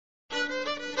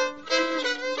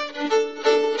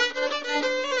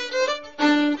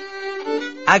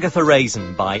Agatha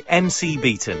Raisin by MC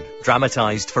Beaton,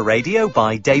 dramatised for radio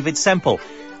by David Semple,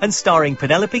 and starring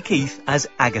Penelope Keith as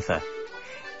Agatha.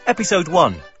 Episode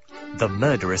 1, The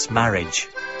Murderous Marriage.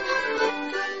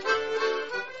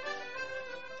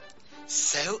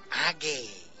 So, Aggie,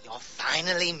 you're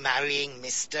finally marrying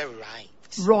Mr. Right.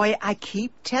 Roy, I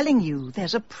keep telling you,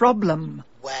 there's a problem.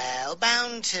 Well,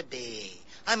 bound to be.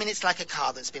 I mean, it's like a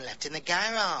car that's been left in the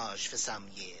garage for some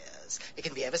years. It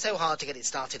can be ever so hard to get it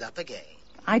started up again.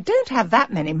 I don't have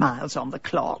that many miles on the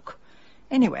clock.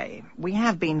 Anyway, we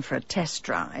have been for a test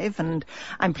drive, and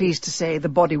I'm pleased to say the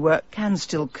bodywork can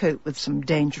still cope with some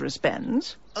dangerous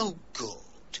bends. Oh,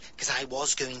 good. Because I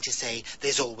was going to say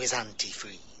there's always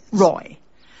antifreeze. Roy,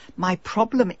 my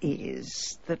problem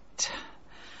is that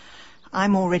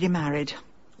I'm already married.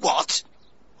 What?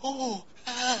 Oh,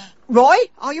 Roy,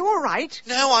 are you all right?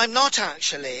 No, I'm not,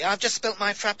 actually. I've just spilt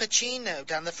my Frappuccino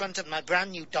down the front of my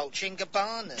brand new Dolce &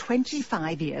 Gabbana.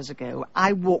 25 years ago,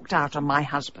 I walked out on my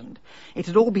husband. It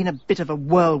had all been a bit of a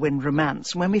whirlwind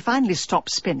romance, and when we finally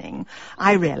stopped spinning,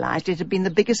 I realised it had been the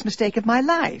biggest mistake of my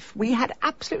life. We had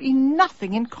absolutely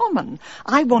nothing in common.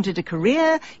 I wanted a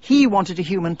career, he wanted a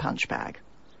human punch bag.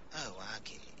 Oh,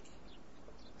 Aggie.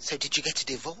 So did you get a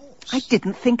divorce? I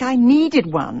didn't think I needed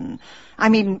one. I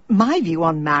mean, my view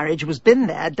on marriage was been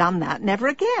there, done that, never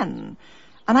again.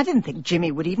 And I didn't think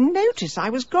Jimmy would even notice I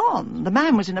was gone. The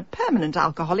man was in a permanent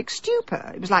alcoholic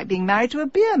stupor. It was like being married to a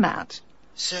beer mat.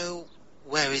 So,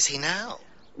 where is he now?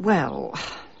 Well,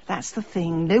 that's the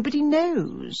thing. Nobody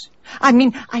knows. I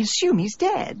mean, I assume he's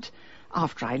dead.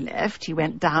 After I left, he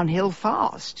went downhill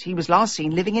fast. He was last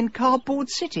seen living in Cardboard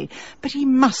City, but he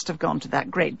must have gone to that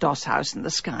great doss house in the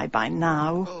sky by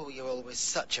now. Oh, you're always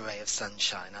such a ray of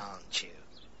sunshine, aren't you?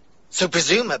 So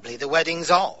presumably the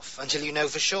wedding's off until you know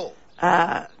for sure.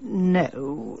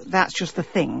 No, that's just the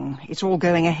thing. It's all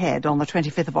going ahead on the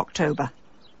 25th of October.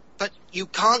 But you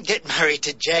can't get married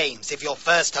to James if your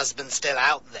first husband's still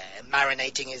out there,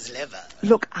 marinating his liver.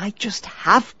 Look, I just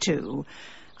have to.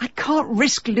 I can't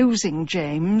risk losing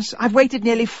James. I've waited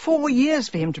nearly 4 years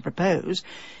for him to propose.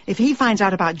 If he finds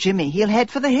out about Jimmy, he'll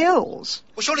head for the hills.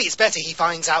 Well, surely it's better he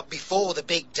finds out before the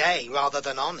big day rather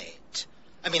than on it.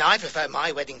 I mean, I prefer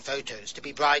my wedding photos to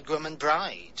be bridegroom and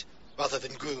bride, rather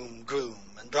than groom,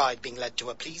 and bride being led to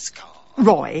a police car.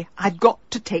 Roy, I've got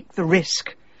to take the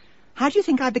risk. How do you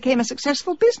think I became a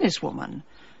successful businesswoman?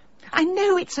 I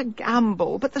know it's a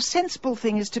gamble, but the sensible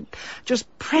thing is to just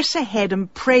press ahead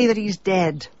and pray that he's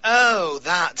dead. Oh,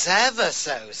 that's ever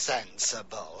so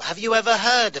sensible. Have you ever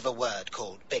heard of a word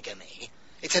called bigamy?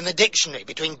 It's in the dictionary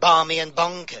between balmy and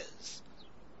bonkers.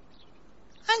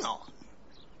 Hang on.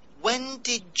 When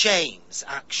did James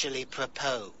actually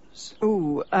propose?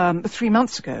 3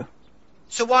 months ago.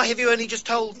 So why have you only just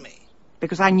told me?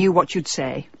 Because I knew what you'd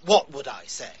say. What would I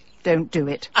say? Don't do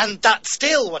it. And that's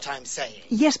still what I'm saying.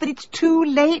 Yes, but it's too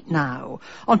late now.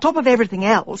 On top of everything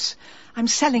else, I'm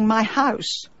selling my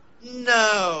house.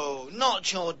 No,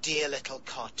 not your dear little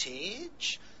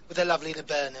cottage, with a lovely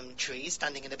laburnum tree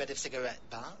standing in a bed of cigarette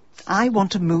butts. I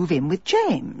want to move in with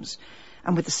James.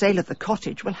 And with the sale of the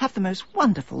cottage, we'll have the most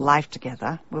wonderful life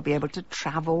together. We'll be able to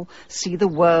travel, see the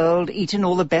world, eat in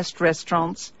all the best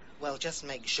restaurants. Well, just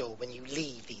make sure when you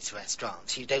leave these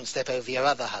restaurants you don't step over your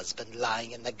other husband lying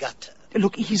in the gutter.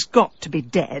 Look, he's got to be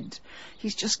dead.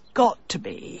 He's just got to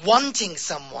be. Wanting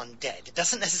someone dead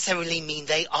doesn't necessarily mean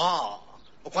they are.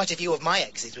 Or quite a few of my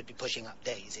exes would be pushing up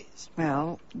daisies.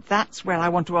 Well, that's where I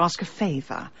want to ask a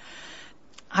favour.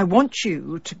 I want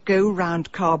you to go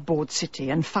round Cardboard City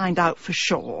and find out for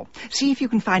sure. See if you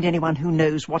can find anyone who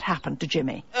knows what happened to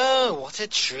Jimmy. Oh, what a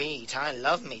treat. I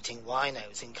love meeting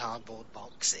winos in cardboard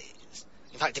boxes.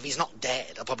 In fact, if he's not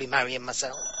dead, I'll probably marry him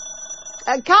myself.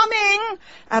 Coming!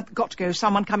 Got to go.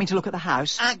 Someone coming to look at the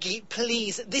house. Aggie,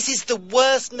 please, this is the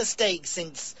worst mistake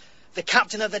since the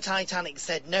captain of the Titanic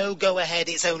said, no, go ahead,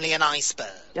 it's only an iceberg.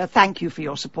 Thank you for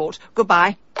your support.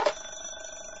 Goodbye.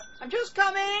 I'm just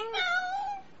coming.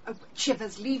 Oh,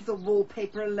 Chivers, leave the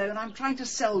wallpaper alone. I'm trying to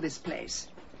sell this place.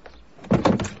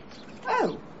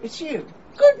 Oh, it's you.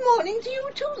 Good morning to you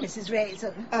too, Mrs.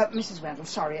 Raisin. Mrs. Wendell,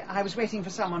 sorry. I was waiting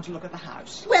for someone to look at the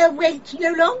house. Well, wait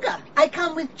no longer. I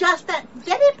come with just that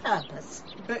very purpose.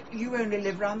 But you only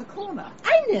live round the corner.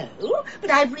 I know,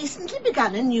 but I've recently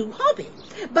begun a new hobby.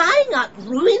 Buying up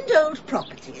ruined old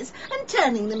properties and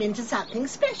turning them into something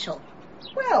special.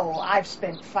 Well, I've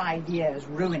spent 5 years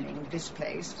ruining this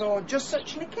place for just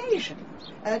such an occasion.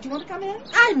 Do you want to come in?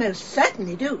 I most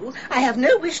certainly do. I have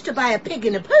no wish to buy a pig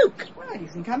in a poke. Well, you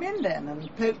can come in then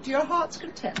and poke to your heart's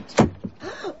content.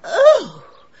 Oh,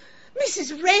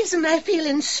 Mrs. Raisin, I feel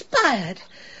inspired.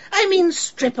 I mean,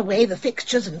 strip away the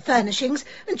fixtures and furnishings,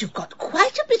 and you've got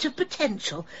quite a bit of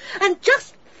potential. And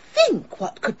just think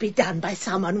what could be done by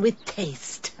someone with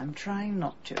taste. I'm trying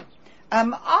not to.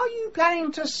 Are you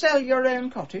planning to sell your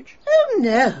own cottage? Oh,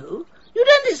 no. You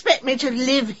don't expect me to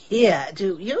live here,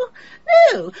 do you?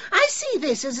 No, I see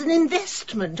this as an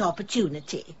investment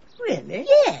opportunity. Really?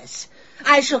 Yes.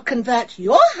 I shall convert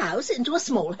your house into a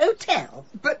small hotel.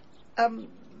 But,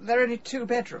 there are only 2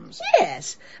 bedrooms.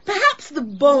 Yes. Perhaps the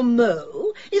bon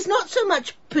mot is not so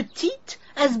much petite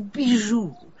as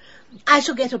bijou. I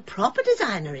shall get a proper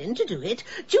designer in to do it.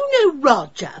 Do you know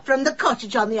Roger from the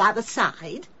cottage on the other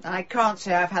side? I can't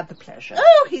say I've had the pleasure.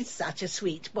 Oh, he's such a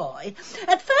sweet boy.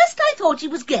 At first I thought he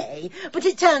was gay, but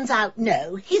it turns out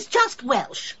no, he's just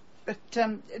Welsh. But,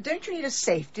 don't you need a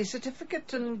safety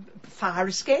certificate and fire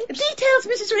escapes? Details,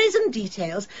 Mrs. Raisin,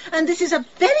 details. And this is a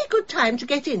very good time to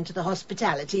get into the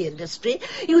hospitality industry.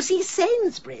 You see,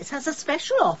 Sainsbury's has a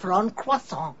special offer on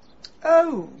croissants.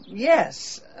 Oh,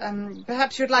 yes.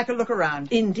 Perhaps you'd like a look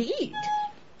around. Indeed.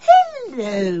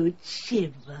 Hello,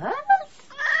 Chivers.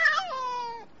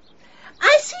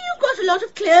 I see you've got a lot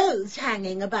of clothes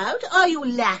hanging about. Are you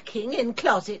lacking in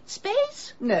closet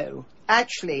space? No.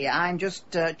 Actually, I'm just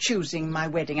choosing my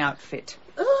wedding outfit.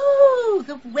 Oh,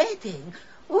 the wedding.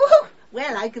 Oh,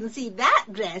 well, I can see that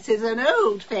dress is an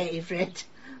old favourite.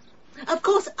 Of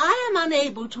course, I am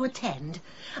unable to attend.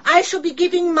 I shall be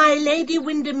giving my Lady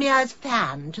Windermere's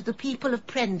fan to the people of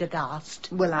Prendergast.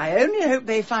 Well, I only hope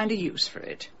they find a use for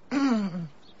it.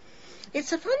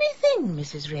 It's a funny thing,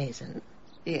 Mrs. Raisin.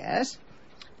 Yes?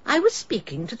 I was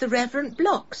speaking to the Reverend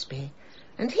Bloxby,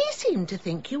 and he seemed to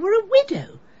think you were a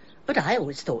widow, but I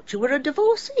always thought you were a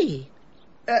divorcee.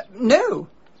 No.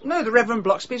 No, the Reverend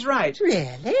Bloxby's right.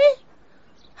 Really?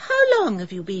 How long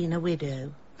have you been a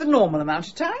widow? The normal amount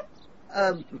of time.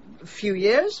 A few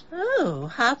years. Oh,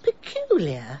 how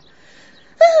peculiar.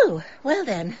 Oh, well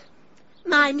then,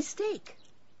 my mistake.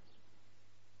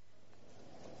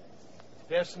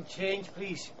 Spare some change,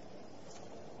 please.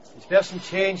 Spare some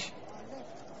change.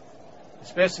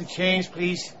 Spare some change,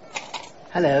 please.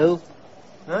 Hello.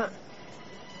 Huh?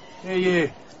 Who are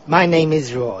you? My name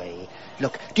is Roy.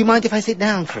 Look, do you mind if I sit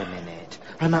down for a minute?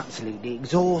 I'm absolutely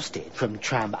exhausted from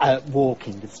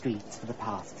walking the streets for the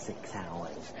past 6 hours.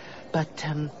 But,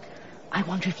 I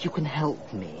wonder if you can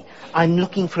help me. I'm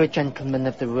looking for a gentleman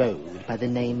of the road by the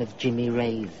name of Jimmy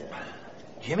Raisin.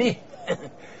 Jimmy?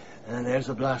 And there's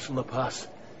a blast from the past.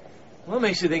 What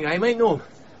makes you think I might know him?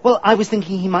 Well, I was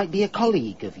thinking he might be a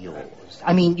colleague of yours.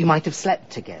 I mean, you might have slept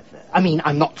together. I mean,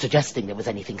 I'm not suggesting there was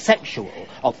anything sexual,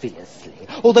 obviously.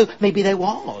 Although, maybe there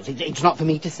was. It's not for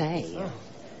me to say. Oh,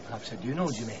 perhaps I do know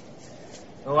Jimmy.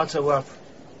 Oh, what's it worth?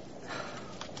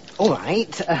 All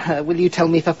right. Will you tell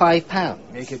me for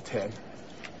 £5? Make it 10.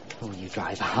 Oh, you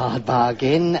drive a hard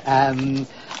bargain. 5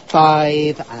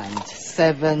 and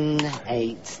 7,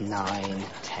 8, 9,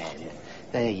 10.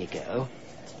 There you go.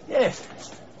 Yes.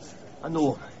 I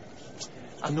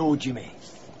know Jimmy.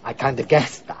 I kind of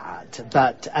guessed that,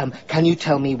 but can you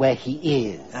tell me where he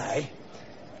is? Aye.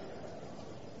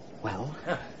 Well?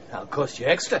 That'll cost you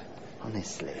extra.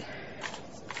 Honestly.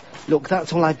 Look,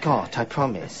 that's all I've got, I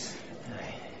promise.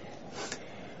 Aye.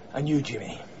 I knew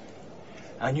Jimmy.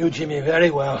 I knew Jimmy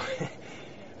very well.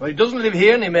 But he doesn't live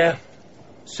here anymore.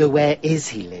 So where is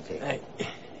he living? Aye.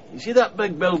 You see that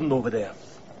big building over there?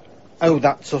 Oh,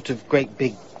 that sort of great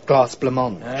big glass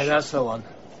blancmange. Aye, that's the one.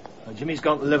 Well, Jimmy's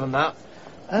gone to live in that.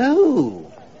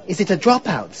 Oh, is it a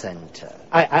dropout centre?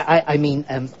 I mean,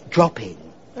 drop-in.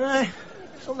 Aye,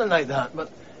 something like that,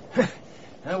 but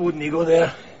I wouldn't go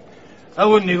there. I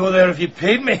wouldn't go there if you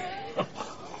paid me.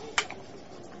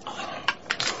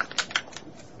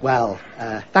 Well,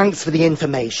 thanks for the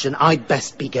information. I'd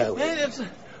best be going. Hey,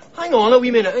 hang on a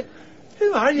wee minute.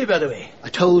 Who are you, by the way? I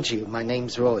told you, my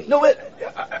name's Roy. No,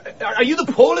 are you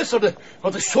the police or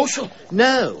the social?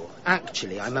 No,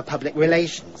 actually, I'm a public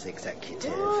relations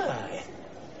executive. Aye.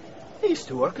 I used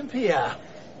to work in PR.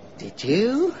 Did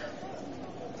you?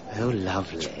 Oh,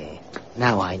 lovely.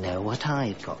 Now I know what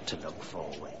I've got to look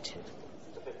forward to.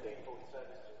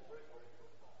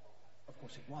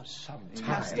 It was some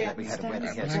Now, time that we had a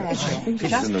wedding.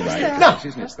 Now,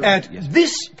 at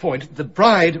this point, the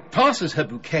bride passes her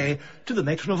bouquet to the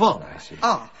matron of honour.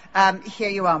 Here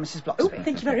you are, Mrs. Bloxby.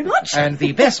 Thank you very much. And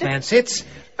the best man sits...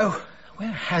 Oh,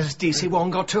 where has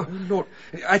DC1 got to? Lord,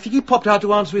 I think he popped out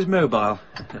to answer his mobile.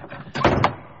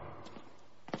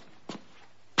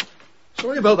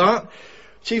 Sorry about that.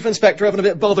 Chief Inspector having a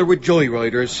bit of bother with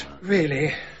joyriders.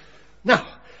 Really. Now,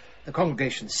 the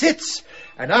congregation sits,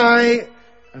 and I...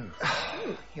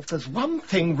 If there's one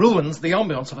thing ruins the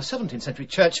ambience of a 17th century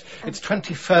church, it's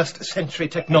 21st century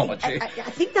technology. I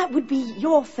think that would be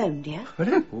your phone, dear.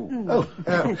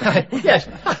 Yes.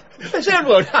 Miss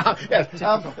Edward. Yes.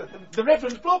 The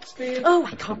Reverend Bloxby. Oh,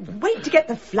 I can't wait to get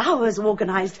the flowers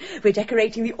organised. We're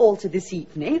decorating the altar this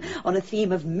evening on a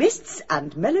theme of mists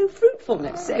and mellow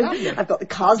fruitfulness. So I've got the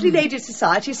Carsley Ladies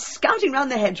Society scouting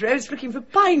round the hedgerows looking for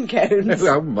pine cones.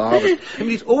 Oh, marvellous. I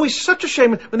mean, it's always such a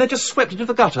shame when they're just swept into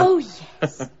the gutter. Oh,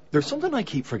 yes. There's something I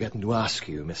keep forgetting to ask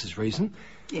you, Mrs. Raisin.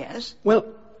 Yes? Well,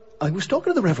 I was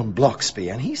talking to the Reverend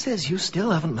Bloxby, and he says you still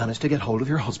haven't managed to get hold of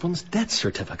your husband's death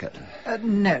certificate.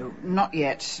 No, not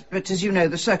yet. But as you know,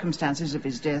 the circumstances of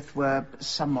his death were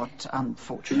somewhat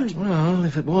unfortunate. Well,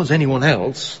 if it was anyone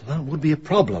else, that would be a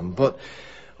problem, but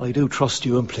I do trust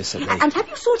you implicitly. And have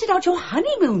you sorted out your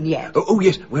honeymoon yet? Oh,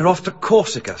 yes, we're off to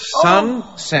Corsica.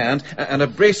 Sun, sand, and a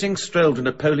bracing stroll to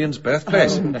Napoleon's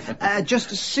birthplace.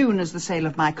 Just as soon as the sale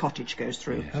of my cottage goes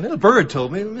through. A little bird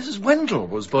told me Mrs. Wendell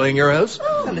was buying your house.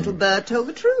 The little bird told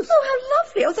the truth. Oh, how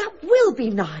lovely. Oh, that will be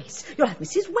nice. You'll have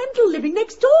Mrs. Wendell living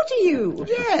next door to you.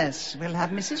 Yes, we'll have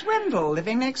Mrs. Wendell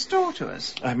living next door to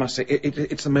us. I must say,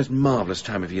 it's the most marvellous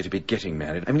time of year to be getting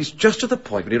married. I mean, it's just to the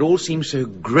point, but it all seems so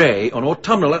grey and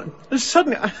autumnal. And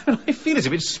suddenly, I feel as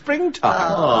if it's springtime.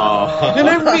 Oh.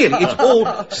 No, really, it's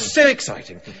all so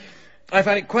exciting. I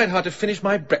find it quite hard to finish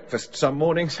my breakfast some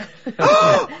mornings.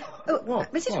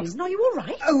 Mrs. Raisin, are you all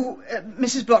right?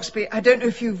 Mrs. Bloxby, I don't know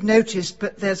if you've noticed,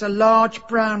 but there's a large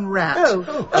brown rat.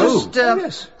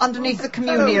 Yes. Underneath the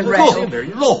communion rail.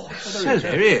 Lord, So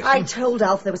there is. I told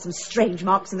Alf there were some strange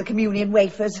marks in the communion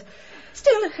wafers.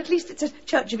 Still, at least it's a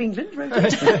Church of England, wrote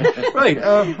it. Right,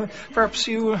 perhaps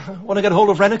you want to get hold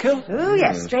of Renico? Oh,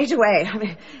 yes, straight away. I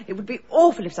mean, it would be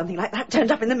awful if something like that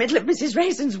turned up in the middle of Mrs.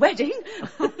 Raisin's wedding.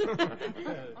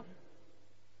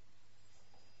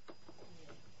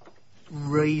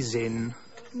 Raisin.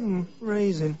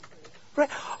 Raisin.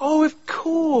 Oh, of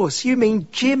course. You mean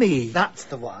Jimmy. That's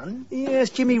the one. Yes,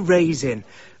 Jimmy Raisin.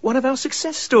 One of our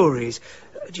success stories.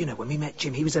 Do you know, when we met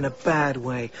Jim, he was in a bad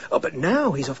way. Oh, but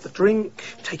now he's off the drink,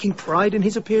 taking pride in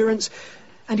his appearance,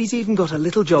 and he's even got a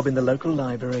little job in the local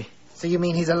library. So you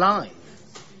mean he's alive?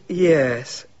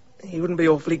 Yes. He wouldn't be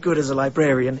awfully good as a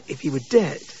librarian if he were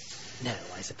dead. No,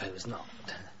 I suppose not.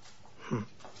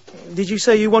 Did you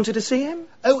say you wanted to see him?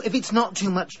 Oh, if it's not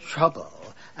too much trouble,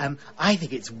 I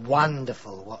think it's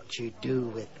wonderful what you do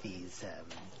with these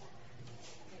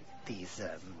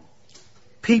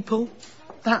People?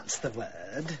 That's the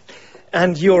word.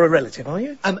 And you're a relative, are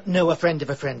you? No, a friend of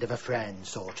a friend of a friend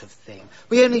sort of thing.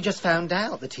 We only just found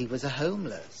out that he was a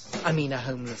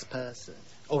homeless person.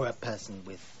 Or a person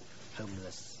with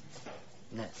homelessness.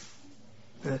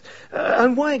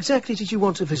 And why exactly did you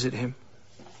want to visit him?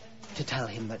 To tell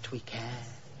him that we care.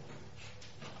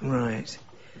 Right.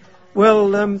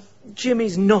 Well,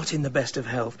 Jimmy's not in the best of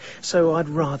health, so I'd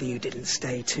rather you didn't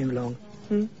stay too long.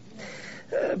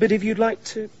 But if you'd like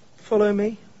to follow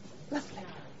me. Lovely.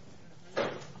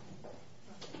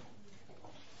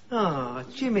 Ah,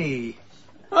 Jimmy.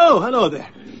 Oh, hello there.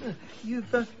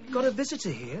 You've got a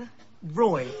visitor here.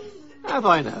 Roy. Have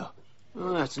I now?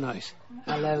 Oh, that's nice.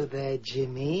 Hello there,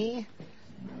 Jimmy.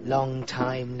 Long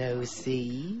time no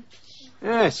see.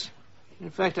 Yes.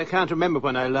 In fact, I can't remember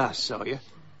when I last saw you.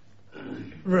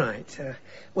 Right.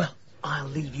 Well, I'll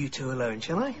leave you two alone,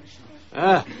 shall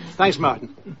I? Thanks,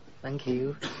 Martin. Thank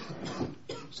you.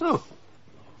 So,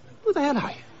 who the hell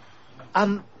are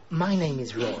you? My name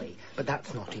is Roy, but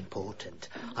that's not important.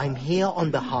 I'm here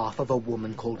on behalf of a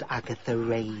woman called Agatha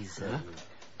Raisin.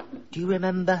 Do you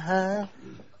remember her?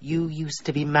 You used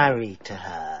to be married to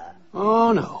her.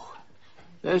 Oh, no.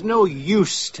 There's no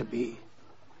use to be.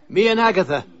 Me and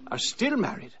Agatha are still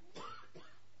married.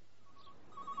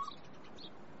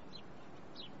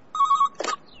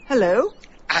 Hello?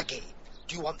 Aggie,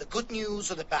 do you want the good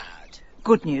news or the bad?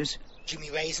 Good news. Jimmy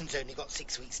Raisin's only got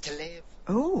 6 weeks to live.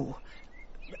 Oh.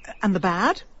 And the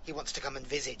bad? He wants to come and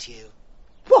visit you.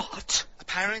 What?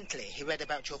 Apparently, he read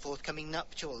about your forthcoming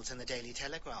nuptials in the Daily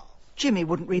Telegraph. Jimmy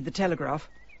wouldn't read the Telegraph.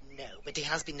 No, but he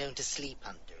has been known to sleep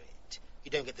under it.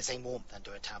 You don't get the same warmth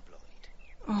under a tabloid.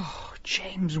 Oh,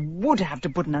 James would have to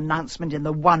put an announcement in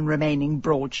the one remaining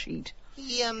broadsheet.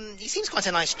 He seems quite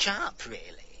a nice chap, really.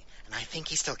 And I think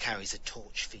he still carries a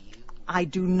torch for you. I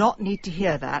do not need to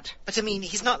hear that. But,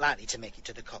 he's not likely to make it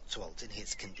to the Cotswolds in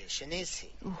his condition, is he?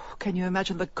 Oh, can you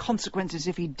imagine the consequences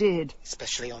if he did?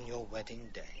 Especially on your wedding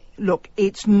day. Look,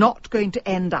 it's not going to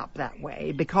end up that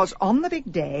way, because on the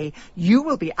big day, you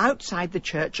will be outside the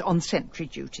church on sentry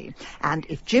duty. And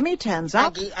if Jimmy turns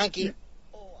up... Aggie,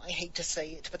 oh, I hate to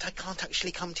say it, but I can't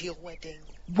actually come to your wedding.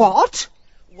 What?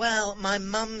 Well, my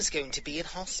mum's going to be in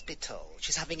hospital.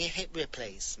 She's having a hip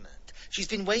replacement. She's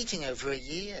been waiting over a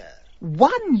year.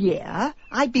 1 year?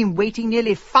 I've been waiting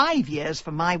nearly 5 years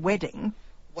for my wedding.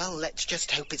 Well, let's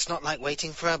just hope it's not like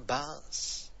waiting for a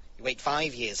bus. You wait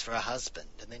 5 years for a husband,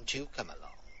 and then 2 come along.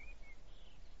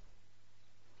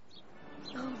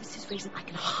 Oh, Mrs. Raisin, I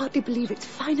can hardly believe it's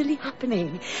finally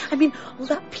happening. I mean, all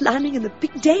that planning and the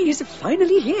big days are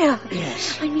finally here.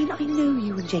 Yes. I mean, I know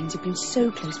you and James have been so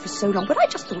close for so long, but I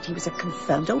just thought he was a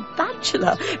confirmed old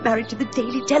bachelor, married to the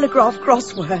Daily Telegraph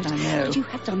crossword. I know. But you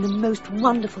have done the most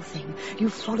wonderful thing. You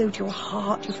followed your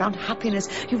heart, you found happiness,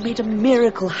 you've made a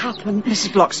miracle happen.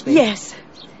 Mrs. Bloxby. Yes.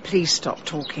 Please stop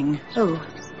talking. Oh,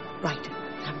 right.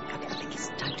 I think it's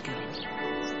time to go in.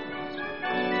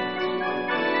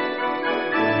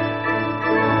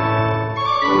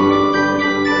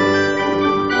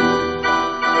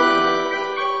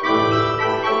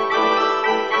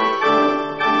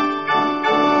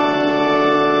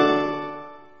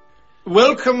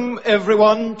 Welcome,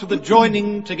 everyone, to the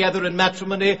joining together in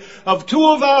matrimony of 2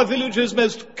 of our village's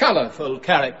most colourful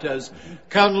characters,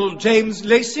 Colonel James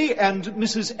Lacey and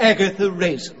Mrs. Agatha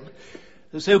Raisin.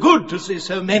 So good to see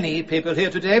so many people here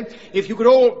today. If you could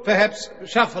all perhaps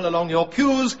shuffle along your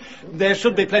pews, there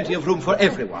should be plenty of room for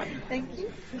everyone. Thank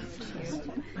you.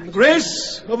 The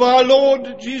grace of our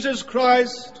Lord Jesus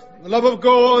Christ, the love of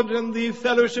God, and the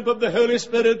fellowship of the Holy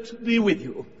Spirit be with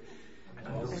you.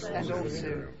 And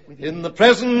also In the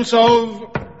presence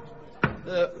of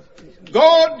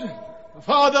God,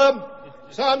 Father,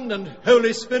 Son, and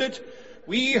Holy Spirit,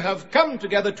 we have come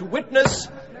together to witness...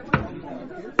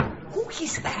 Who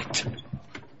is that?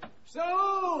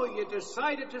 So, you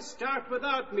decided to start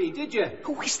without me, did you?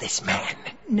 Who is this man?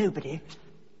 nobody.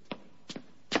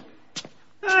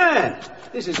 Ah,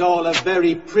 this is all a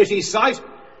very pretty sight.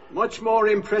 Much more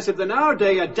impressive than our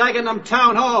day at Dagenham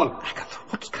Town Hall. Agatha,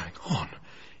 what's going on?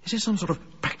 Is this some sort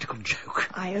of practical joke?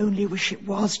 I only wish it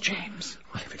was, James.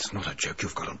 Well, if it's not a joke,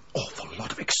 you've got an awful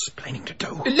lot of explaining to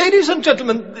do. Ladies and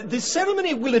gentlemen, the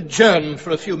ceremony will adjourn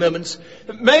for a few moments.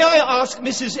 May I ask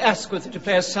Mrs. Asquith to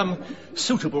play us some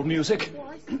suitable music?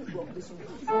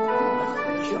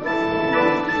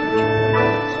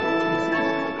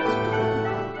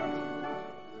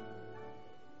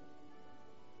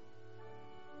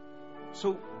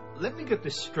 So, let me get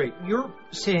this straight. You're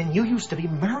saying you used to be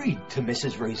married to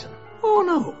Mrs. Raisin? Oh,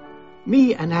 no.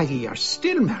 Me and Aggie are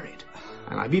still married.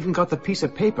 And I've even got the piece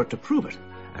of paper to prove it.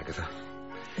 Agatha,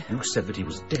 you said that he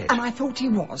was dead. And I thought he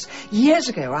was. Years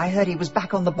ago, I heard he was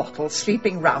back on the bottle,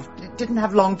 sleeping rough. Didn't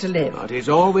have long to live. But it's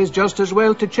always just as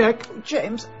well to check.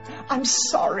 James, I'm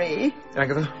sorry.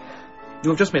 Agatha, you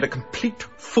have just made a complete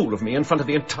fool of me in front of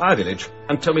the entire village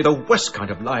and told me the worst kind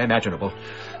of lie imaginable.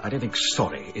 I don't think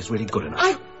sorry is really good enough.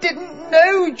 I didn't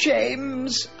know,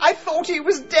 James. I thought he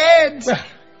was dead. Well,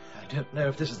 I don't know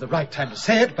if this is the right time to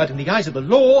say it, but in the eyes of the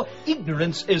law,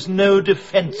 ignorance is no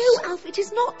defence. No, Alf, it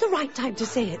is not the right time to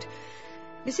say it.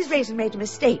 Mrs. Raisin made a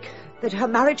mistake, that her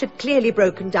marriage had clearly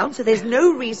broken down, so there's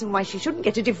no reason why she shouldn't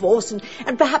get a divorce,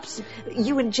 and perhaps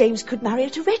you and James could marry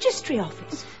at a registry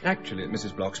office. Actually,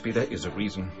 Mrs. Bloxby, there is a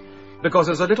reason. Because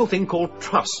there's a little thing called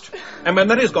trust. And when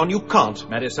that is gone, you can't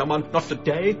marry someone, not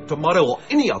today, tomorrow, or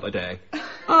any other day.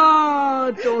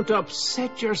 Ah, don't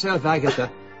upset yourself,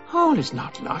 Agatha. All is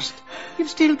not lost. You've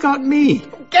still got me.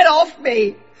 Get off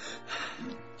me.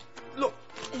 Look,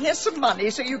 here's some money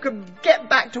so you can get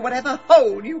back to whatever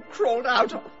hole you crawled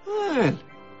out of. Well,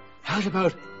 how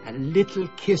about a little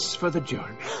kiss for the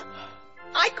journey?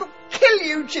 I could kill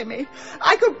you, Jimmy.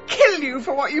 I could kill you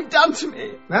for what you've done to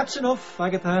me. That's enough,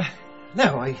 Agatha.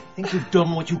 Now, I think you've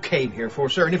done what you came here for,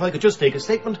 sir, and if I could just take a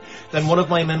statement, then one of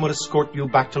my men would escort you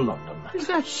back to London. Is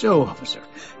that so, officer?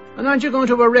 And aren't you going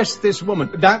to arrest this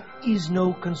woman? That is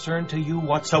no concern to you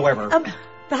whatsoever.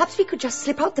 Perhaps we could just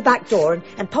slip out the back door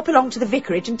and pop along to the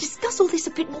vicarage and discuss all this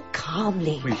a bit more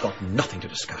calmly. We've got nothing to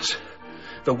discuss.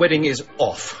 The wedding is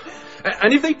off.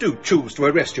 And if they do choose to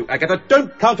arrest you, Agatha,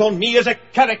 don't count on me as a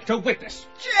character witness.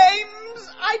 James,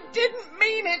 I didn't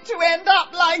mean it to end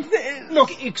up like this.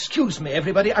 Look, excuse me,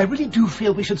 everybody. I really do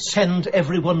feel we should send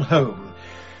everyone home.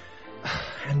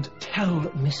 And tell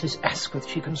Mrs. Asquith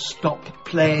she can stop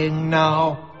playing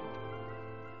now.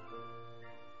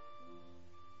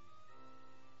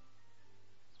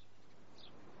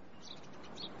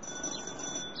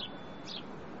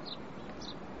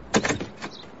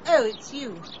 Oh, it's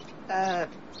you.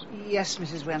 Yes,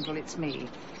 Mrs. Wendell, it's me.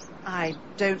 I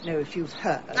don't know if you've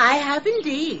heard. I have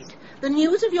indeed. The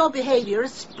news of your behaviour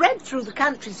has spread through the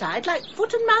countryside like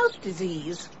foot and mouth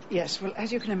disease. Yes, well,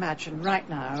 as you can imagine, right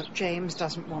now, James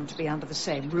doesn't want to be under the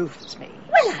same roof as me.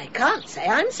 Well, I can't say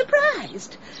I'm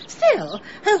surprised. Still,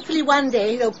 hopefully one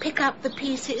day he'll pick up the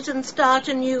pieces and start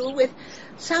anew with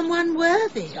someone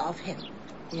worthy of him.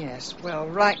 Yes, well,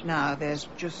 right now there's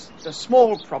just the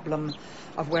small problem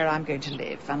of where I'm going to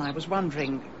live, and I was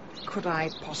wondering, could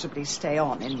I possibly stay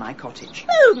on in my cottage?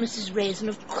 Oh, Mrs. Raisin,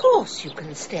 of course you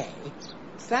can stay.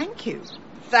 Thank you.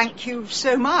 Thank you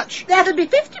so much. That'll be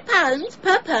 £50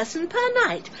 per person per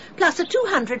night, plus a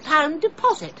 £200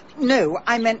 deposit. No,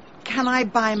 I meant, can I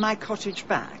buy my cottage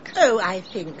back? Oh, I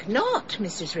think not,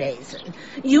 Mrs. Raisin.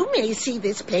 You may see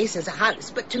this place as a house,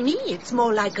 but to me it's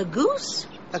more like a goose.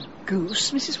 A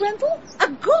goose, Mrs. Wendell? A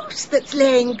goose that's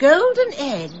laying golden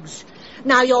eggs.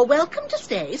 Now, you're welcome to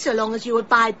stay so long as you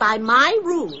abide by my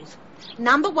rules.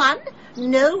 Number 1,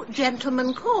 no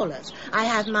gentlemen callers. I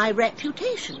have my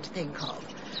reputation to think of.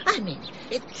 I mean,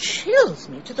 it chills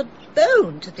me to the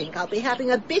bone to think I'll be having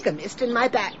a bigamist in my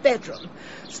back bedroom.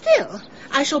 Still,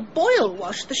 I shall boil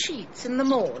wash the sheets in the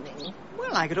morning.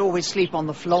 Well, I could always sleep on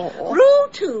the floor. Rule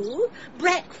 2,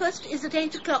 breakfast is at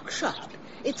 8 o'clock sharp.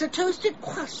 It's a toasted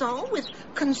croissant with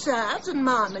conserves and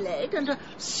marmalade and a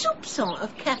soupçon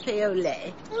of café au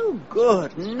lait. Oh,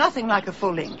 good. Nothing like a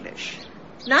full English.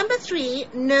 Number 3,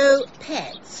 no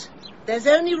pets. There's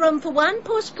only room for one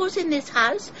puss in this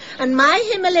house, and my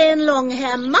Himalayan long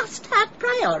hair must have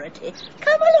priority.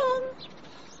 Come along.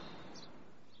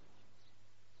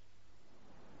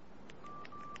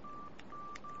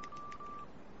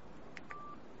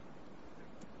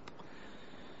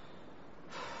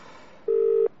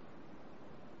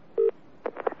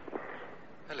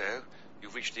 Hello.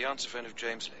 You've reached the answer phone of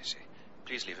James Lacey.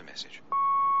 Please leave a message.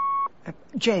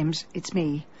 James, it's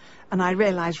me. And I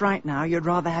realise right now you'd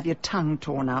rather have your tongue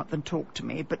torn out than talk to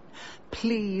me, but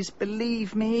please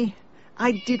believe me,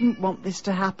 I didn't want this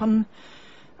to happen.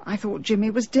 I thought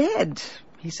Jimmy was dead.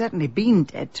 He's certainly been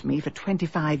dead to me for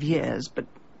 25 years, but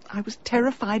I was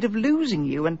terrified of losing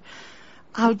you, and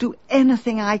I'll do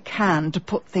anything I can to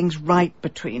put things right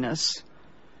between us.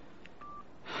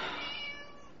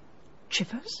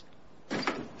 Chivers?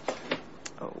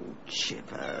 Oh,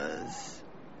 Chivers.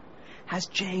 Has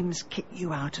James kicked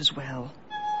you out as well?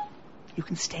 You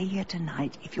can stay here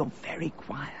tonight if you're very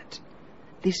quiet.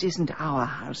 This isn't our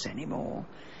house anymore.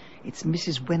 It's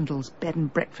Mrs. Wendell's bed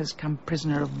and breakfast come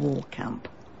prisoner of war camp.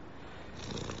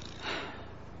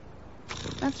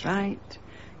 That's right.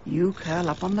 You curl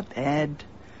up on the bed.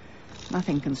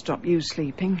 Nothing can stop you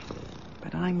sleeping.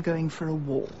 But I'm going for a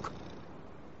walk.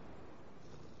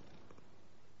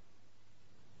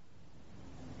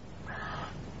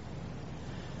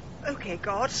 Okay,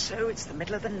 God, so it's the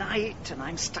middle of the night and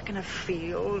I'm stuck in a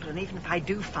field, and even if I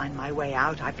do find my way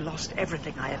out, I've lost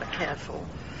everything I ever cared for.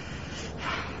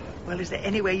 Well, is there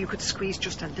any way you could squeeze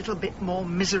just a little bit more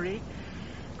misery?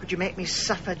 Could you make me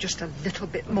suffer just a little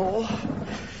bit more?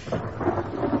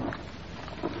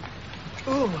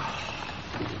 Oh,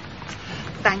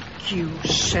 thank you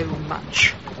so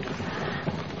much.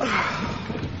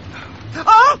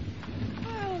 Oh!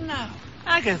 Well, now,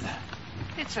 Agatha,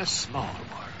 it's a small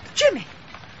world. Jimmy,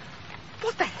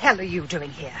 what the hell are you doing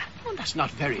here? Well, that's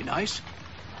not very nice.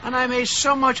 And I made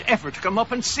so much effort to come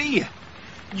up and see you.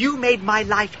 You made my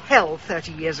life hell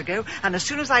 30 years ago, and as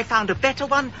soon as I found a better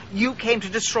one, you came to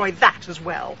destroy that as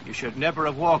well. You should never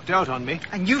have walked out on me.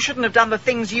 And you shouldn't have done the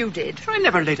things you did. I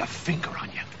never laid a finger on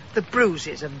you. The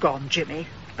bruises have gone, Jimmy,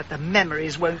 but the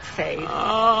memories won't fade.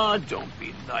 Ah, don't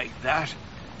be like that.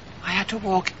 I had to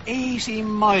walk 80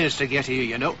 miles to get here,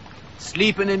 you know.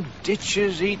 Sleeping in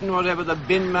ditches, eating whatever the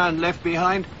bin man left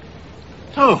behind.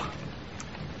 So,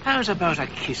 how's about a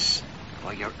kiss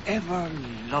for your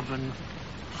ever-loving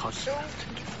husband?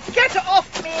 Get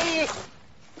off me!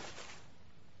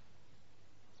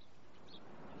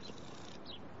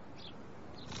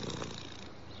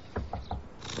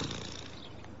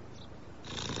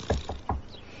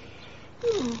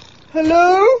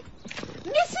 Hello?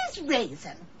 Mrs.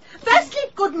 Raisin, firstly,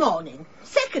 good morning.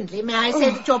 Secondly, may I say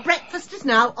that your breakfast is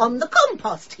now on the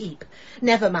compost heap.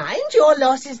 Never mind, your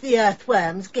loss is the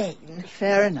earthworm's gain.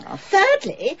 Fair enough.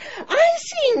 Thirdly, I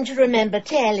seem to remember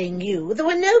telling you there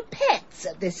were no pets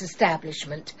at this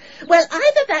establishment. Well,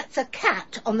 either that's a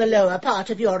cat on the lower part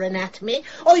of your anatomy,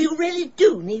 or you really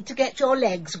do need to get your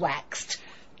legs waxed.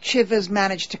 Chivers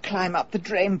managed to climb up the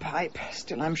drain pipe.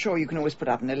 Still, I'm sure you can always put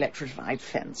up an electrified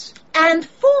fence. And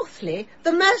fourthly,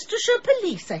 the Mercershire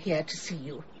police are here to see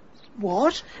you.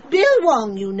 What? Bill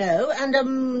Wong, you know, and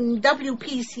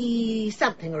WPC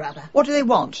something or other. What do they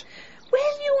want?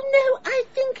 Well, you know, I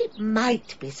think it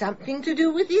might be something to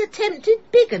do with the attempted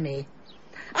bigamy.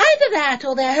 Either that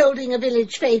or they're holding a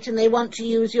village fete and they want to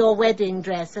use your wedding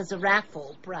dress as a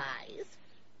raffle prize.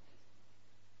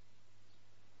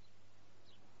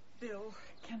 Bill,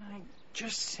 can I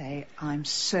just say I'm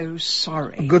so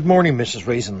sorry? Good morning, Mrs.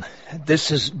 Raisin.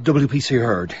 This is WPC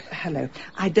Hurd. Hello.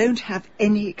 I don't have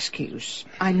any excuse.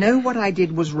 I know what I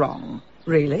did was wrong.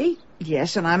 Really?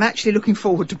 Yes, and I'm actually looking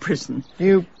forward to prison.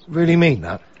 You really mean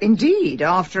that? Indeed.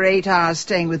 After 8 hours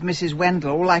staying with Mrs.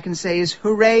 Wendell, all I can say is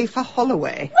hooray for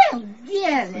Holloway. Well,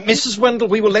 really? Mrs. Wendell,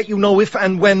 we will let you know if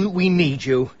and when we need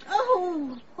you.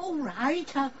 Oh, all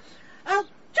right.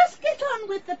 Just get on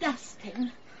with the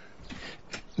dusting.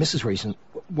 Mrs. Raisin,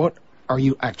 what are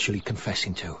you actually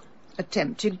confessing to?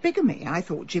 Attempted bigamy. I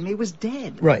thought Jimmy was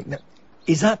dead. Right. Now,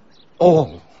 is that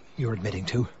all you're admitting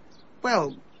to?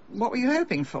 Well, what were you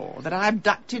hoping for? That I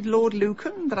abducted Lord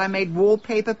Lucan? That I made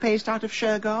wallpaper paste out of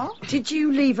Shergar? Did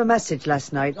you leave a message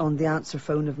last night on the answer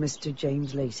phone of Mr.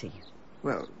 James Lacey?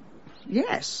 Well,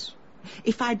 yes.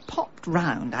 If I'd popped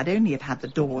round, I'd only have had the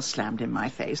door slammed in my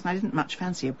face, and I didn't much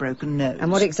fancy a broken nose.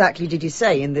 And what exactly did you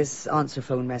say in this answer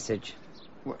phone message?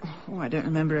 Well, I don't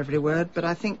remember every word, but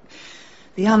I think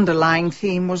the underlying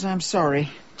theme was I'm sorry.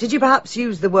 Did you perhaps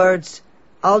use the words,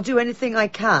 I'll do anything I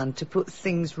can to put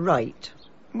things right?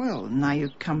 Well, now you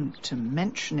come to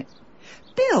mention it.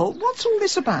 Bill, what's all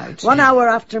this about? 1 hour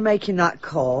after making that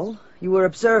call, you were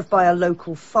observed by a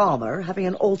local farmer having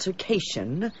an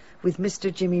altercation with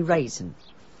Mr. Jimmy Raisin.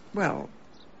 Well,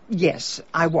 yes,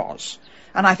 I was.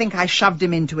 And I think I shoved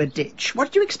him into a ditch.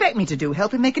 What did you expect me to do,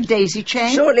 help him make a daisy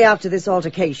chain? Shortly after this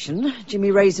altercation,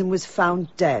 Jimmy Raisin was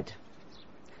found dead.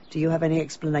 Do you have any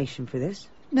explanation for this?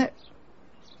 No,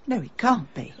 it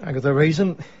can't be. Agatha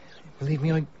Raisin, believe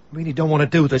me, I really don't want to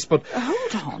do this, but...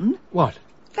 Hold on. What?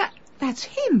 That's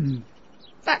him.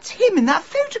 That's him in that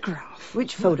photograph.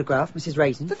 Which photograph, Mrs.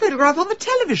 Raisin? The photograph on the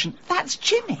television. That's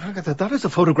Jimmy. Agatha, that is a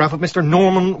photograph of Mr.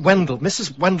 Norman Wendell,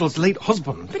 Mrs. Wendell's late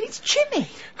husband. But it's Jimmy.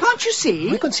 Can't you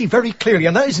see? I can see very clearly,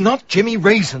 and that is not Jimmy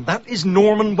Raisin. That is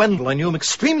Norman Wendell. I knew him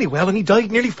extremely well, and he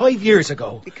died nearly 5 years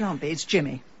ago. It can't be. It's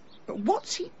Jimmy. But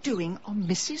what's he doing on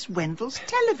Mrs. Wendell's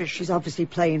television? She's obviously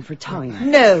playing for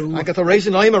time. No. Agatha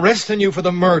Raisin, I am arresting you for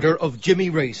the murder of Jimmy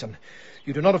Raisin.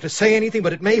 You do not have to say anything,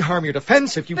 but it may harm your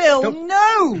defence if you... Bill, don't...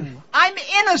 no! I'm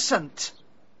innocent!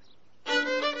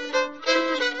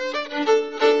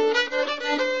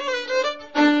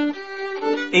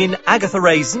 In Agatha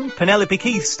Raisin, Penelope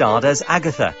Keith starred as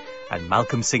Agatha, and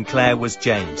Malcolm Sinclair was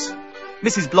James.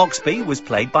 Mrs. Bloxby was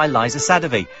played by Liza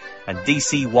Sadovy, and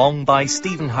D.C. Wong by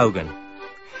Stephen Hogan.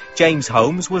 James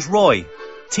Holmes was Roy,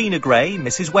 Tina Gray,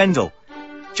 Mrs. Wendell.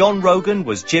 John Rogan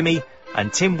was Jimmy,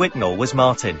 and Tim Whitnall was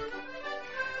Martin.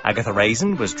 Agatha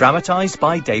Raisin was dramatised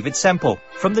by David Semple,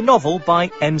 from the novel by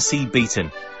M.C.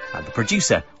 Beaton, and the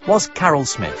producer was Carol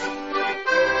Smith.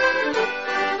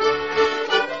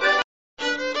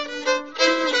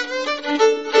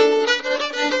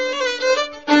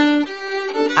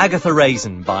 Agatha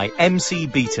Raisin by M.C.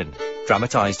 Beaton,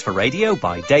 dramatised for radio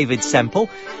by David Semple,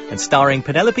 and starring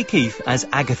Penelope Keith as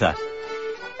Agatha.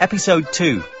 Episode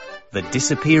 2, The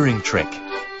Disappearing Trick.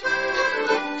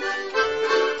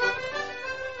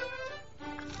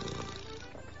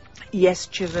 Yes,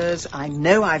 Chivers, I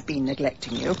know I've been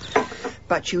neglecting you,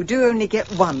 but you do only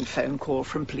get one phone call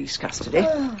from police custody.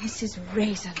 Oh, Mrs.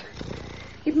 Raisin,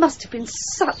 it must have been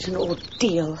such an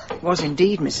ordeal. It was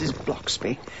indeed, Mrs.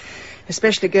 Bloxby,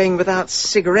 especially going without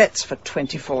cigarettes for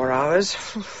 24 hours.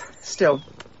 Still,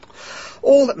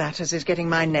 all that matters is getting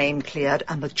my name cleared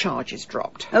and the charges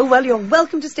dropped. Oh, well, you're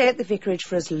welcome to stay at the vicarage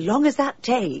for as long as that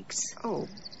takes. Oh,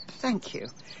 thank you.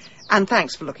 And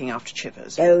thanks for looking after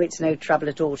Chivers. Oh, it's no trouble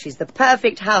at all. She's the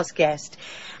perfect house guest.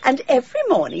 And every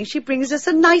morning she brings us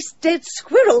a nice dead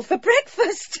squirrel for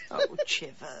breakfast. Oh,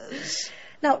 Chivers.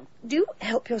 Now, do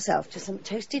help yourself to some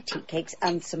toasted tea cakes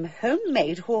and some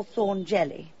homemade hawthorn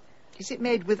jelly. Is it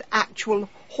made with actual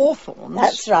hawthorns?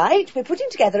 That's right. We're putting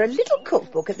together a little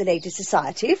cookbook at the Ladies'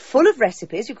 Society full of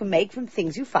recipes you can make from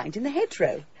things you find in the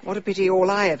hedgerow. What a pity all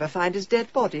I ever find is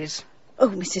dead bodies. Oh,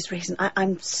 Mrs. Raisin,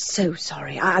 I'm so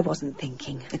sorry. I wasn't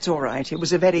thinking. It's all right. It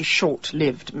was a very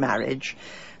short-lived marriage,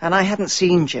 and I hadn't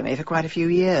seen Jimmy for quite a few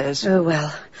years. Oh,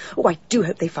 well. Oh, I do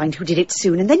hope they find who did it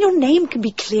soon, and then your name can be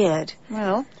cleared.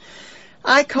 Well,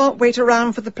 I can't wait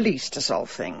around for the police to solve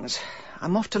things.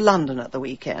 I'm off to London at the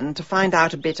weekend to find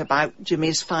out a bit about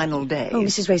Jimmy's final days. Oh,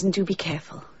 Mrs. Raisin, do be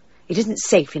careful. It isn't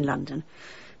safe in London.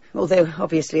 Although,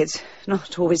 obviously, it's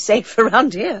not always safe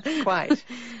around here. Quite.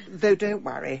 Though don't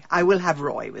worry, I will have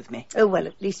Roy with me. Oh, well,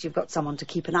 at least you've got someone to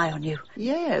keep an eye on you.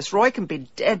 Yes, Roy can be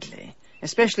deadly,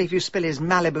 especially if you spill his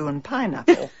Malibu and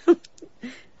pineapple.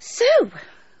 So,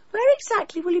 where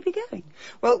exactly will you be going?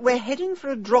 Well, we're heading for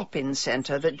a drop-in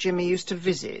centre that Jimmy used to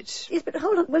visit. Yes, but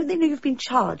hold on, won't they know you've been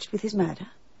charged with his murder?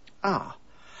 Ah.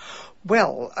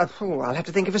 Well, I'll have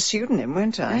to think of a pseudonym,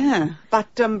 won't I? Yeah.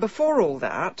 But before all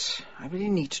that, I really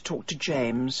need to talk to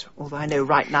James, although I know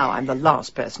right now I'm the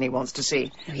last person he wants to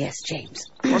see. Oh, yes, James.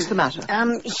 What's the matter?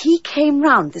 He came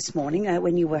round this morning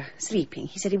when you were sleeping.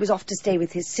 He said he was off to stay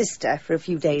with his sister for a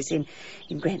few days in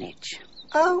Greenwich.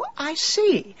 Oh, I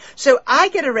see. So I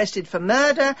get arrested for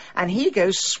murder, and he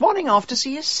goes swanning off to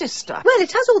see his sister. Well,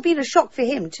 it has all been a shock for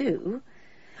him, too.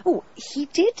 Oh, he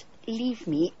did leave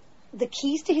me the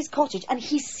keys to his cottage, and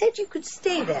he said you could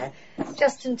stay there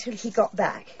just until he got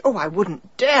back. Oh, I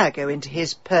wouldn't dare go into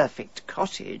his perfect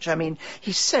cottage. I mean,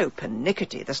 he's so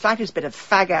pernickety. The slightest bit of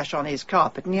fag ash on his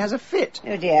carpet and he has a fit.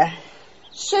 Oh, dear.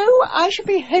 So I shall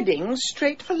be heading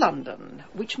straight for London,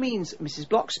 which means, Mrs.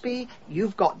 Bloxby,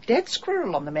 you've got dead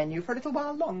squirrel on the menu for a little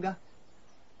while longer.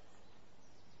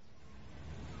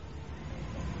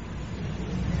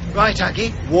 Right,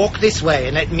 Aggie, walk this way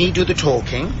and let me do the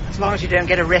talking. As long as you don't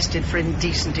get arrested for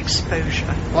indecent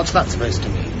exposure. What's that supposed to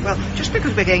mean? Well, just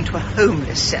because we're going to a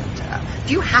homeless centre,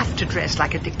 do you have to dress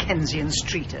like a Dickensian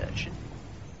street urchin?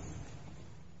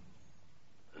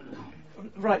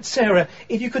 Right, Sarah,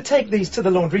 if you could take these to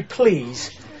the laundry, please.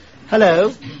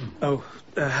 Hello. Oh,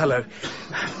 hello.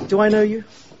 Do I know you?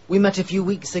 We met a few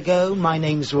weeks ago. My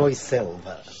name's Roy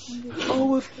Silver.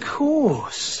 Oh, of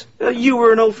course. You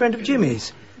were an old friend of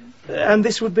Jimmy's. And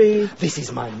this would be... This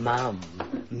is my mum,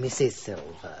 Mrs.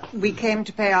 Silver. We came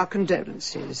to pay our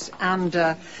condolences and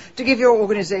to give your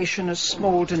organisation a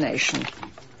small donation.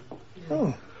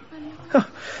 Oh. Huh.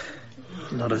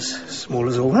 Not as small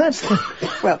as all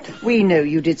that. Well, we know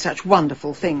you did such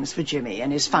wonderful things for Jimmy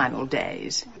in his final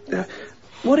days.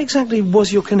 What exactly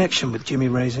was your connection with Jimmy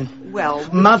Raisin?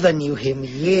 Well... Mother knew him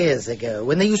years ago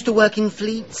when they used to work in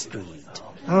Fleet Street.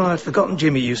 Oh, I'd forgotten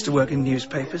Jimmy used to work in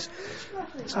newspapers.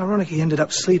 It's ironic he ended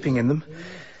up sleeping in them.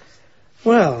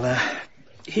 Well,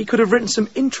 he could have written some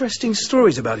interesting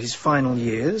stories about his final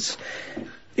years,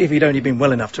 if he'd only been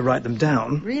well enough to write them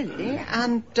down. Really?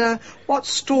 And what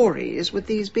stories would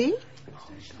these be?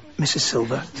 Mrs.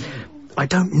 Silver, I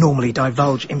don't normally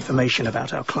divulge information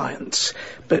about our clients,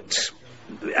 but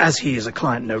as he is a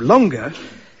client no longer,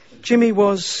 Jimmy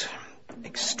was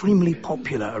extremely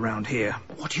popular around here.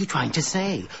 What are you trying to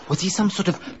say? Was he some sort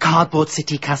of cardboard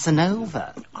city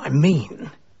Casanova? I mean,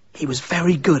 he was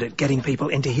very good at getting people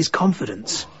into his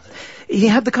confidence. He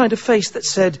had the kind of face that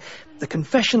said, "The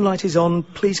confession light is on,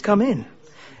 please come in."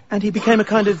 And he became a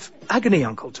kind of agony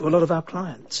uncle to a lot of our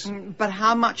clients. But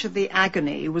how much of the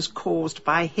agony was caused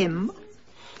by him?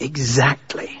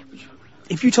 Exactly.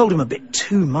 If you told him a bit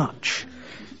too much,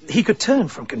 he could turn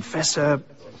from confessor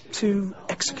to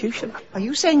executioner. Are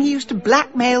you saying he used to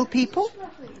blackmail people?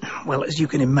 Well, as you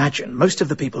can imagine, most of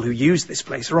the people who use this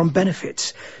place are on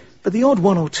benefits. But the odd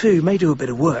one or two may do a bit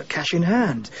of work, cash in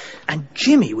hand. And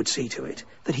Jimmy would see to it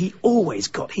that he always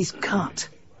got his cut.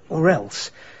 Or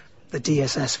else the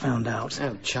DSS found out.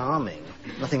 Oh, charming.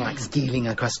 Nothing like stealing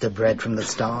a crust of bread from the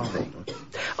starving.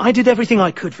 I did everything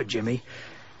I could for Jimmy.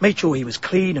 Made sure he was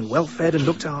clean and well-fed and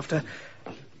looked after.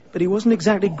 But he wasn't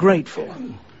exactly grateful.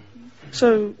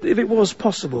 So, if it was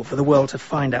possible for the world to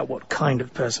find out what kind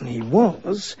of person he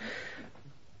was,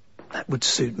 that would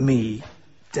suit me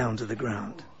down to the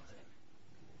ground.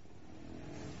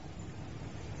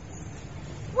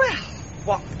 Well,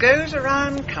 what goes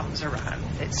around comes around.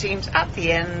 It seems at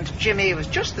the end, Jimmy was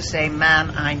just the same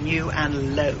man I knew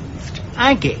and loathed.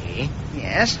 Aggie?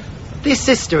 Yes? This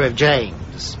sister of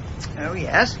James. Oh,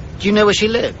 yes? Do you know where she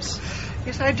lives?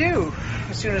 Yes, I do.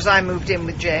 As soon as I moved in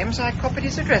with James, I copied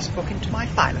his address book into my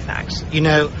filofax. You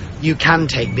know, you can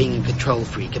take being a control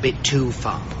freak a bit too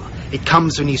far. It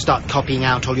comes when you start copying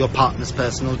out all your partner's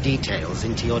personal details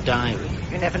into your diary.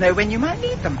 You never know when you might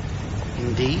need them.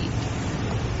 Indeed.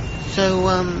 So,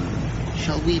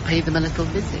 shall we pay them a little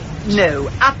visit? No,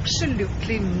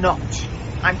 absolutely not.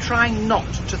 I'm trying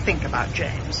not to think about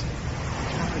James.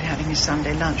 He's probably having his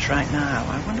Sunday lunch right now.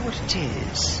 I wonder what it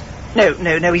is.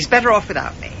 No, he's better off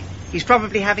without me. He's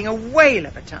probably having a whale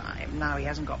of a time, now he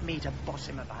hasn't got me to boss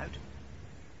him about.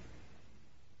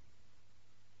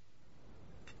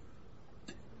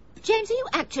 James, are you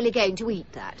actually going to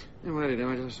eat that? Well, you know,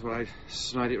 I just thought I'd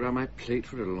slide it round my plate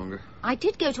for a little longer. I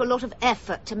did go to a lot of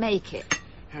effort to make it.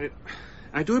 Harriet,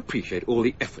 I do appreciate all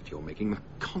the effort you're making, the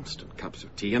constant cups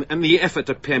of tea, and the effort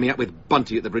to pair me up with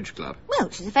Bunty at the bridge club. Well,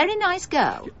 she's a very nice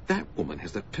girl. That woman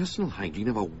has the personal hygiene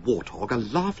of a warthog, a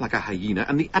laugh like a hyena,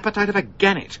 and the appetite of a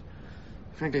gannet.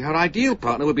 Frankly, her ideal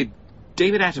partner would be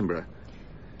David Attenborough.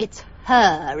 It's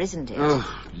her, isn't it?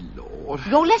 Oh, Lord.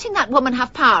 You're letting that woman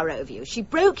have power over you. She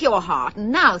broke your heart,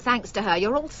 and now, thanks to her,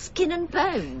 you're all skin and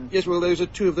bone. Yes, well, those are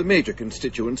two of the major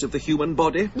constituents of the human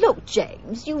body. Look,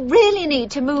 James, you really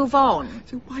need to move on.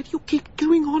 So why do you keep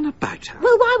going on about her?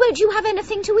 Well, why won't you have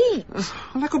anything to eat? Well,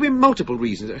 there could be multiple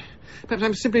reasons. Perhaps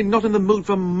I'm simply not in the mood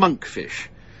for monkfish.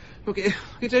 Look,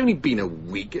 it's only been a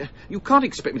week. You can't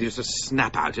expect me to just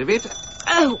snap out of it.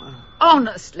 Oh,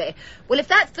 honestly. Well, if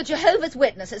that's the Jehovah's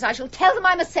Witnesses, I shall tell them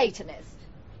I'm a Satanist.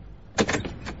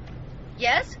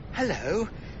 Yes? Hello.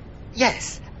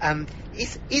 Yes.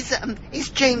 Is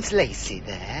James Lacey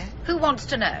there? Who wants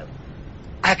to know?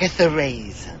 Agatha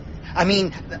Raisin. I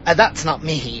mean, that's not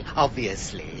me,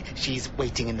 obviously. She's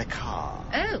waiting in the car.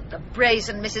 Oh, the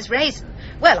brazen Mrs. Raisin.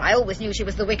 Well, I always knew she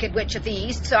was the Wicked Witch of the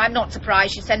East, so I'm not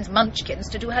surprised she sends munchkins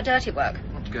to do her dirty work.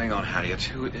 What's going on, Harriet?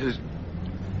 Who's...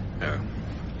 Oh,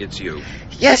 it's you.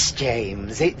 Yes,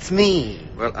 James, it's me.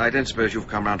 Well, I don't suppose you've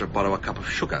come round to borrow a cup of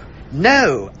sugar.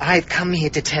 No, I've come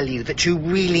here to tell you that you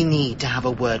really need to have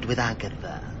a word with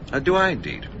Agatha. Do I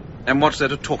indeed? And what's there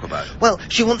to talk about? Well,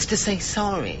 she wants to say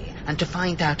sorry and to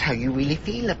find out how you really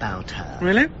feel about her.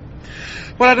 Really?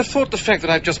 Well, I'd have thought the fact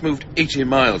that I've just moved 80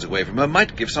 miles away from her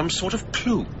might give some sort of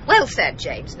clue. Well said,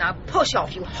 James. Now push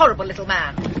off, you horrible little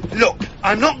man. Look,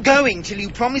 I'm not going till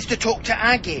you promise to talk to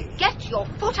Aggie. Get your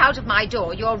foot out of my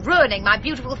door. You're ruining my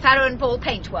beautiful Farrow and Ball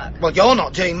paintwork. Well, you're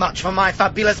not doing much for my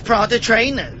fabulous Prada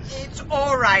trainers. It's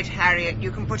all right, Harriet.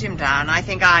 You can put him down. I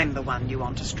think I'm the one you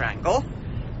want to strangle.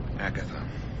 Agatha.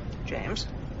 James.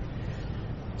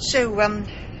 So,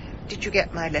 did you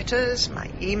get my letters, my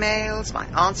emails, my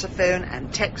answer phone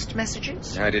and text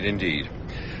messages? I did indeed.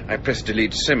 I pressed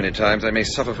delete so many times I may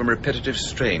suffer from repetitive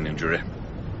strain injury.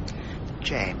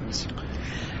 James,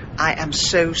 I am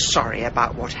so sorry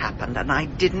about what happened, and I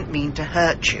didn't mean to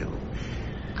hurt you.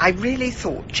 I really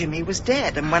thought Jimmy was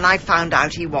dead, and when I found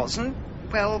out he wasn't,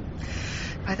 well,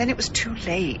 by then it was too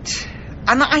late.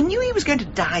 And I knew he was going to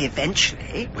die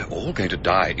eventually. We're all going to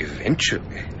die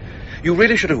eventually. You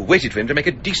really should have waited for him to make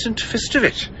a decent fist of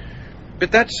it.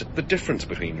 But that's the difference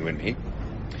between you and me.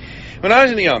 When I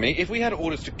was in the army, if we had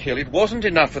orders to kill, it wasn't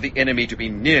enough for the enemy to be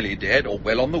nearly dead, or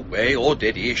well on the way, or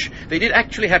dead-ish. They did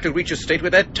actually have to reach a state where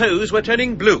their toes were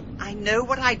turning blue. I know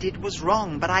what I did was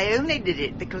wrong, but I only did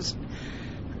it because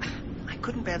I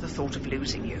couldn't bear the thought of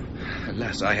losing you.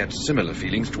 Alas, I had similar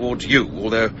feelings towards you,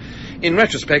 although, in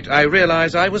retrospect, I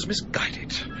realise I was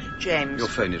misguided. James. Your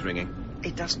phone is ringing.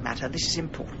 It doesn't matter. This is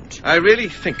important. I really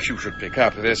think you should pick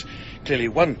up. There's clearly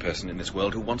one person in this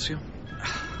world who wants you.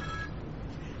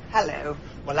 Hello.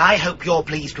 Well, I hope you're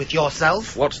pleased with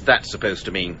yourself. What's that supposed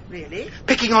to mean? Really?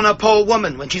 Picking on a poor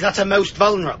woman when she's at her most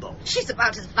vulnerable. She's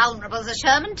about as vulnerable as a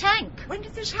Sherman tank. When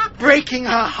did this happen? Breaking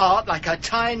her heart like a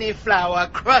tiny flower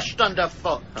crushed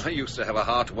underfoot. I used to have a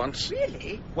heart once.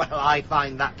 Really? Well, I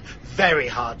find that very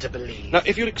hard to believe. Now,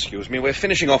 if you'll excuse me, we're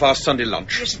finishing off our Sunday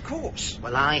lunch. Yes, of course.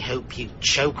 Well, I hope you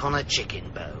choke on a chicken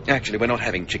bone. Actually, we're not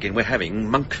having chicken, we're having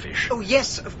monkfish. Oh,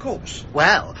 yes, of course.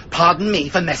 Well, pardon me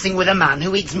for messing with a man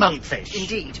who eats monkfish.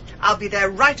 Indeed. I'll be there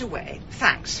right away.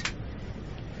 Thanks.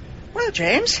 Well,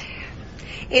 James,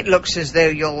 it looks as though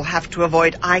you'll have to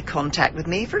avoid eye contact with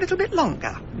me for a little bit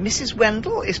longer. Mrs.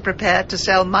 Wendell is prepared to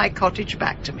sell my cottage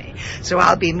back to me, so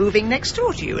I'll be moving next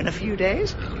door to you in a few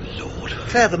days. Oh, Lord.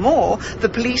 Furthermore, the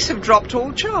police have dropped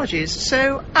all charges,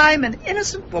 so I'm an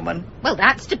innocent woman. Well,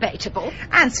 that's debatable.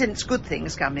 And since good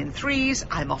things come in threes,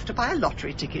 I'm off to buy a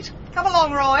lottery ticket. Come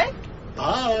along, Roy.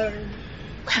 Bye.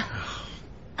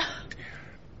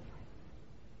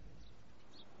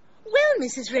 Well,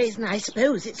 Mrs. Raisin, I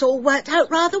suppose it's all worked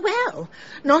out rather well.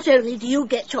 Not only do you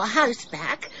get your house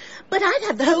back, but I've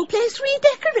had the whole place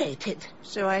redecorated.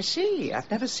 So I see. I've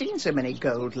never seen so many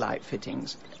gold light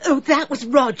fittings. Oh, that was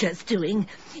Roger's doing.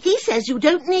 He says you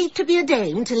don't need to be a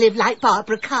dame to live like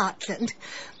Barbara Cartland.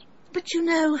 But you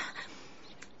know,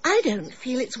 I don't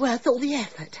feel it's worth all the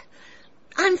effort.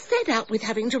 I'm fed up with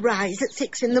having to rise at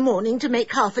 6 a.m. to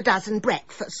make half a dozen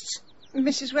breakfasts.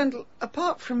 Mrs. Wendell,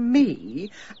 apart from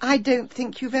me, I don't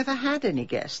think you've ever had any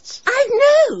guests.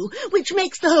 I know, which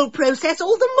makes the whole process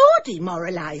all the more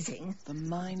demoralising. The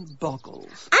mind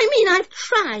boggles. I mean, I've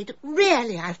tried.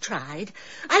 Really, I've tried.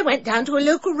 I went down to a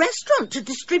local restaurant to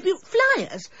distribute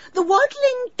flyers. The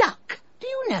Waddling Duck. Do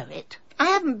you know it? I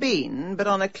haven't been, but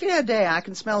on a clear day I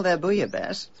can smell their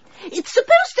bouillabaisse. It's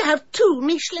supposed to have 2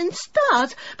 Michelin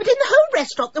stars, but in the whole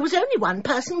restaurant there was only one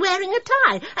person wearing a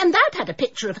tie, and that had a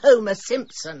picture of Homer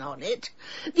Simpson on it.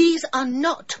 These are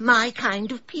not my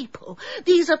kind of people.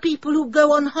 These are people who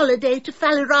go on holiday to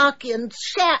Faliraki and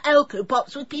share Elko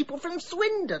Pops with people from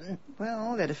Swindon.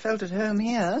 Well, they'd have felt at home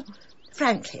here.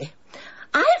 Frankly,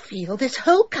 I feel this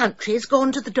whole country's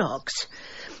gone to the dogs.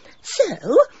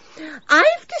 So,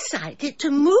 I've decided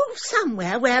to move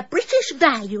somewhere where British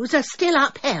values are still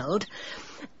upheld.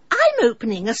 I'm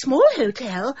opening a small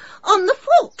hotel on the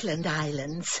Falkland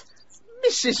Islands.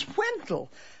 Mrs.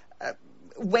 Wendell,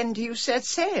 when do you set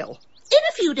sail? In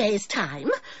a few days'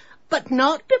 time, but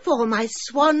not before my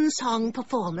swan song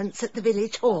performance at the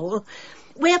village hall.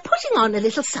 We're putting on a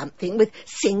little something with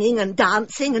singing and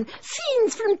dancing and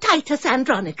scenes from Titus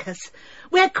Andronicus.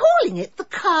 We're calling it the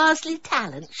Carsley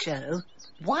Talent Show.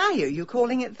 Why are you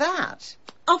calling it that?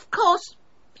 Of course,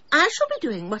 I shall be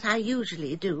doing what I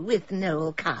usually do with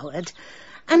Noel Coward.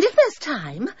 And if there's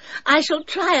time, I shall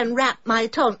try and wrap my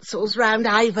tonsils round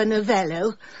Ivor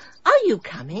Novello. Are you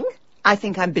coming? I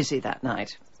think I'm busy that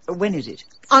night. When is it?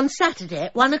 On Saturday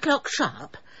at 1 o'clock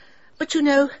sharp. But you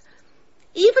know,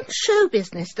 even show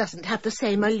business doesn't have the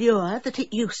same allure that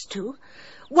it used to.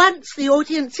 Once the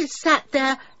audiences sat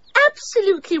there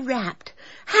absolutely rapt,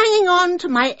 hanging on to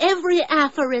my every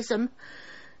aphorism.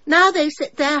 Now they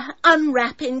sit there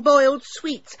unwrapping boiled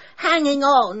sweets, hanging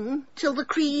on till the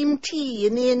cream tea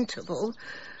in the interval.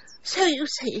 So you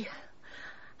see,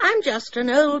 I'm just an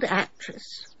old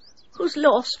actress who's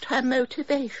lost her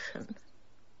motivation.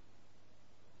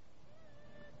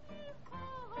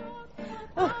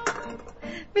 Oh,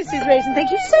 Mrs. Raisin,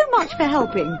 thank you so much for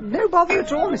helping. No bother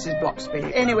at all, Mrs.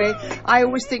 Bloxby. Anyway, I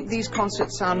always think these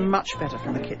concerts sound much better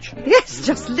from the kitchen. Yes,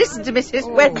 just listen to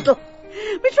Mrs. Wendell.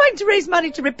 We're trying to raise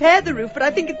money to repair the roof, but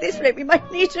I think at this rate we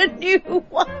might need a new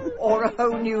one. Or a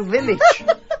whole new village.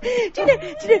 Do you know,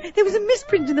 there was a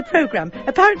misprint in the programme.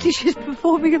 Apparently she's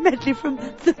performing a medley from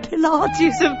the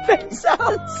Pilates of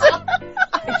Penzance.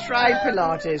 I tried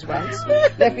Pilates once.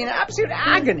 Left me in absolute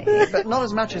agony, but not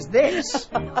as much as this.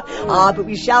 But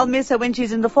we shall miss her when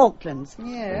she's in the Falklands.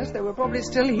 Yes, they were probably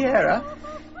still here. Oh,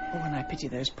 and I pity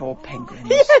those poor penguins.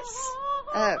 Yes.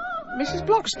 Mrs.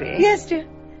 Bloxby? Yes, dear.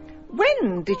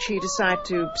 When did she decide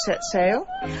to set sail?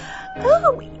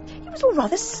 Oh, it was all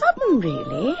rather sudden,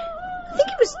 really. I think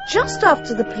it was just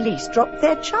after the police dropped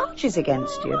their charges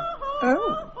against you.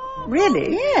 Oh,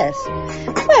 really? Yes.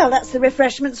 Well, that's the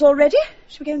refreshments already.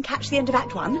 Shall we go and catch the end of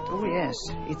Act 1? Oh, yes.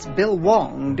 It's Bill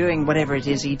Wong doing whatever it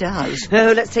is he does.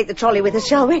 Oh, let's take the trolley with us,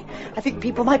 shall we? I think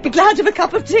people might be glad of a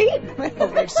cup of tea. Well,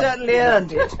 they've certainly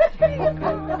earned it.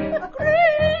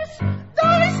 Grace,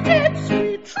 thy steps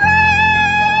we trace.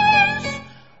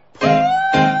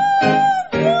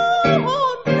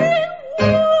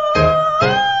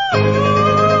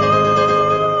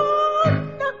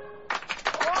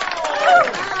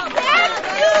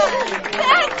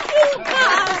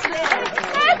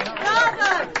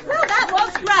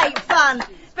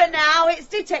 But now it's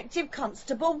Detective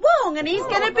Constable Wong, and he's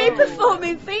going to be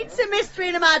performing feats of mystery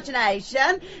and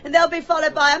imagination, and they'll be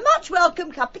followed by a much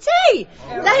welcome cup of tea.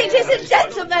 Ladies and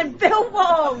gentlemen, Bill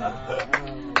Wong.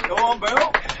 Go on,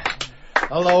 Bill.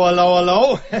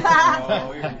 Hello.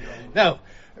 Now,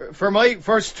 for my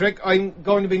first trick, I'm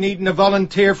going to be needing a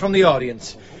volunteer from the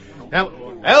audience. Now,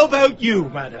 how about you,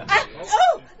 madam?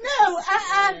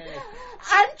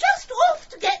 I'm just off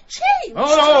to get changed.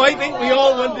 Oh, no, I think we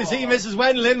all want to see Mrs.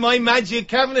 Wendell in my magic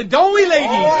cabinet, don't we, ladies?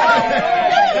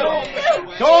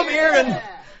 Come here and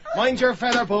mind your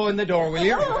feather bow in the door, will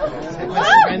you? Mrs.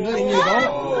 Wendell, in you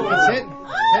go. That's it.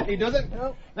 Gently does it.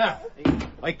 Now,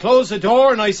 I close the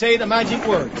door and I say the magic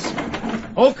words.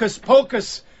 Hocus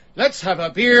pocus, let's have a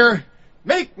beer,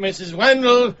 make Mrs.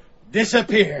 Wendell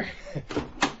disappear.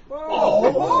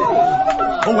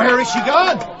 Oh, where is she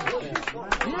gone?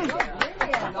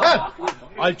 Well,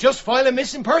 I'll just file a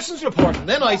missing persons report, and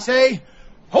then I say,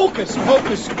 hocus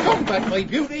pocus, come back, my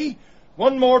beauty.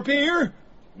 One more beer,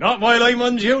 not while I'm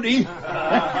on duty.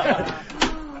 Hang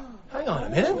on a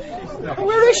minute.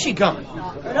 Where is she gone?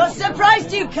 I'm not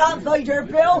surprised you can't find her,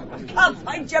 Bill. Can't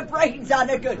find your brains on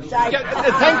a good day. Thank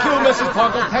you, Mrs.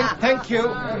 Poggle. Thank you.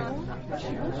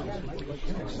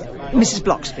 Mrs.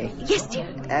 Bloxby. Yes,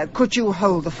 dear. Could you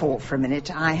hold the fort for a minute?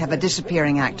 I have a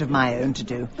disappearing act of my own to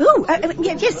do. Oh,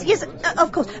 yes,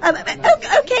 of course.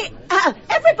 Okay,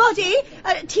 everybody,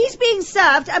 tea's being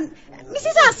served.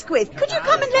 Mrs. Asquith, could you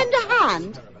come and lend a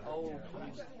hand?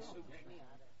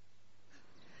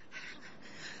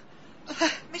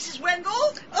 Mrs.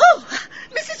 Wendell? Oh,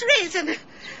 Mrs. Raisin,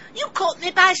 you caught me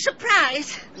by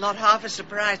surprise. Not half as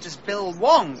surprised as Bill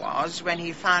Wong was when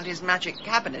he found his magic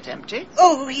cabinet empty.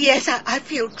 Oh, yes, I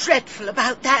feel dreadful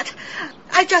about that.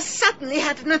 I just suddenly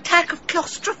had an attack of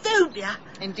claustrophobia.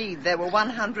 Indeed, there were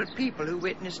 100 people who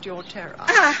witnessed your terror.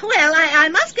 Well, I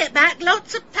must get back.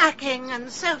 Lots of packing and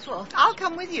so forth. I'll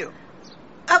come with you.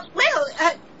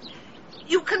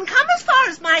 You can come as far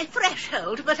as my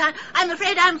threshold, but I'm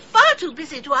afraid I'm far too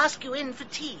busy to ask you in for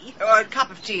tea. Oh, a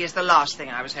cup of tea is the last thing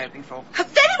I was hoping for.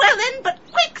 Very well then, but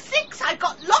quick, Six, I've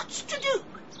got lots to do.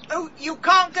 Oh, you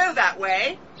can't go that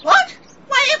way. What?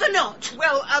 Why ever not?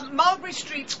 Well, Mulberry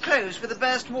Street's closed for the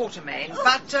burst water main,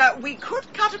 but we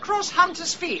could cut across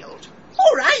Hunter's Field.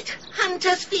 All right,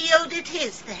 Hunter's Field it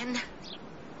is then.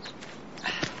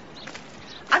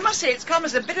 I must say it's come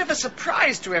as a bit of a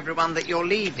surprise to everyone that you're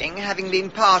leaving, having been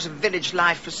part of village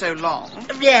life for so long.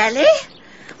 Really?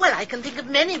 Well, I can think of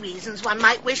many reasons one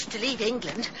might wish to leave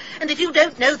England, and if you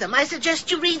don't know them, I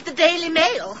suggest you read the Daily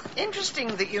Mail.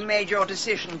 Interesting that you made your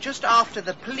decision just after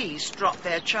the police dropped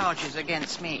their charges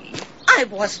against me. I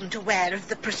wasn't aware of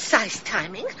the precise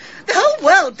timing. The whole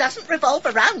world doesn't revolve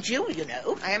around you, you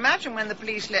know. I imagine when the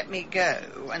police let me go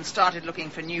and started looking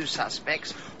for new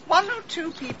suspects, 1 or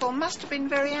 2 people must have been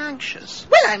very anxious.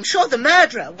 Well, I'm sure the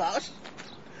murderer was.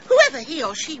 Whoever he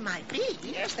or she might be.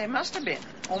 Yes, they must have been.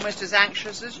 Almost as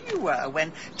anxious as you were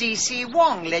when D.C.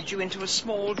 Wong led you into a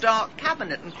small, dark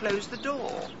cabinet and closed the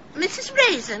door. Mrs.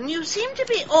 Raisin, you seem to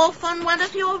be off on one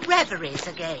of your reveries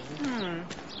again.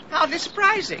 Hardly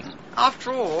surprising.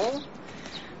 After all,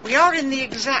 we are in the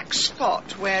exact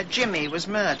spot where Jimmy was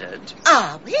murdered.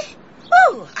 Are we?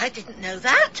 Oh, I didn't know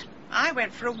that. I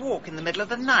went for a walk in the middle of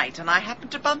the night and I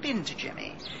happened to bump into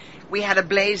Jimmy. We had a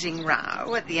blazing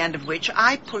row, at the end of which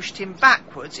I pushed him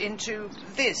backwards into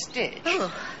this ditch.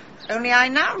 Oh. Only I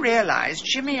now realise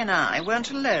Jimmy and I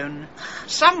weren't alone.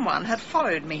 Someone had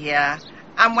followed me here,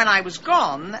 and when I was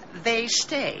gone, they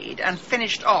stayed and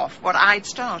finished off what I'd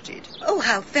started. Oh,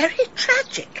 how very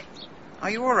tragic. Are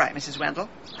you all right, Mrs. Wendell?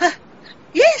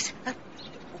 Yes.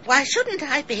 Why shouldn't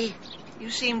I be? You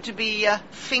seem to be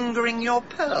fingering your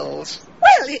pearls.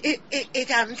 Well, it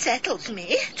unsettles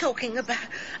me, talking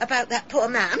about that poor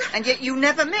man. And yet you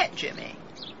never met Jimmy.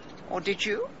 Or did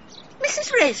you?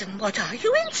 Mrs. Raisin, what are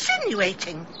you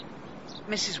insinuating?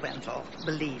 Mrs. Wendell,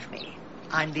 believe me,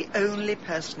 I'm the only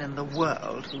person in the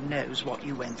world who knows what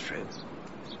you went through.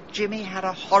 Jimmy had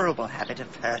a horrible habit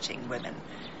of hurting women.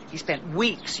 He spent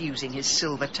weeks using his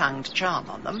silver-tongued charm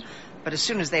on them, but as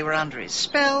soon as they were under his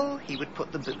spell, he would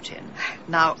put the boot in.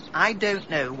 Now, I don't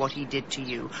know what he did to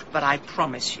you, but I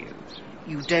promise you,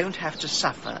 you don't have to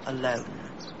suffer alone.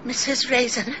 Mrs.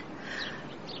 Raisin,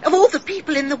 of all the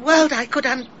people in the world I could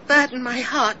unburden my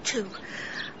heart to,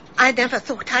 I never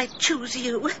thought I'd choose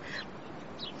you.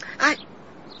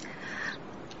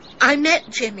 I met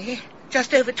Jimmy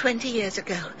just over 20 years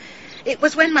ago. It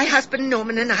was when my husband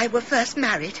Norman and I were first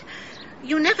married.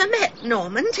 You never met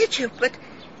Norman, did you? But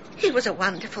he was a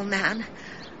wonderful man.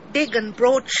 Big and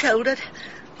broad-shouldered,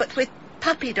 but with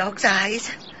puppy dog's eyes.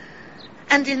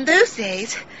 And in those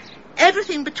days,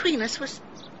 everything between us was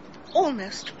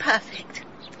almost perfect.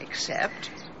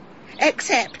 Except?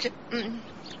 Except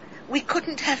we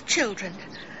couldn't have children.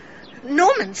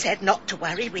 Norman said not to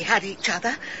worry, we had each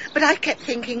other, but I kept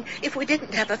thinking if we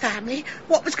didn't have a family,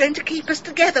 what was going to keep us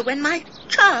together when my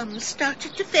charms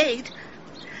started to fade?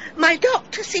 My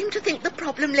doctor seemed to think the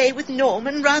problem lay with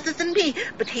Norman rather than me,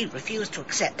 but he refused to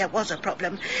accept there was a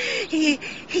problem. He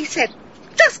said,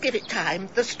 just give it time,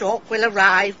 the stork will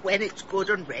arrive when it's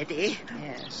good and ready.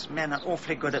 Yes, men are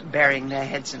awfully good at burying their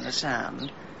heads in the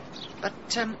sand. But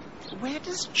where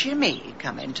does Jimmy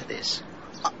come into this?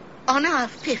 On our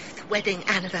 5th wedding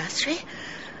anniversary,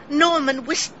 Norman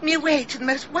whisked me away to the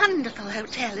most wonderful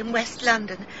hotel in West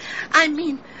London. I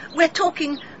mean, we're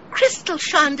talking crystal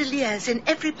chandeliers in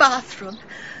every bathroom.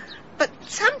 But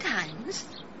sometimes,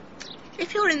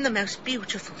 if you're in the most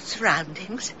beautiful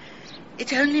surroundings,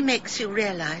 it only makes you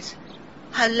realise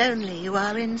how lonely you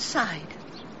are inside.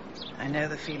 I know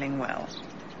the feeling well.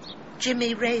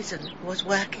 Jimmy Raisin was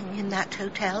working in that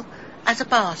hotel as a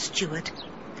bar steward.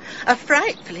 A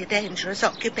frightfully dangerous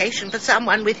occupation for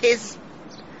someone with his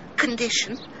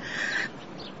condition.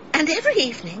 And every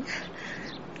evening,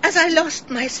 as I lost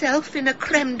myself in a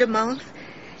creme de menthe,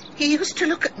 he used to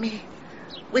look at me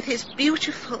with his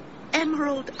beautiful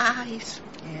emerald eyes.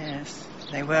 Yes,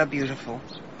 they were beautiful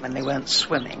when they weren't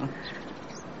swimming.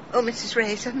 Oh, Mrs.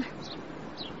 Raisin,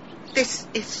 this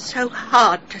is so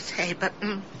hard to say, but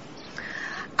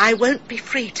I won't be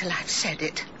free till I've said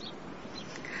it.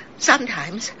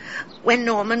 Sometimes, when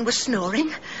Norman was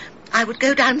snoring, I would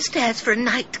go downstairs for a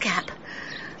nightcap.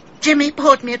 Jimmy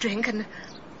poured me a drink and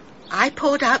I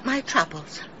poured out my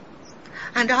troubles.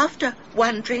 And after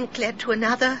one drink led to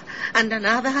another and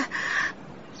another,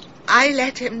 I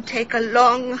let him take a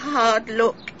long, hard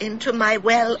look into my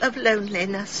well of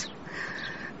loneliness.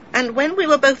 And when we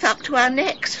were both up to our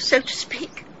necks, so to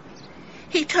speak,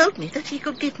 He told me that he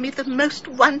could give me the most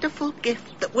wonderful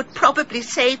gift that would probably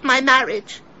save my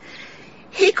marriage.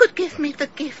 He could give me the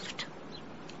gift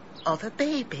of a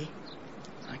baby.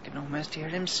 I can almost hear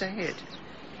him say it.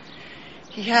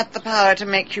 He had the power to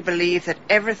make you believe that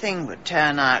everything would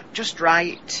turn out just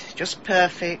right, just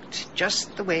perfect,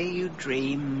 just the way you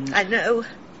dreamed. I know.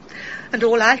 And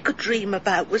all I could dream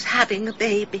about was having a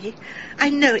baby. I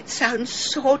know it sounds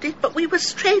sordid, but we were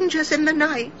strangers in the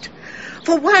night.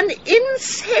 For one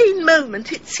insane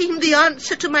moment, it seemed the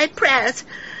answer to my prayers.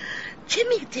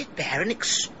 Jimmy did bear an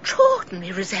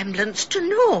extraordinary resemblance to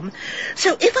Norm.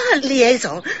 So if our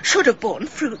liaison should have borne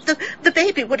fruit, the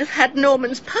baby would have had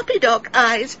Norman's puppy dog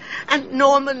eyes and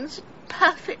Norman's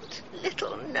perfect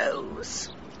little nose.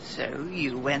 So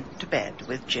you went to bed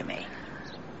with Jimmy?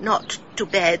 Not to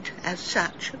bed as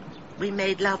such. We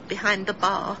made love behind the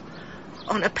bar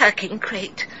on a packing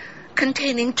crate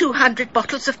containing 200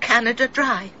 bottles of Canada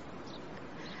Dry.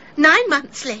 9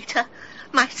 months later,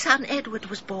 my son Edward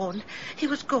was born. He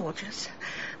was gorgeous.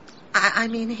 I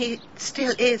mean, he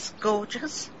still is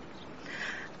gorgeous.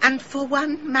 And for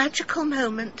one magical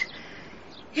moment,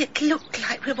 it looked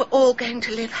like we were all going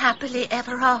to live happily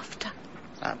ever after.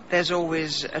 There's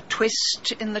always a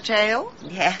twist in the tale?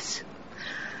 Yes.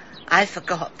 I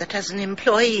forgot that as an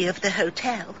employee of the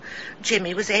hotel,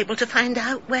 Jimmy was able to find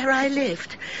out where I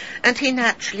lived, and he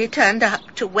naturally turned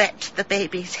up to wet the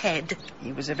baby's head.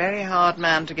 He was a very hard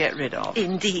man to get rid of.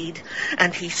 Indeed,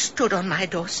 and he stood on my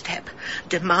doorstep,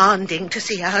 demanding to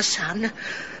see our son.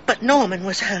 But Norman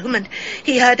was home, and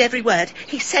he heard every word.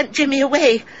 He sent Jimmy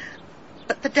away,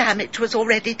 but the damage was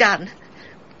already done.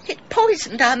 It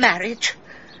poisoned our marriage.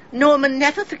 Norman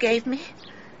never forgave me,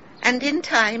 and in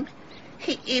time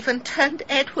he even turned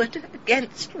Edward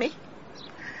against me.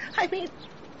 I mean,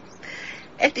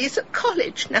 Eddie's at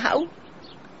college now,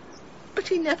 but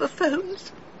he never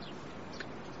phones.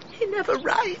 He never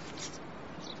writes.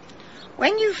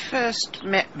 When you first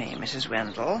met me, Mrs.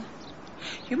 Wendell,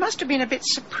 you must have been a bit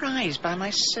surprised by my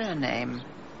surname.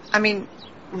 I mean,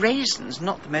 Raisin's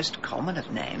not the most common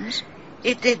of names.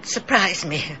 It did surprise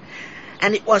me,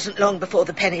 and it wasn't long before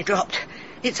the penny dropped.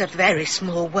 It's a very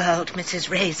small world,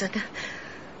 Mrs. Raisin.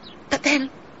 But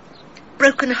then,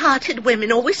 broken-hearted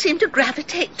women always seem to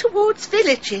gravitate towards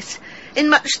villages, in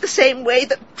much the same way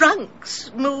that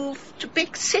drunks move to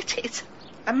big cities.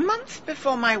 A month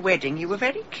before my wedding, you were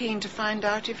very keen to find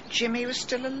out if Jimmy was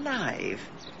still alive.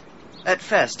 At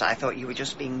first, I thought you were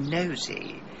just being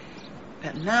nosy.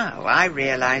 But now I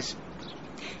realise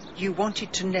you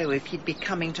wanted to know if he'd be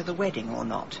coming to the wedding or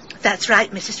not. That's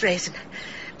right, Mrs. Raisin,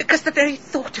 because the very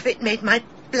thought of it made my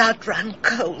blood run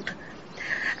cold.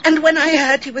 And when I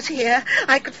heard he was here,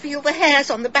 I could feel the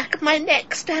hairs on the back of my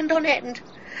neck stand on end.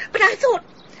 But I thought,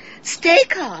 stay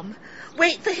calm,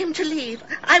 wait for him to leave.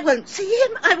 I won't see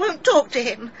him, I won't talk to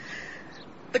him.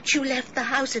 But you left the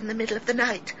house in the middle of the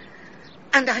night,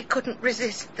 and I couldn't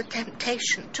resist the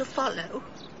temptation to follow.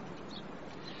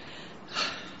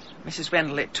 Mrs.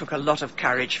 Wendell, it took a lot of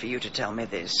courage for you to tell me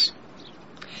this.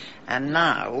 And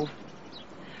now,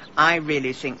 I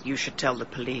really think you should tell the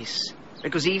police.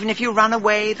 Because even if you run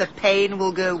away, the pain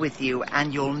will go with you,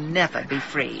 and you'll never be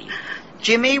free.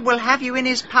 Jimmy will have you in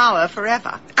his power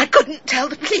forever. I couldn't tell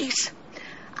the police.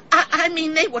 I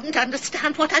mean, they wouldn't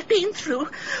understand what I've been through.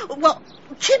 Well,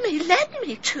 Jimmy led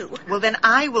me to. Well, then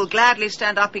I will gladly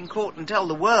stand up in court and tell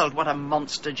the world what a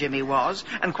monster Jimmy was,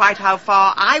 and quite how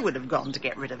far I would have gone to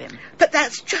get rid of him. But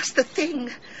that's just the thing.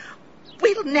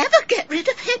 We'll never get rid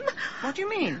of him. What do you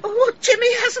mean? Oh,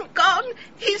 Jimmy hasn't gone.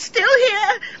 He's still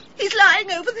here. He's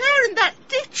lying over there in that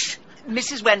ditch.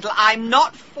 Mrs. Wendell, I'm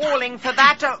not falling for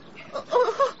that.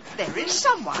 Oh, there is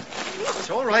someone. It's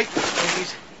all right,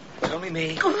 ladies. It's only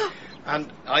me.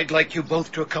 And I'd like you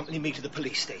both to accompany me to the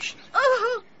police station.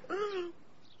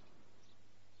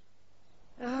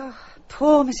 Oh,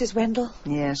 poor Mrs. Wendell.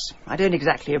 Yes, I don't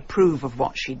exactly approve of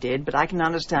what she did, but I can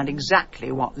understand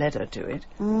exactly what led her to it.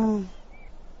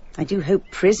 I do hope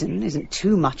prison isn't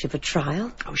too much of a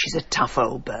trial. Oh, she's a tough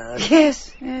old bird.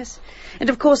 Yes. And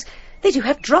of course, they do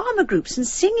have drama groups and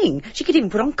singing. She could even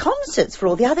put on concerts for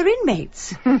all the other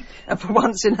inmates. And for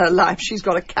once in her life, she's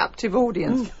got a captive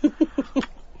audience.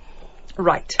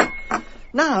 Right.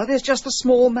 Now, there's just the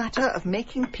small matter of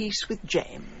making peace with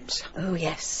James. Oh,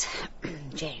 yes.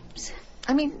 James.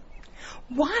 I mean,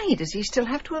 why does he still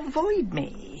have to avoid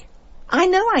me? I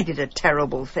know I did a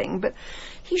terrible thing, but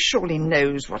he surely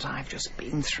knows what I've just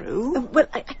been through. Well,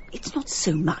 it's not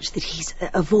so much that he's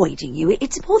avoiding you.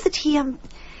 It's more that he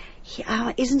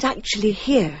isn't actually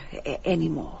here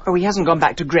anymore. Oh, he hasn't gone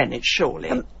back to Greenwich,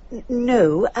 surely?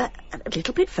 No, a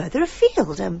little bit further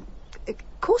afield.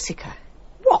 Corsica.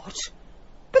 What?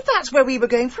 But that's where we were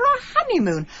going for our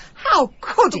honeymoon. How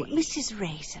could he? Mrs.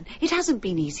 Raisin, it hasn't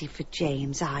been easy for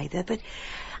James either, but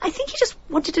I think he just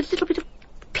wanted a little bit of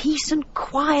peace and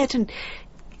quiet and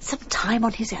some time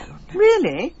on his own.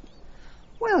 Really?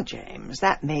 Well, James,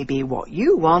 that may be what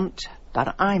you want,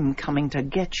 but I'm coming to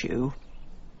get you.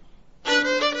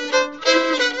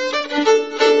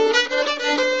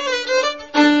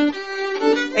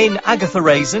 In Agatha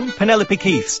Raisin, Penelope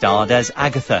Keith starred as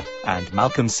Agatha, and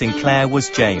Malcolm Sinclair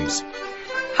was James.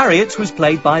 Harriet was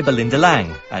played by Belinda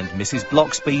Lang, and Mrs.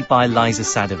 Bloxby by Liza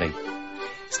Sadovy.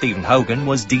 Stephen Hogan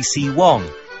was D.C. Wong.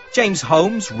 James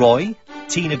Holmes, Roy.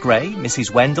 Tina Gray, Mrs.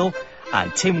 Wendell,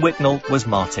 and Tim Whitnell was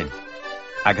Martin.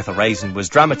 Agatha Raisin was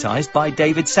dramatised by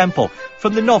David Semple,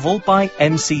 from the novel by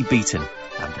M.C. Beaton,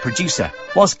 and the producer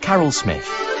was Carol Smith.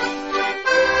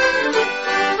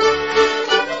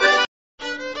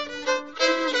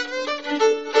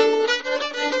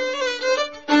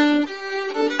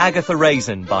 Agatha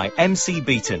Raisin by M.C.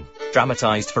 Beaton,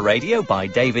 dramatised for radio by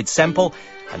David Semple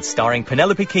and starring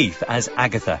Penelope Keith as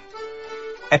Agatha.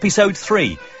 Episode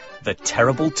 3, The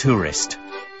Terrible Tourist.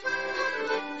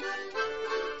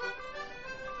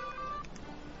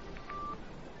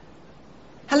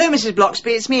 Hello, Mrs.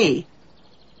 Bloxby, it's me.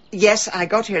 Yes, I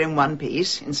got here in one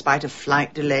piece, in spite of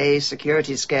flight delays,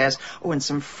 security scares, and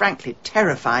some frankly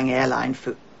terrifying airline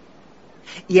food.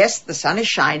 Yes, the sun is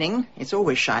shining. It's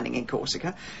always shining in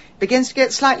Corsica. Begins to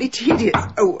get slightly tedious.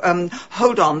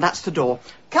 Hold on, that's the door.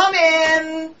 Come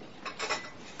in!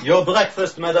 Your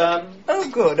breakfast, madame. Oh,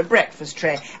 good, a breakfast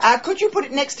tray. Could you put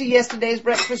it next to yesterday's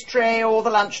breakfast tray, or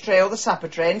the lunch tray, or the supper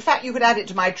tray? In fact, you could add it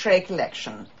to my tray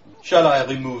collection. Shall I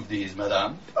remove these,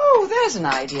 madame? Oh, there's an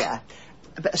idea.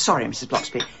 Sorry, Mrs.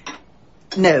 Bloxby.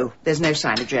 No, there's no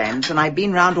sign of James, and I've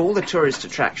been round all the tourist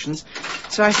attractions,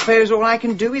 so I suppose all I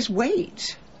can do is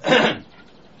wait.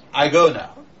 I go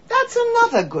now. That's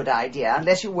another good idea,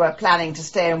 unless you were planning to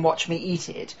stay and watch me eat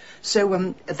it.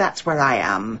 So, that's where I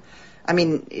am. I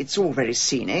mean, it's all very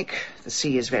scenic. The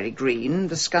sea is very green,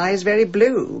 the sky is very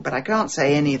blue, but I can't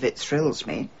say any of it thrills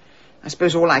me. I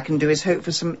suppose all I can do is hope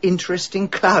for some interesting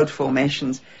cloud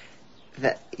formations.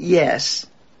 Yes.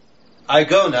 I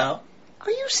go now. Are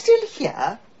you still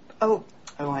here? Oh,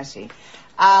 I see.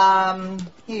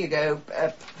 Here you go.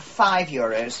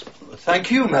 €5.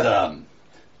 Thank you, madame.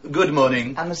 Good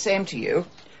morning. And the same to you.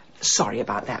 Sorry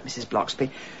about that, Mrs. Bloxby.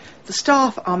 The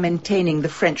staff are maintaining the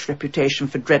French reputation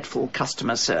for dreadful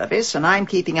customer service, and I'm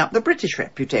keeping up the British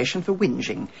reputation for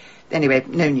whinging. Anyway,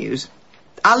 no news.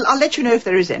 I'll let you know if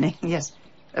there is any. Yes.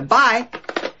 Bye.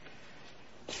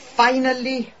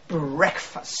 Finally,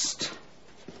 breakfast.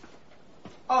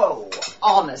 Oh,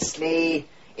 honestly,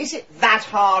 is it that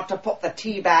hard to put the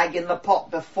tea bag in the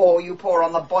pot before you pour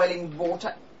on the boiling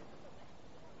water?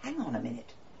 Hang on a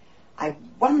minute. I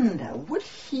wonder, would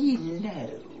he know?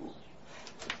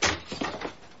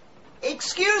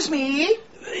 Excuse me?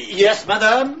 Yes,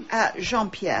 madame?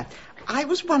 Jean-Pierre, I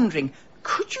was wondering,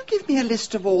 could you give me a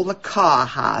list of all the car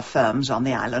hire firms on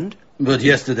the island? But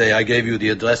yesterday I gave you the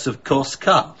address of Corse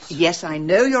Cars. Yes, I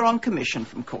know you're on commission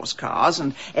from Corse Cars,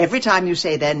 and every time you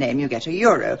say their name you get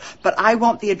 €1. But I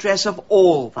want the address of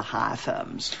all the hire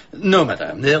firms. No,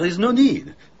 madame, there is no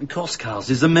need. Corse Cars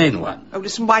is the main one. Oh,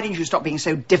 listen, why didn't you stop being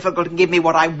so difficult and give me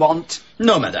what I want?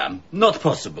 No, madame, not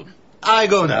possible. I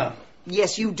go now.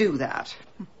 Yes, you do that.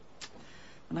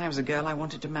 When I was a girl, I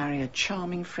wanted to marry a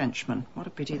charming Frenchman. What a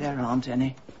pity there aren't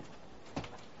any.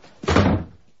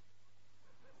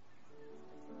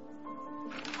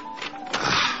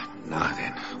 Now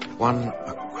then, one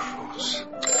across.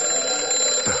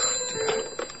 Oh, dear.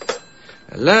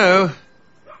 Hello?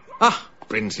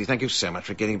 Brinsley, thank you so much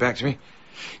for getting back to me.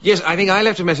 Yes, I think I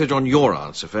left a message on your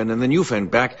answer phone, and then you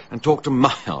phoned back and talked to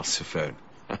my answer phone.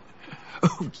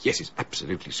 Oh, yes, it's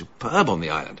absolutely superb on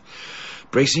the island.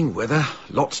 Bracing weather,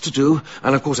 lots to do,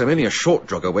 and of course I'm only a short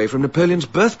jog away from Napoleon's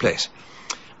birthplace.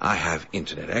 I have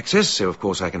internet access, so of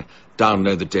course I can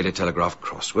download the Daily Telegraph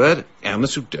crossword and the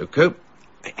Sudoku.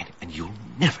 And you'll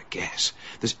never guess,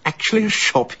 there's actually a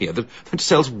shop here that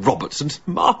sells Robertson's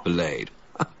marmalade.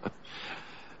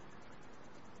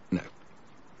 No,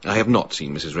 I have not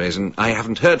seen Mrs. Raisin. I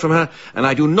haven't heard from her, and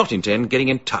I do not intend getting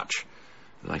in touch.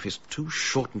 Life is too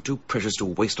short and too precious to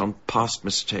waste on past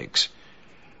mistakes.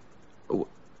 Oh,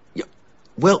 yeah,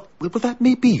 well, that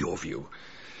may be your view,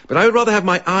 but I would rather have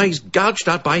my eyes gouged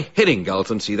out by herring gulls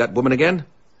than see that woman again.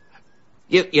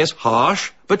 Yes,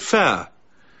 harsh, but fair.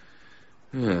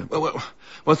 Yeah.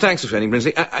 Well, thanks for phoning,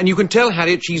 Brinsley. And you can tell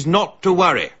Harriet she's not to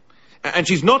worry. And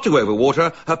she's not to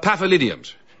overwater her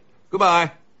paphidiums.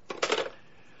 Goodbye.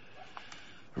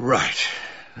 Right.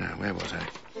 Now, where was I?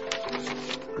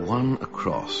 one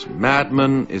across.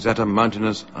 Madman is at a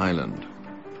mountainous island.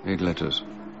 8 letters.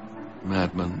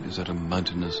 Madman is at a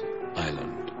mountainous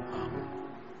island.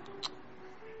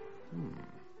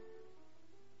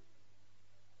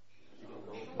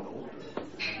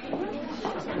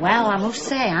 Well, I must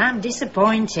say, I'm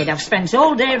disappointed. I've spent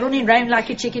all day running round like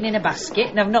a chicken in a basket,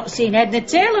 and I've not seen head nor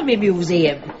tail of my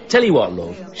museum. Tell you what,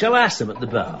 love, shall I ask them at the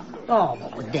bar? Oh,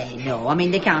 what would they know? I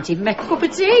mean, they can't even make a cup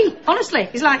of tea. Honestly,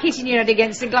 it's like hitting your head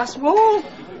against a glass wall.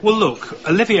 Well, look,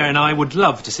 Olivia and I would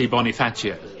love to see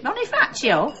Bonifacio.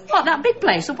 Bonifacio? What, that big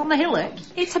place up on the hillock?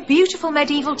 It's a beautiful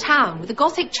medieval town with a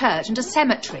Gothic church and a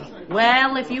cemetery.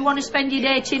 Well, if you want to spend your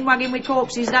day chin-wagging with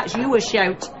corpses, that's you a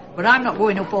shout. But I'm not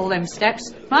going up all them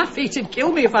steps. My feet would kill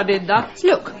me if I did that.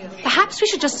 Look, perhaps we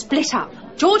should just split up.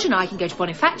 George and I can go to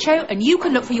Bonifacio and you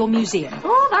can look for your museum.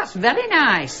 Oh, that's very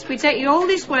nice. We take you all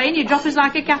this way and you drop us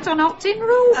like a cat on hot tin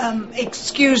roof.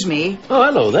 Excuse me. Oh,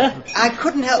 hello there. I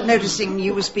couldn't help noticing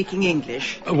you were speaking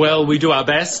English. Well, we do our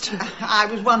best. I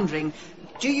was wondering,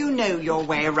 do you know your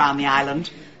way around the island?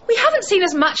 We haven't seen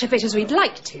as much of it as we'd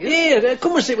like to. Here,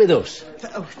 come and sit with us.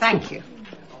 Oh, thank you.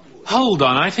 Hold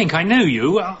on, I think I know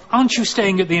you. Aren't you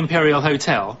staying at the Imperial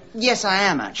Hotel? Yes, I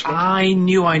am, actually. I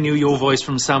knew your voice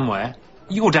from somewhere.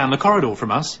 You're down the corridor from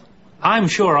us. I'm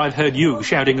sure I've heard you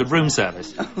shouting at room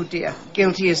service. Oh, dear.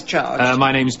 Guilty as charged.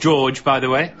 My name's George, by the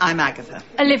way. I'm Agatha.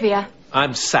 Olivia.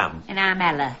 I'm Sam. And I'm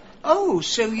Ella. Oh,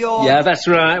 so you're... Yeah, that's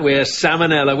right. We're Sam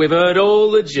and Ella. We've heard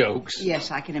all the jokes. Yes,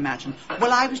 I can imagine.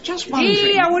 Well, I was just wondering...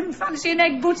 Gee, I wouldn't fancy an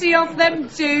egg butty off them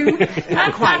two.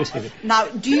 Quite. Now,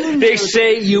 do you know... They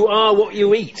say you are what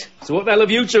you eat. So what the hell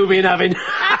have you two been having?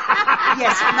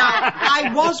 Yes, now,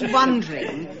 I was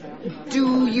wondering...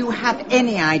 Do you have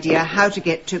any idea how to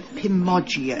get to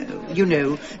Pimoggio? You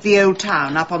know, the old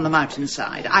town up on the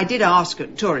mountainside. I did ask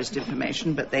at tourist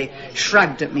information, but they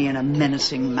shrugged at me in a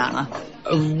menacing manner.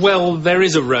 Well, there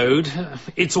is a road.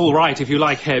 It's all right if you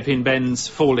like hairpin bends,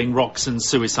 falling rocks and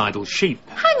suicidal sheep.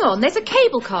 Hang on, there's a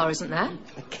cable car, isn't there?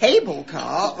 A cable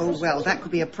car? Oh, well, that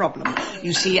could be a problem.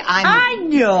 You see, I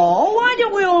know. Why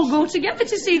don't we all go together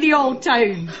to see the old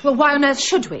town? Well, why on earth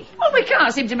should we? Well, we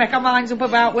can't seem to make our minds up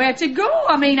about where to go.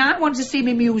 I mean, I want to see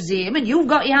my museum, and you've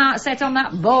got your heart set on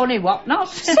that bony whatnot.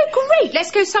 So great.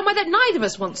 Let's go somewhere that neither of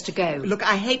us wants to go. Look,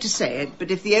 I hate to say it,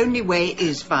 but if the only way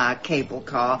is via cable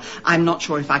car, I'm not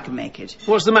sure if I can make it.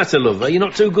 What's the matter, love? Are you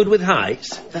not too good with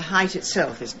heights? The height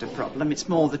itself isn't a problem. It's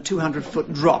more the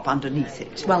 200-foot drop underneath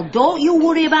it. Well, don't you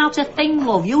worry about a thing,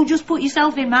 love. You just put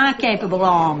yourself in my capable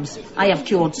arms. I have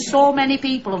cured so many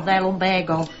people of their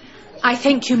lumbago. I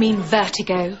think you mean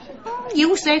vertigo.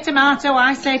 You say tomato,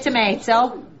 I say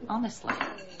tomato. Honestly.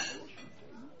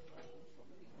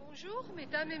 Bonjour,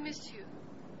 mesdames et messieurs.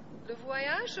 Le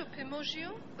voyage au Pimoggio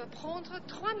va prendre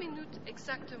 3 minutes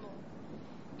exactement.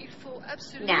 Il faut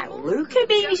absolument... Now, look at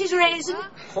me, Mrs. Raisin.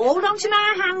 Hold on to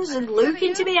my hands and look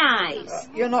into my eyes.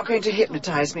 You're not going to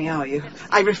hypnotise me, are you?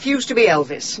 I refuse to be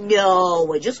Elvis. No,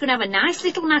 we're just going to have a nice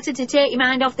little natter to take your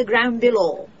mind off the ground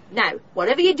below. Now,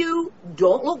 whatever you do,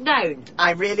 don't look down.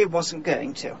 I really wasn't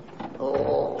going to.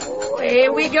 Oh,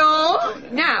 here we go.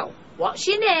 Now, what's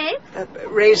your name?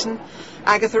 Raisin.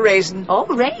 Agatha Raisin. Oh,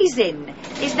 Raisin.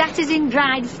 Is that as in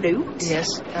dried fruit?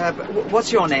 Yes.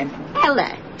 What's your name?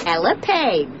 Ella. Ella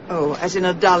Payne. Oh, as in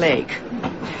a dull ache.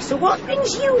 So what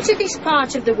brings you to this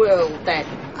part of the world, then?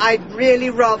 I'd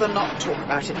really rather not talk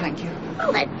about it, thank you.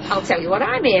 Well, then, I'll tell you what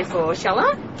I'm here for, shall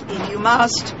I? You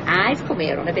must. I've come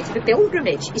here on a bit of a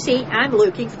pilgrimage. You see, I'm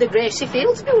looking for the Gracie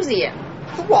Fields Museum.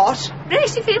 For what?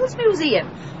 Gracie Fields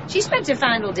Museum. She spent her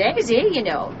final days here, you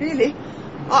know. Really?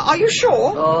 Are you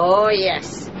sure? Oh,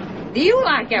 yes. Do you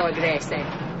like our Gracie?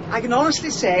 I can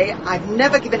honestly say I've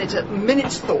never given it a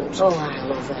minute's thought. Oh, I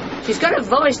love her. She's got a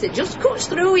voice that just cuts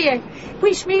through you.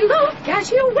 Wish me luck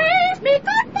as you wave me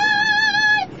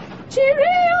goodbye.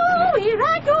 Cheerio, here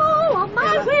I go on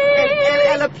my way.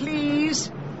 Ella, please.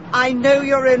 I know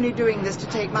you're only doing this to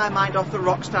take my mind off the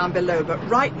rocks down below, but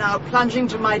right now plunging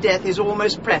to my death is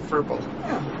almost preferable.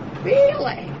 Oh,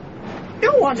 really?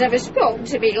 No one's ever spoken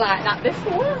to me like that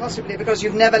before. Possibly because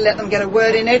you've never let them get a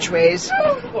word in edgeways.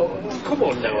 Oh, come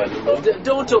on now, Ella.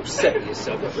 Don't upset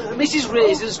yourself. Mrs.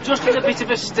 Raisin's just in a bit of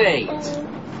a state.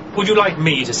 Would you like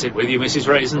me to sit with you, Mrs.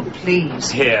 Raisin? Oh, please.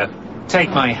 Here, take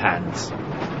my hands.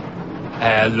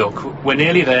 Look, we're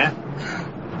nearly there.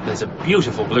 There's a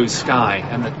beautiful blue sky,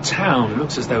 and the town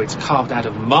looks as though it's carved out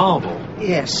of marble.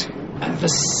 Yes. And the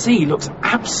sea looks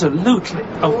absolutely...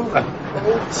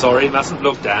 sorry, mustn't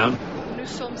look down. Nous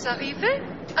sommes arrivés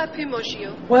à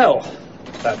Pimoggio. Well,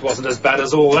 that wasn't as bad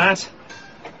as all that.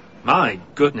 My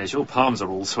goodness, your palms are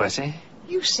all sweaty.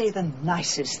 You say the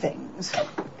nicest things.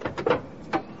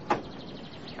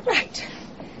 Right.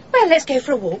 Well, let's go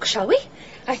for a walk, shall we?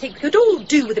 I think we could all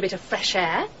do with a bit of fresh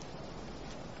air.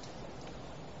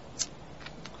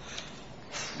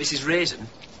 Mrs. Raisin?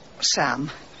 Sam,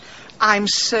 I'm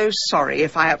so sorry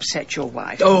if I upset your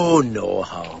wife. Oh, no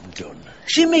harm done.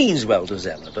 She means well, does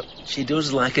Ella, but she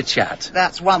does like a chat.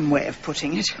 That's one way of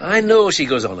putting it. I know she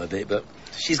goes on a bit, but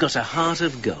she's got a heart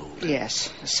of gold.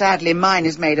 Yes. Sadly, mine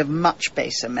is made of much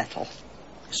baser metal.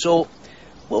 So,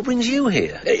 what brings you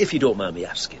here, if you don't mind me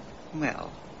asking?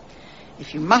 Well,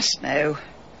 if you must know,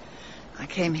 I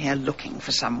came here looking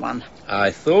for someone.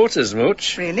 I thought as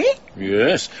much. Really?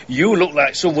 Yes. You look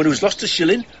like someone who's lost a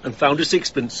shilling and found a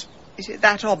sixpence. Is it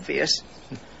that obvious?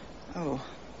 Oh.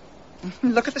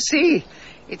 Look at the sea.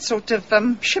 It's sort of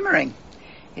shimmering.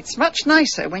 It's much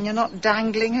nicer when you're not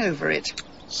dangling over it.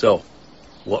 So,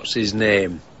 what's his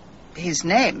name? His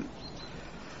name?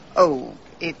 Oh,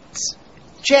 it's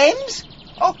James?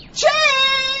 Oh, James!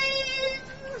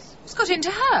 What's got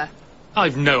into her?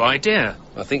 I've no idea.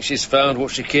 I think she's found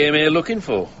what she came here looking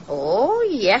for. Oh,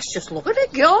 yes, just look at her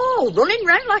go, running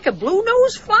round like a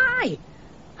blue-nosed fly.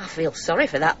 I feel sorry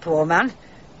for that poor man.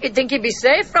 You'd think he'd be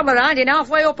safe from her hiding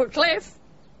halfway up a cliff.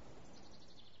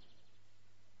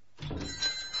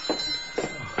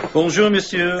 Bonjour,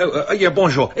 monsieur. Yeah,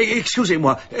 bonjour.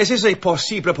 Excusez-moi, est-ce que c'est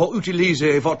possible pour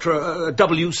utiliser votre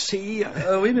WC?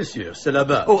 Oui, monsieur, c'est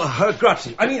là-bas. Oh,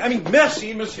 grazie. I mean,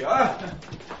 merci, monsieur.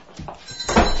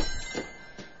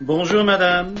 Bonjour,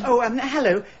 madame. Oh,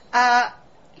 hello.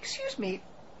 Excuse me,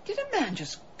 did a man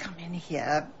just come in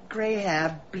here, grey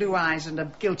hair, blue eyes, and a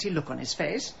guilty look on his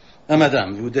face? Ah,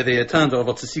 madame, vous devez éteindre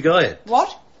votre cigarette.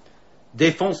 What?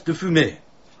 Défense de fumer.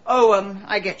 Oh,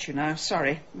 I get you now,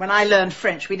 sorry. When I learned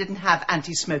French, we didn't have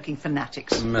anti-smoking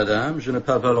fanatics. Madame, je ne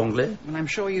parle pas l'anglais. And I'm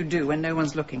sure you do when no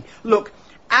one's looking. Look,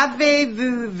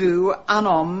 avez-vous un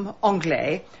homme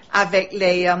anglais avec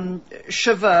les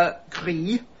cheveux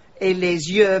gris et les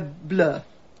yeux bleus?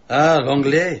 Ah,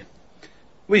 l'anglais.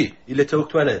 Oui, il est aux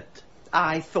toilettes.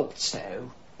 I thought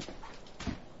so.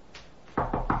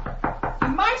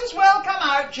 You might as well come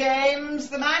out, James.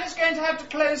 The man is going to have to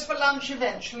close for lunch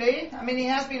eventually. I mean, he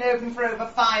has been open for over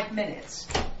 5 minutes.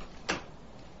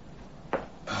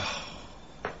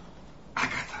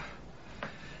 Agatha.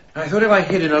 I thought if I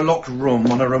hid in a locked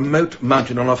room on a remote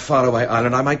mountain on a faraway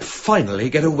island, I might finally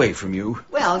get away from you.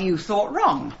 Well, you thought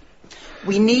wrong.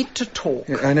 We need to talk.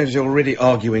 Yeah, I notice you're already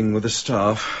arguing with the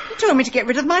staff. You told me to get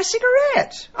rid of my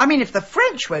cigarette. I mean, if the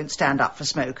French won't stand up for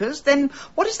smokers, then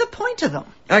what is the point of them?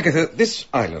 Agatha, this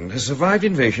island has survived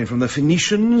invasion from the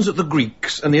Phoenicians, the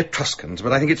Greeks, and the Etruscans,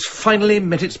 but I think it's finally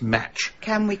met its match.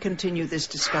 Can we continue this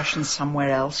discussion somewhere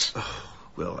else? Oh,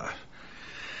 well,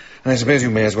 I suppose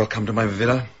you may as well come to my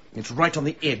villa. It's right on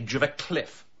the edge of a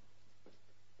cliff.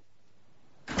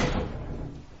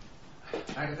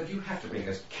 Agatha, do you have to bring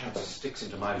those cans of sticks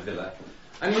into my villa?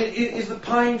 I mean, is the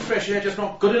pine fresh air just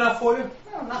not good enough for you?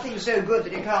 Well, nothing's so good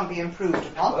that it can't be improved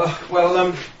upon.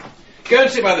 Well, go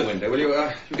and sit by the window, will you?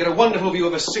 You'll get a wonderful view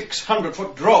of a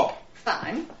 600-foot drop.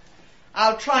 Fine.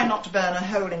 I'll try not to burn a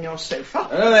hole in your sofa.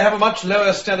 They have a much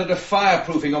lower standard of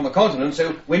fireproofing on the continent,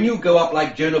 so when you go up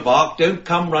like Joan of Arc, don't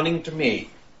come running to me.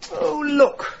 Oh,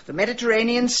 look, the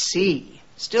Mediterranean Sea.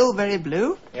 Still very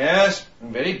blue? Yes,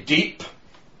 and very deep.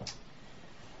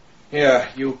 Here,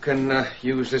 you can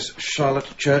use this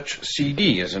Charlotte Church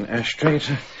CD as an ashtray. It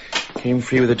came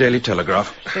free with the Daily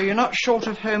Telegraph. So you're not short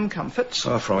of home comforts?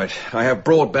 Far from it. I have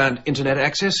broadband internet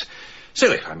access,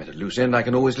 so if I'm at a loose end, I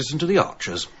can always listen to the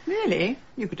Archers. Really?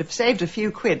 You could have saved a few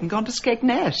quid and gone to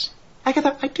Skegness.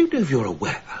 Agatha, I don't know if you're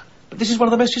aware, but this is one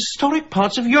of the most historic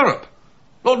parts of Europe.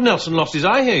 Lord Nelson lost his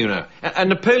eye here, you know, and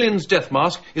Napoleon's death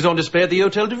mask is on display at the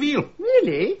Hôtel de Ville.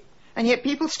 Really? And yet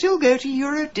people still go to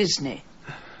Euro Disney.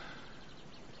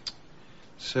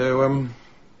 So,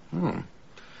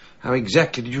 how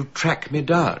exactly did you track me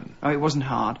down? Oh, it wasn't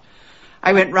hard.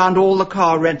 I went round all the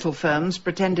car rental firms,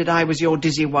 pretended I was your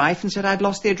dizzy wife, and said I'd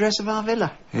lost the address of our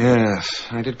villa. Yes,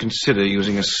 I did consider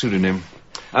using a pseudonym.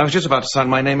 I was just about to sign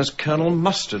my name as Colonel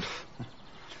Mustard.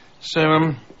 So,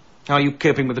 how are you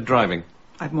coping with the driving?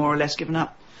 I've more or less given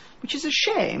up. Which is a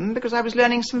shame, because I was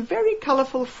learning some very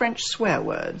colourful French swear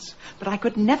words. But I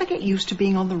could never get used to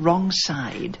being on the wrong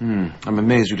side. I'm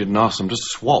amazed you didn't ask them to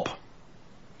swap.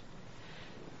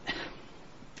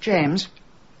 James?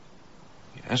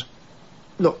 Yes?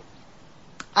 Look,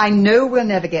 I know we'll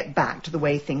never get back to the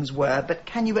way things were, but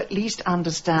can you at least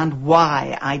understand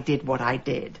why I did what I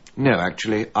did? No,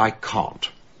 actually, I can't.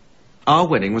 Our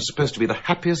wedding was supposed to be the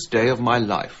happiest day of my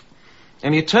life.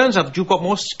 And it turns out that you've got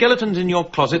more skeletons in your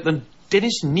closet than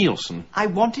Dennis Nielsen. I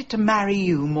wanted to marry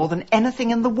you more than anything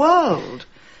in the world.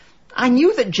 I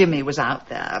knew that Jimmy was out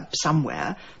there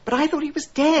somewhere, but I thought he was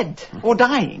dead or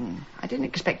dying. I didn't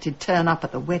expect he'd turn up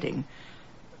at the wedding.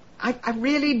 I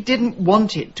really didn't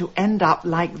want it to end up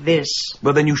like this.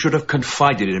 Well, then you should have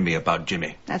confided in me about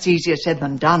Jimmy. That's easier said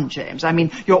than done, James. I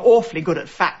mean, you're awfully good at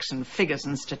facts and figures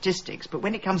and statistics, but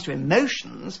when it comes to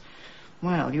emotions,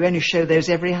 well, you only show those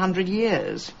every 100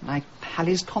 years, like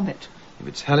Halley's Comet. If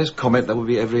it's Halley's Comet, that would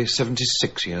be every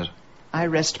 76 years. I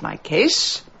rest my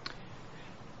case.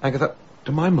 Agatha,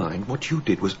 to my mind, what you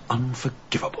did was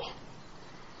unforgivable.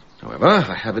 However,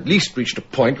 I have at least reached a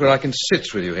point where I can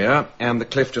sit with you here, and the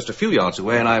cliff just a few yards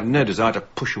away, and I have no desire to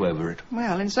push you over it.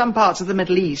 Well, in some parts of the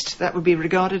Middle East, that would be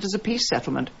regarded as a peace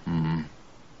settlement. Who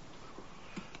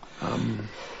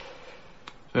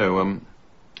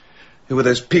were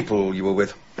those people you were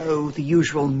with? Oh, the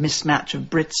usual mismatch of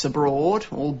Brits abroad,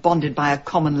 all bonded by a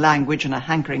common language and a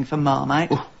hankering for Marmite.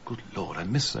 Oh, good Lord, I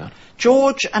missed that.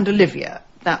 George and Olivia,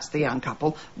 that's the young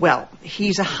couple. Well,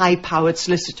 he's a high-powered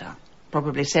solicitor,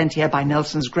 probably sent here by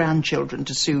Nelson's grandchildren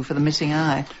to sue for the missing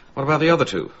eye. What about the other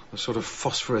two? The sort of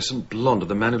phosphorescent blonde of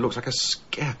the man who looks like a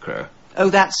scarecrow. Oh,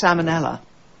 that's Salmonella.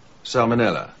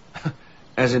 Salmonella?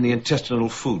 As in the intestinal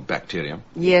food bacterium?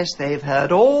 Yes, they've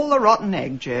heard all the rotten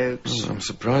egg jokes. I'm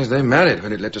surprised they married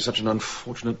when it led to such an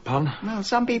unfortunate pun. Well,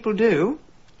 some people do.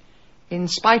 In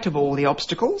spite of all the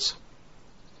obstacles.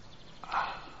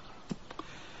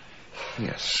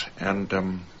 Yes,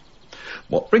 and,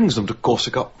 what brings them to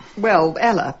Corsica? Well,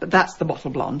 Ella, but that's the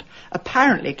bottle blonde,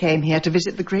 apparently came here to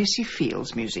visit the Gracie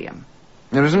Fields Museum.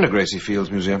 There isn't a Gracie Fields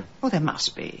Museum. Oh, there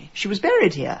must be. She was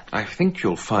buried here. I think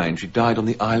you'll find she died on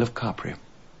the Isle of Capri.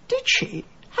 Did she?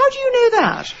 How do you know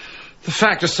that? The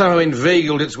fact has somehow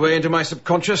inveigled its way into my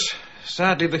subconscious.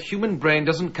 Sadly, the human brain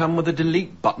doesn't come with a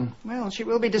delete button. Well, she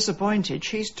will be disappointed.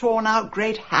 She's torn out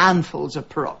great handfuls of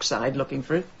peroxide looking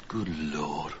for it. Good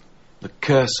Lord. The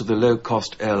curse of the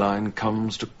low-cost airline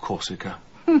comes to Corsica.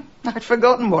 I'd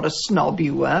forgotten what a snob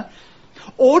you were.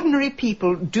 Ordinary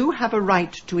people do have a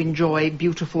right to enjoy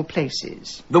beautiful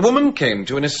places. The woman came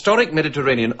to an historic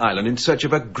Mediterranean island in search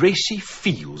of a Gracie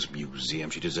Fields Museum.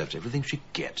 She deserves everything she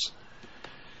gets.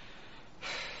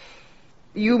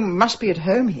 You must be at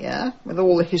home here, with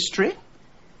all the history.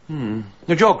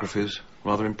 The geography's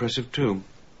rather impressive, too.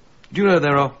 Do you know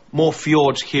there are more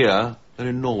fjords here than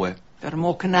in Norway? There are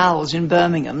more canals in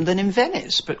Birmingham than in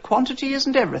Venice, but quantity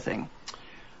isn't everything.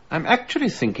 I'm actually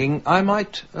thinking I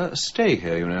might stay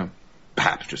here, you know.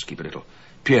 Perhaps just keep a little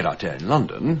pied-à-terre in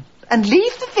London. And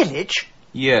leave the village?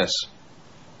 Yes.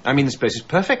 I mean, this place is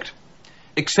perfect.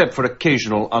 Except for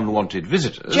occasional unwanted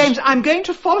visitors. James, I'm going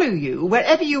to follow you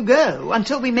wherever you go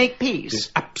until we make peace.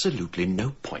 There's absolutely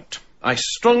no point. I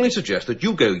strongly suggest that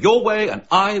you go your way and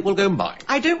I will go mine.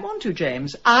 I don't want to,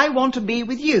 James. I want to be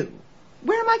with you.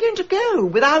 Where am I going to go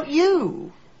without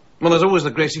you? Well, there's always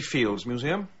the Gracie Fields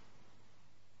Museum.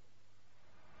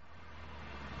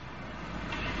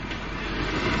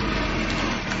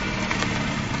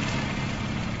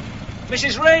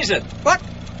 Mrs. Raisin! What?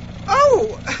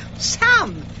 Oh,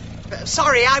 Sam!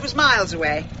 Sorry, I was miles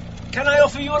away. Can I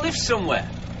offer you a lift somewhere?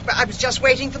 But I was just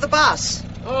waiting for the bus.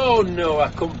 Oh, no, I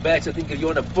come bear to think of you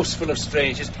on a bus full of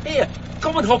strangers. Here,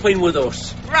 come and hop in with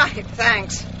us. Right,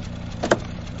 thanks.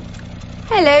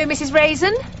 Hello, Mrs.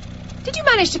 Raisin. Did you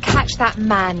manage to catch that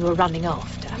man you were running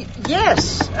after?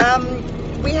 Yes.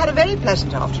 We had a very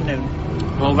pleasant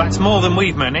afternoon. Well, that's more than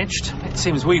we've managed. It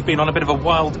seems we've been on a bit of a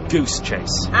wild goose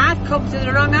chase. I've come to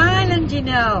the wrong island, you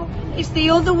know. It's the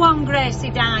other one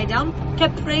Gracie died on,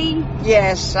 Capri.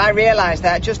 Yes, I realised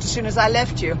that just as soon as I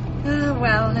left you. Oh,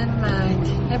 well, never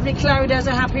mind. Every cloud has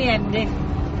a happy ending.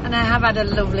 And I have had a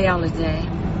lovely holiday.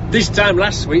 This time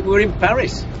last week we were in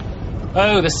Paris.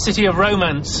 Oh, the city of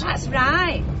romance. That's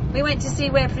right. We went to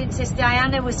see where Princess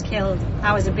Diana was killed.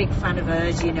 I was a big fan of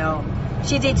hers, you know.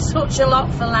 She did such a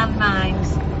lot for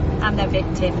landmines and their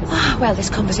victims. Well, this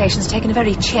conversation's taken a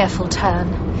very cheerful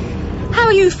turn. How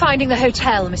are you finding the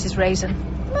hotel, Mrs.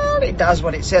 Raisin? Well, it does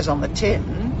what it says on the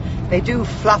tin. They do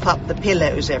fluff up the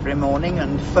pillows every morning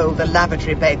and fold the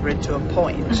lavatory paper into a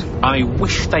point. I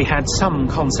wish they had some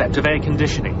concept of air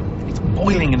conditioning. It's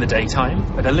boiling in the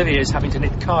daytime, but Olivia's having to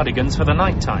knit cardigans for the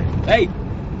night time. Hey,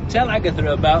 tell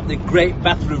Agatha about the great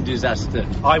bathroom disaster.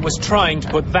 I was trying to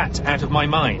put that out of my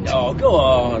mind. Oh, go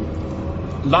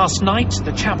on. Last night,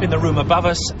 the chap in the room above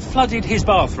us flooded his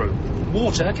bathroom.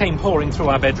 Water came pouring through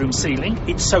our bedroom ceiling.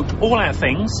 It soaked all our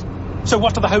things. So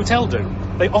what did the hotel do?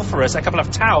 they offer us a couple of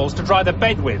towels to dry the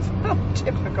bed with. Oh,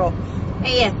 typical.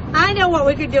 Here, I know what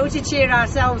we could do to cheer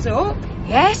ourselves up.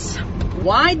 Yes?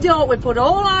 Why don't we put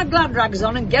all our glad rags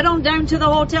on and get on down to the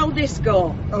hotel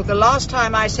disco? Oh, the last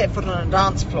time I set foot on a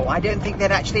dance floor, I don't think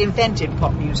they'd actually invented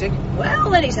pop music.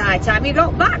 Well, then it's high time you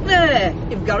got back there.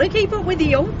 You've got to keep up with the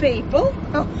young people.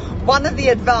 Oh, one of the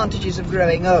advantages of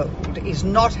growing old is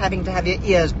not having to have your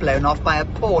ears blown off by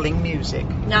appalling music.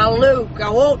 Now, Luke, I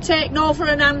won't take no for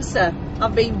an answer.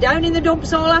 I've been down in the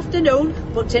dumps all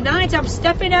afternoon, but tonight I'm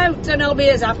stepping out and I'll be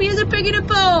as happy as a pig in a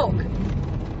poke.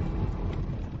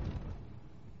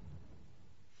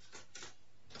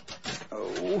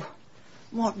 Oh,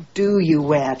 what do you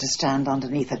wear to stand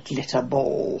underneath a glitter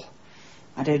ball?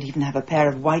 I don't even have a pair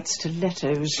of white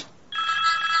stilettos.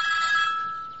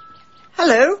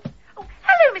 Hello? Oh,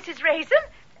 hello, Mrs. Raisin.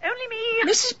 Only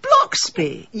me. Mrs.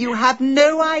 Bloxby, you have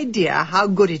no idea how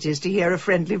good it is to hear a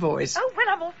friendly voice. Oh, well,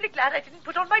 I'm awfully glad I didn't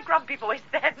put on my grumpy voice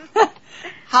then.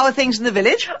 How are things in the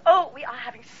village? Oh, we are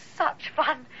having such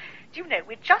fun. Do you know,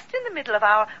 we're just in the middle of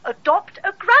our Adopt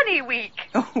a Granny week.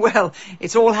 Oh, well,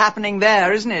 it's all happening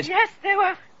there, isn't it? Yes, there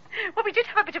were. Well, we did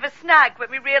have a bit of a snag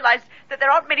when we realised that there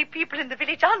aren't many people in the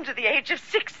village under the age of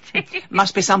 60.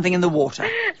 Must be something in the water.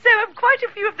 So quite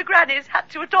a few of the grannies had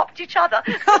to adopt each other.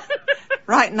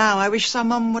 Right now, I wish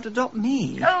someone would adopt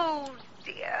me. Oh,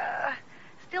 dear.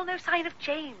 Still no sign of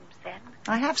James, then?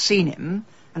 I have seen him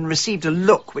and received a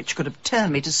look which could have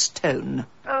turned me to stone.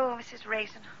 Oh, Mrs.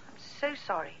 Raisin, I'm so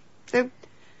sorry. Though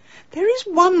there is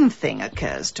one thing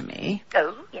occurs to me.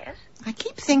 Oh, yes? I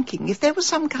keep thinking if there was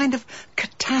some kind of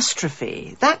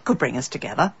catastrophe, that could bring us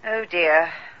together. Oh,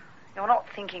 dear. You're not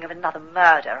thinking of another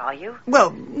murder, are you?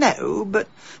 Well, no, but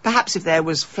perhaps if there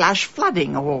was flash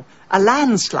flooding or a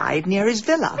landslide near his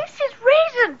villa. Mrs.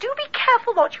 Raisin, do be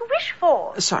careful what you wish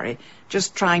for. Sorry,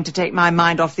 just trying to take my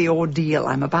mind off the ordeal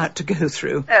I'm about to go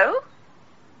through. Oh?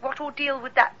 What ordeal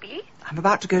would that be? I'm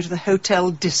about to go to the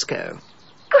hotel disco.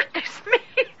 Goodness me!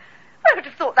 I would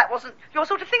have thought that wasn't your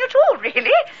sort of thing at all,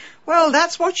 really. Well,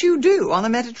 that's what you do on a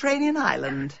Mediterranean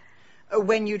island,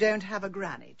 when you don't have a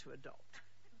granny to adopt.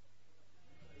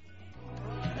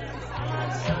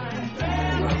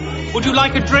 Would you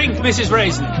like a drink, Mrs.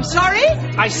 Raisin? Sorry?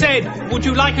 I said, would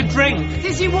you like a drink?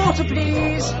 Fizzy water,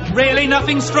 please. Really?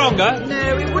 Nothing stronger?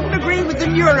 No, it wouldn't agree with the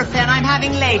Nurofen I'm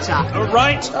having later.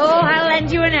 Right. Oh, I'll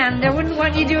lend you an hand. I wouldn't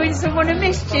want you doing someone a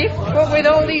mischief, what with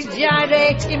all these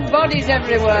gyrating bodies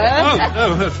everywhere.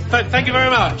 Thank you very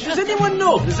much. Does anyone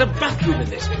know there's a bathroom in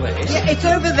this place? Yeah, it's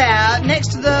over there, next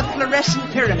to the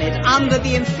fluorescent pyramid, under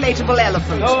the inflatable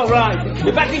elephant. Oh, right.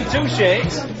 We're back in 2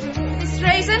 shades. Miss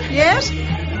Raisin? Yes?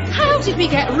 How did we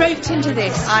get roped into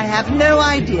this? I have no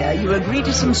idea. You agree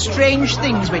to some strange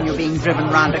things when you're being driven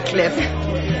round a cliff.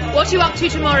 What are you up to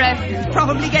tomorrow?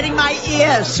 Probably getting my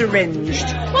ear syringed.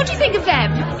 What do you think of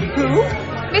them? Who?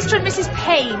 Mr. and Mrs.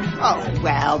 Payne. Oh,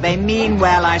 well, they mean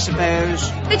well, I suppose.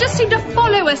 They just seem to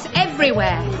follow us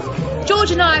everywhere.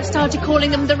 George and I have started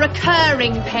calling them the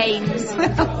recurring pains.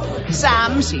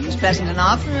 Sam seems pleasant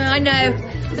enough. I know.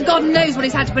 And God knows what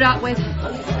he's had to put up with.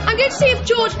 I'm going to see if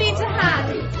George needs a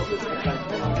hand.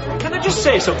 Can I just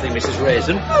say something, Mrs.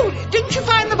 Raisin? Oh, didn't you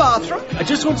find the bathroom? I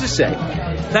just want to say,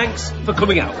 thanks for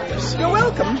coming out with us. You're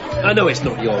welcome. I know it's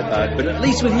not your bag, but at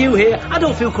least with you here, I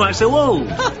don't feel quite so old.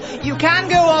 You can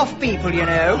go off people, you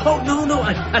know. Oh, no,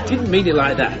 I didn't mean it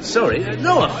like that. Sorry,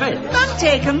 no offence. None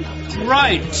taken.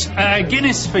 Right,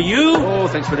 Guinness for you. Oh,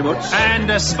 thanks very much.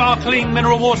 And sparkling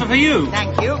mineral water for you.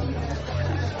 Thank you.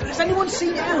 Has anyone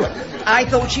seen Ellen? I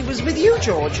thought she was with you,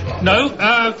 George.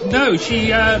 No, she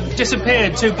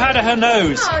disappeared to powder her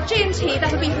nose. Oh, G&T,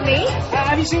 that'll be for me.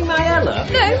 Have you seen my Ella?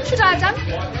 No, should I have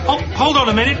done? Hold on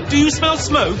a minute. Do you smell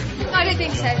smoke? I don't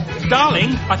think so.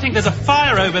 Darling, I think there's a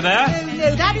fire over there.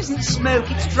 No, that isn't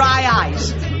smoke, it's dry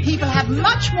ice. People have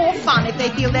much more fun if they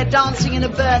feel they're dancing in a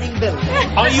burning building.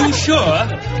 Are you sure?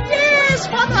 Yes,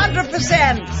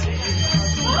 100%.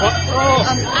 What? Oh,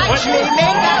 actually,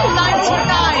 make that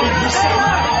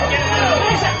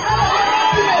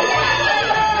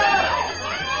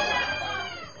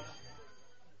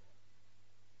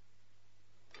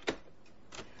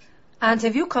 99%.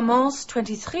 Interview commence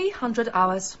 2300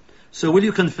 hours. So will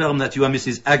you confirm that you are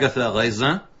Mrs. Agatha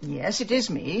Raisin? Yes, it is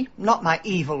me, not my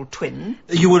evil twin.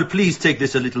 You will please take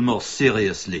this a little more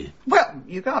seriously. Well,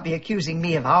 you can't be accusing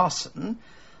me of arson.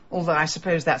 Although I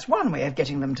suppose that's one way of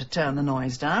getting them to turn the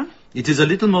noise down. It is a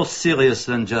little more serious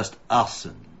than just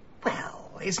arson.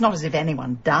 Well, it's not as if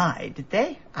anyone died, did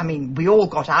they? I mean, we all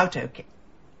got out okay.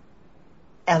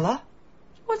 Ella?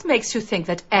 What makes you think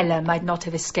that Ella might not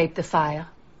have escaped the fire?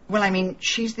 Well, I mean,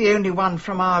 she's the only one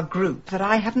from our group that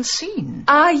I haven't seen.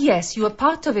 Yes, you are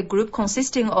part of a group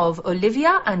consisting of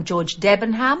Olivia and George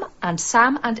Debenham and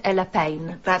Sam and Ella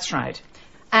Payne. That's right.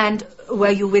 And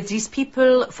were you with these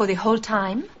people for the whole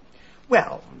time?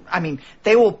 Well, I mean,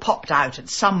 they all popped out at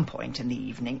some point in the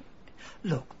evening.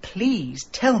 Look, please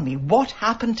tell me what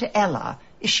happened to Ella.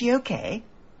 Is she okay?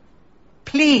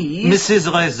 Please? Mrs.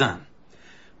 Raisin,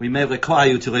 we may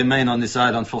require you to remain on this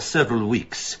island for several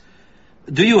weeks.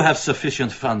 Do you have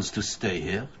sufficient funds to stay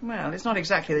here? Well, it's not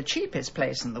exactly the cheapest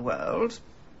place in the world.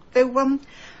 Though,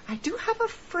 I do have a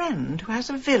friend who has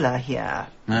a villa here.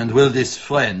 And will this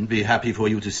friend be happy for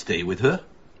you to stay with her?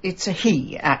 It's a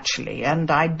he, actually, and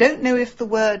I don't know if the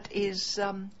word is,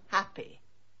 happy.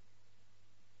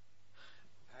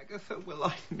 Agatha, will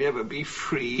I never be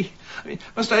free? I mean,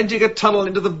 must I dig a tunnel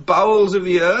into the bowels of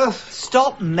the earth?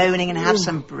 Stop moaning and have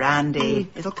some brandy.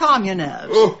 It'll calm your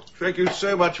nerves. Oh, thank you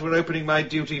so much for opening my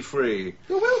duty-free.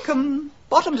 You're welcome.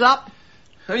 Bottoms up.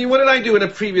 I mean, what did I do in a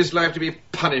previous life to be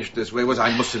punished this way? Was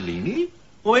I Mussolini?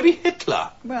 Or maybe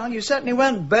Hitler? Well, you certainly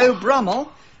weren't Beau Brummel.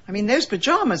 I mean, those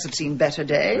pyjamas have seen better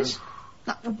days.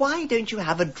 Now, why don't you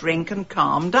have a drink and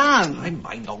calm down? I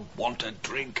might not want a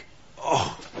drink.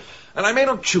 Oh, and I may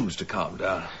not choose to calm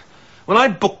down. When I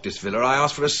booked this villa, I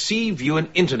asked for a sea view and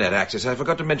internet access. I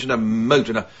forgot to mention a moat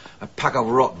and a pack of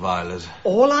Rottweilers.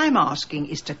 All I'm asking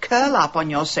is to curl up on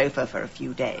your sofa for a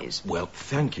few days. Well,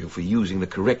 thank you for using the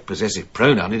correct possessive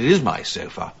pronoun. It is my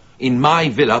sofa. In my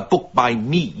villa, booked by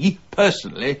me,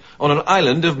 personally, on an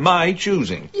island of my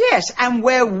choosing. Yes, and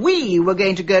where we were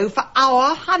going to go for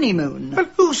our honeymoon.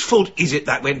 But whose fault is it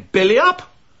that went belly up?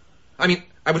 I mean,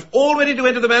 I was all ready to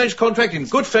enter the marriage contract in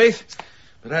good faith,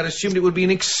 but I'd assumed it would be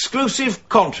an exclusive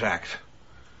contract.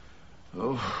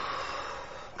 Oh.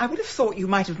 I would have thought you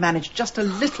might have managed just a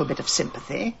little bit of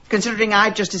sympathy, considering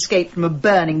I'd just escaped from a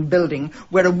burning building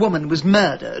where a woman was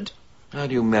murdered. How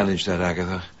do you manage that,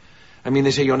 Agatha? I mean,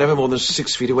 they say you're never more than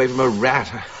 6 feet away from a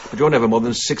rat, but you're never more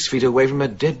than 6 feet away from a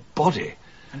dead body.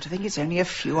 And to think it's only a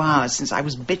few hours since I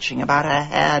was bitching about her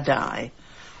hair dye.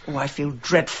 Oh, I feel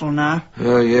dreadful now.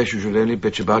 Oh, yes, you should only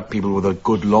bitch about people with a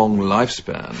good long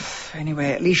lifespan.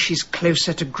 Anyway, at least she's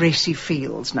closer to Gracie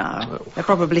Fields now. Oh. They're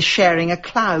probably sharing a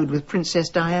cloud with Princess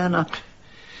Diana.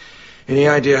 Any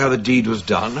idea how the deed was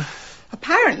done?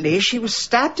 Apparently, she was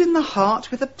stabbed in the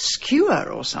heart with a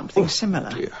skewer or something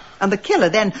similar. Dear. And the killer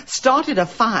then started a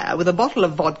fire with a bottle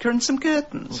of vodka and some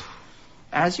curtains.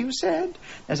 As you said,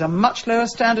 there's a much lower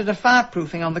standard of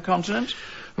fireproofing on the continent.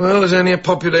 Well, there's only a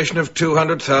population of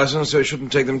 200,000, so it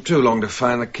shouldn't take them too long to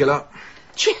find the killer.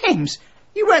 James,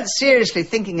 you weren't seriously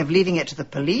thinking of leaving it to the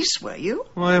police, were you?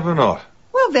 Why ever not?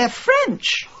 Well, they're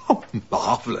French. Oh,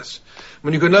 marvellous.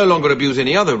 When you can no longer abuse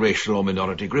any other racial or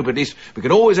minority group, at least we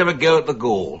can always have a go at the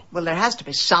Gaul. Well, there has to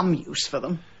be some use for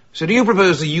them. So do you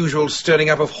propose the usual stirring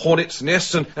up of hornets'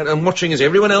 nests and watching as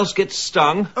everyone else gets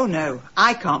stung? Oh, no.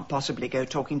 I can't possibly go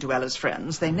talking to Ella's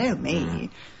friends. They know me.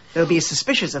 They'll be as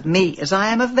suspicious of me as I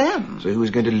am of them. So who is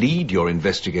going to lead your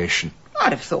investigation?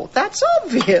 I'd have thought that's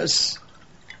obvious.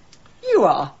 You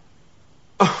are.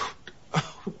 Oh,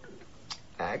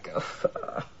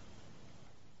 Agatha.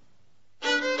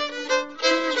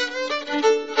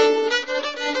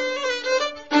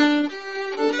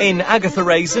 In Agatha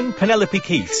Raisin, Penelope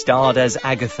Keith starred as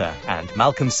Agatha and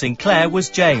Malcolm Sinclair was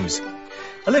James.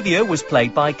 Olivia was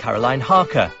played by Caroline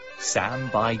Harker, Sam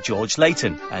by George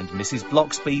Layton and Mrs.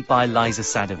 Bloxby by Liza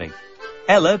Sadovy,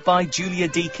 Ella by Julia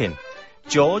Deakin,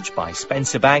 George by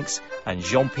Spencer Banks and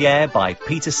Jean-Pierre by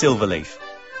Peter Silverleaf.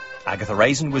 Agatha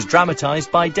Raisin was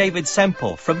dramatised by David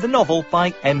Semple from the novel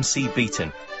by M.C.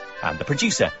 Beaton, and the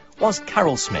producer was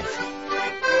Carol Smith.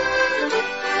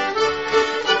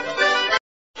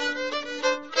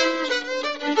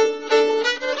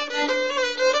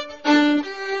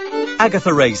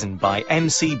 Agatha Raisin by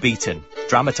M.C. Beaton,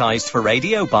 dramatised for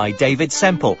radio by David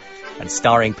Semple, and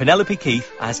starring Penelope Keith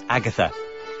as Agatha.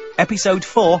 Episode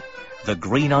 4, The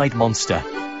Green-Eyed Monster.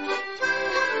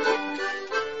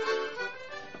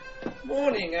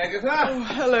 Morning, Agatha. Oh,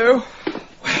 hello.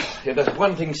 Well, if there's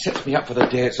one thing sets me up for the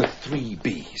day, it's the 3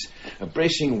 Bs. A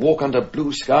bracing walk under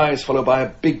blue skies followed by a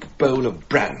big bowl of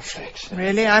bran flakes.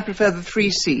 Really? I prefer the 3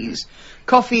 Cs.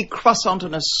 Coffee, croissant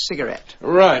and a cigarette.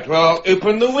 Right, well,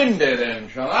 open the window then,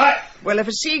 shall I? Well, if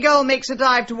a seagull makes a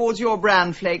dive towards your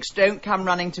bran flakes, don't come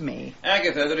running to me.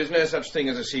 Agatha, there is no such thing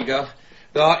as a seagull.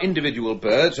 There are individual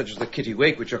birds, such as the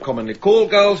kittiwake, which are commonly called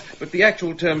gulls, but the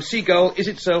actual term seagull is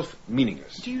itself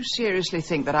meaningless. Do you seriously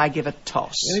think that I give a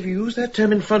toss? Well, if you use that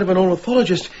term in front of an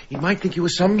ornithologist, he might think you were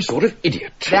some sort of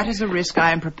idiot. That is a risk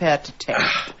I am prepared to take.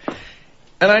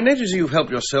 And I notice you've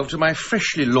helped yourself to my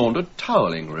freshly laundered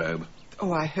toweling robe.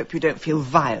 Oh, I hope you don't feel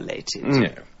violated.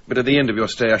 No, but at the end of your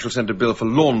stay I shall send a bill for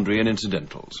laundry and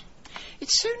incidentals.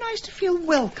 It's so nice to feel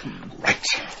welcome. Right.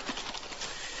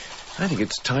 I think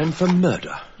it's time for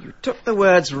murder. You took the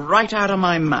words right out of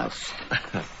my mouth.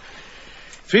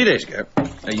 3 days ago,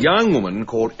 a young woman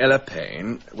called Ella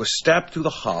Payne was stabbed through the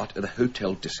heart at a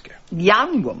hotel disco.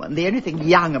 Young woman? The only thing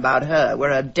young about her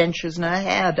were her dentures and her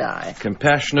hair dye.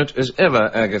 Compassionate as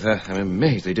ever, Agatha. I'm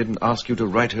amazed they didn't ask you to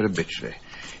write her obituary.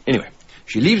 Anyway,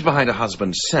 she leaves behind her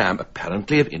husband, Sam,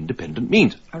 apparently of independent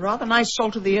means. A rather nice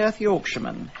salt-of-the-earth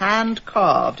Yorkshireman,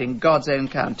 hand-carved in God's own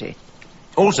county.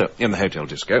 Also in the hotel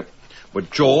disco were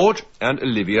George and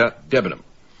Olivia Debenham.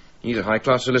 He's a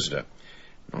high-class solicitor.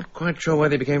 Not quite sure why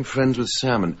they became friends with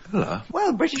Sam and Ella.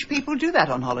 Well, British people do that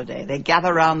on holiday. They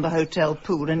gather round the hotel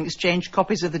pool and exchange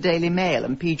copies of the Daily Mail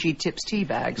and PG Tips tea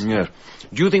bags. Yes.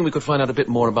 Do you think we could find out a bit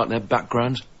more about their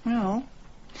backgrounds? Well,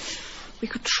 we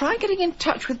could try getting in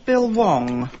touch with Bill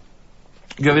Wong.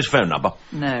 Do you have his phone number?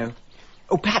 No.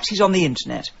 Oh, perhaps he's on the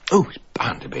internet. Oh, he's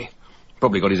bound to be.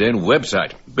 Probably got his own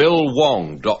website.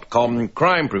 BillWong.com,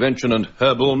 crime prevention and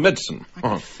herbal medicine. I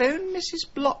could phone Mrs.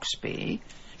 Bloxby.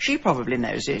 She probably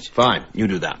knows it. Fine, you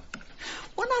do that.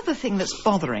 One other thing that's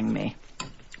bothering me.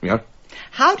 Yeah?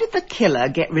 How did the killer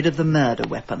get rid of the murder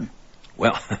weapon?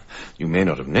 Well, you may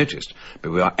not have noticed,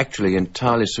 but we are actually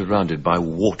entirely surrounded by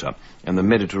water, and the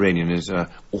Mediterranean is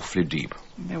awfully deep.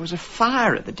 There was a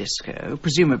fire at the disco,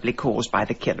 presumably caused by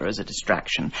the killer as a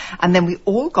distraction, and then we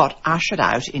all got ushered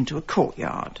out into a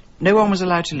courtyard. No one was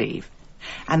allowed to leave.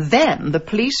 And then the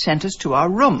police sent us to our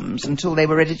rooms until they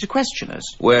were ready to question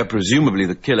us. Where presumably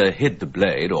the killer hid the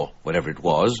blade, or whatever it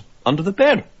was, under the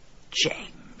bed.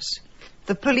 James,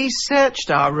 the police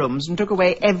searched our rooms and took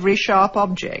away every sharp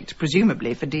object,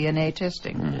 presumably for DNA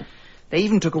testing. They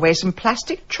even took away some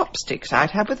plastic chopsticks I'd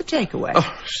had with the takeaway.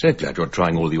 Oh, so glad you're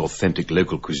trying all the authentic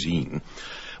local cuisine.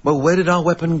 Well, where did our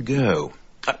weapon go?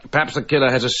 Perhaps the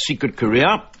killer has a secret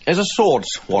career as a sword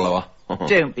swallower.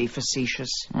 Don't be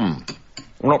facetious.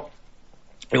 Well,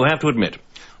 you have to admit,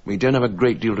 we don't have a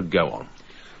great deal to go on.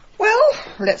 Well,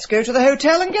 let's go to the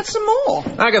hotel and get some more.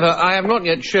 Agatha, I have not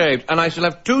yet shaved, and I still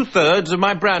have 2/3 of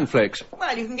my bran flakes.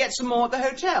 Well, you can get some more at the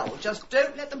hotel. Just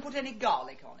don't let them put any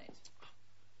garlic on it.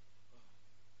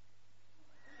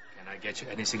 Can I get you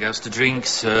anything else to drink,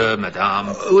 sir,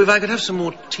 madame? Oh, if I could have some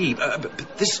more tea.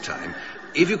 But this time,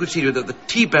 if you could see that the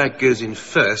tea bag goes in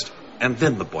first and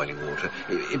then the boiling water.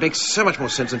 It makes so much more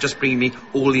sense than just bringing me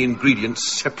all the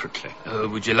ingredients separately.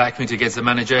 Would you like me to get the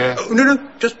manager? Oh, no.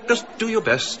 Just do your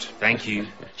best. Thank you.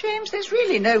 James, there's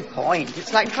really no point.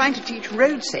 It's like trying to teach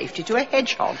road safety to a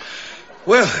hedgehog.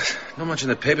 Well, not much in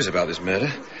the papers about this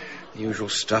murder. The usual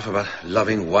stuff about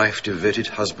loving wife, devoted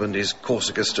husband. Is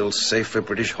Corsica still safe for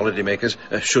British holidaymakers?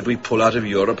 Should we pull out of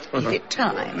Europe? Is it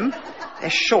time? They're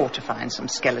sure to find some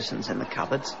skeletons in the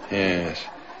cupboards. Yes.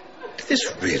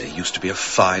 This really used to be a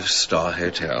 5-star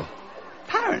hotel.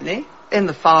 Apparently, in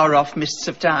the far-off mists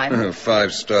of time. Oh,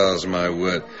 5 stars, my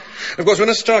word. Of course, when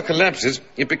a star collapses,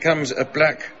 it becomes a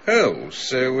black hole.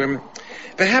 So,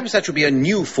 perhaps that should be a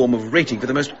new form of rating for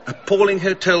the most appalling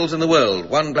hotels in the world.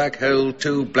 1 black hole,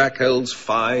 2 black holes,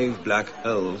 5 black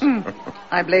holes.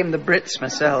 I blame the Brits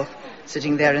myself,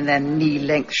 sitting there in their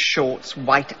knee-length shorts,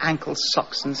 white ankle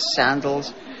socks and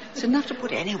sandals. It's enough to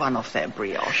put anyone off their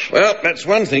brioche. Well, that's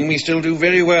one thing we still do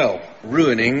very well,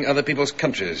 ruining other people's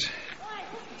countries.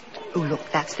 Oh,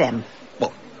 look, that's them.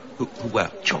 What? Who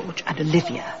where? George and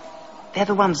Olivia. They're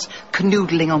the ones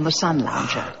canoodling on the sun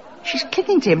lounger. She's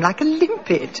clinging to him like a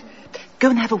limpet.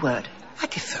 Go and have a word.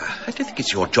 Agatha, I don't think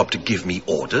it's your job to give me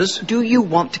orders. Do you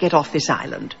want to get off this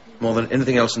island? More than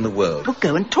anything else in the world. Well,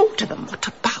 go and talk to them. What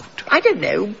about? I don't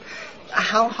know.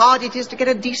 How hard it is to get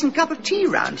a decent cup of tea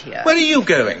round here. Where are you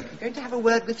going? I'm going to have a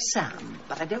word with Sam,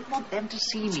 but I don't want them to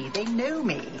see me. They know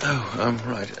me. Oh,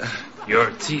 right.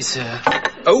 Your tea, sir.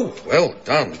 Oh, well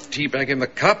done. Tea bag in the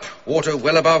cup, water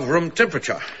well above room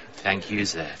temperature. Thank you,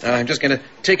 sir. I'm just going to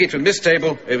take it from this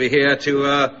table over here to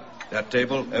that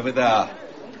table over there.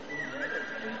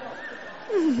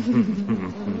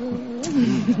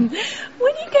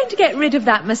 When are you going to get rid of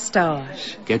that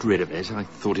moustache? Get rid of it? I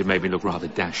thought it made me look rather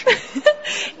dashing.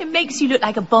 It makes you look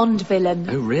like a Bond villain.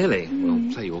 Oh, really?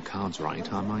 Well, play your cards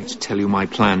right. I might tell you my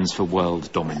plans for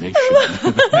world domination.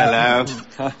 Hello.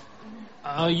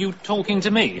 Are you talking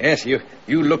to me? Yes, you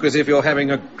look as if you're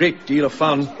having a great deal of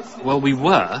fun. Well, we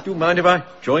were. Do you mind if I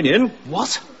join in?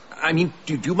 What? I mean,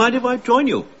 do you mind if I join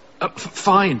you?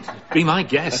 Fine. Be my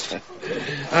guest.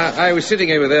 I was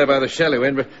sitting over there by the shallow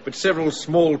end, but several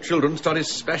small children started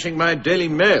smashing my Daily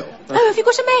Mail. Oh, have you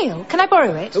got a mail? Can I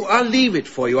borrow it? Oh, I'll leave it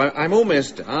for you. I'm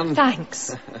almost done.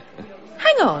 Thanks.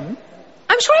 Hang on.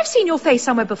 I'm sure I've seen your face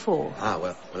somewhere before. Ah,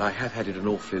 well, I have had it an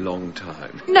awfully long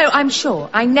time. No, I'm sure.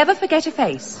 I never forget a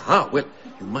face. Ah, well,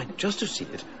 you might just have seen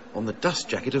it on the dust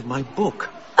jacket of my book.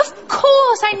 Of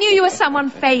course, I knew you were someone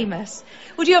famous.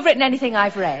 Would you have written anything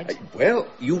I've read? Well,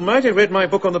 you might have read my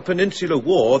book on the Peninsular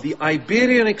War, The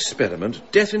Iberian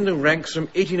Experiment, Death in the Ranks from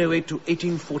 1808 to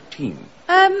 1814.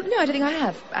 No, I don't think I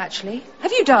have, actually.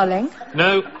 Have you, darling?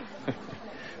 No.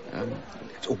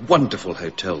 It's a wonderful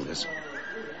hotel, this.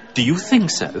 Do you think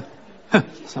so?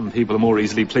 Some people are more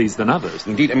easily pleased than others.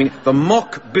 Indeed, I mean, the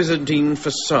mock Byzantine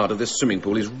facade of this swimming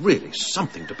pool is really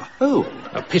something to behold.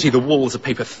 A pity the walls are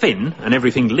paper thin and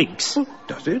everything leaks. Oh,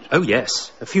 does it? Oh,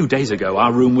 yes. A few days ago,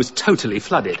 our room was totally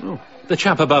flooded. Oh. The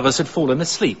chap above us had fallen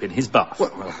asleep in his bath.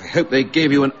 Well, I hope they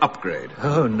gave you an upgrade.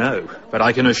 Oh, no. But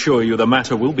I can assure you the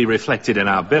matter will be reflected in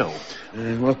our bill.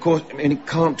 Well, of course, I mean, it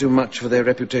can't do much for their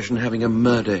reputation having a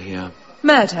murder here.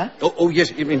 Murder? Oh,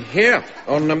 yes, you mean here,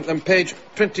 on page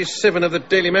 27 of the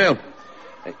Daily Mail.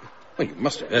 Well, you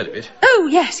must have heard of it. Oh,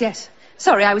 yes.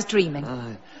 Sorry, I was dreaming.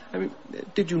 I mean,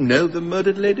 did you know the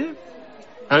murdered lady?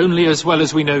 Only as well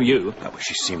as we know you. Oh, well,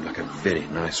 she seemed like a very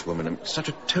nice woman, and such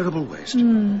a terrible waste.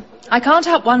 I can't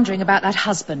help wondering about that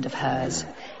husband of hers.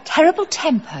 Terrible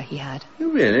temper he had. Oh,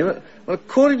 really? Well,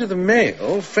 according to the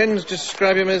Mail, friends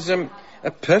describe him as a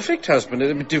perfect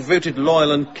husband, devoted,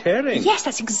 loyal and caring. Yes,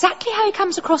 that's exactly how he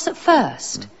comes across at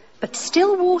first. But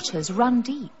still waters run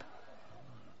deep.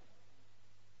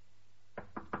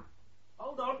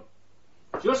 Hold on.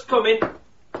 Just coming.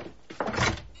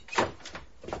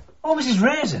 Oh, Mrs.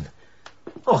 Raisin.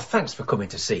 Oh, thanks for coming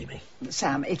to see me.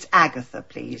 Sam, it's Agatha,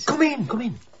 please. Come in.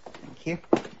 Thank you.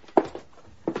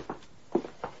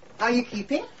 How are you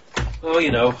keeping? Oh,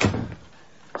 you know,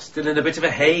 still in a bit of a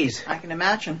haze. I can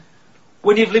imagine.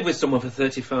 When you've lived with someone for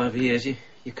 35 years, you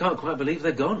can't quite believe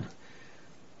they're gone.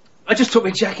 I just took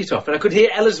my jacket off and I could hear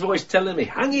Ella's voice telling me,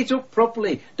 hang it up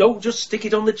properly, don't just stick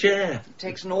it on the chair. It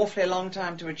takes an awfully long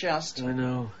time to adjust. I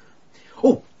know.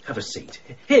 Oh, have a seat.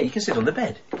 Here, you can sit on the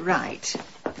bed. Right.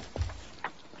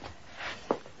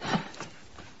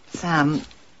 Sam,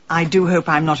 I do hope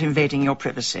I'm not invading your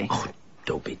privacy. Oh,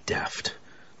 don't be daft.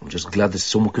 I'm just glad that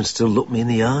someone can still look me in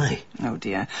the eye. Oh,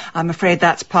 dear. I'm afraid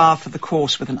that's par for the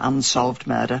course with an unsolved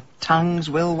murder. Tongues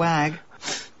will wag.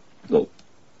 Oh,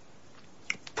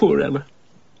 poor Ella.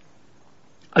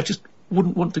 I just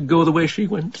wouldn't want to go the way she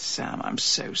went. Sam, I'm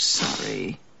so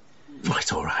sorry. Oh,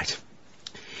 it's all right.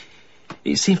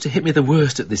 It seems to hit me the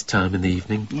worst at this time in the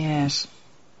evening. Yes.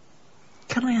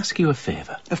 Can I ask you a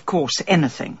favour? Of course,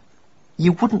 anything.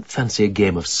 You wouldn't fancy a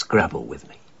game of Scrabble with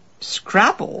me?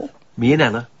 Scrabble? Me and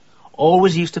Ella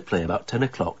always used to play about 10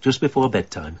 o'clock, just before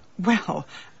bedtime. Well,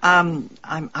 I'm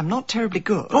not terribly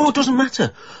good. Oh, it doesn't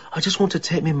matter. I just want to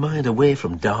take my mind away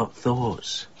from dark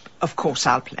thoughts. Of course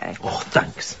I'll play. Oh,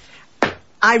 thanks.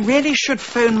 I really should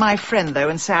phone my friend, though,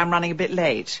 and say I'm running a bit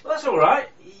late. Well, that's all right.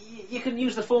 You can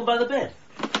use the phone by the bed.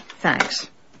 Thanks.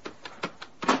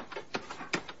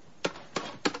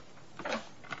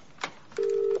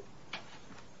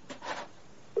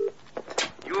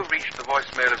 You have reached the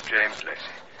voicemail of James Lacey.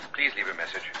 Please leave a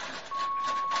message.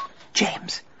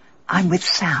 James, I'm with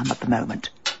Sam at the moment.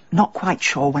 Not quite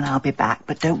sure when I'll be back,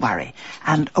 but don't worry.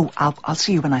 And, I'll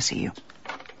see you when I see you.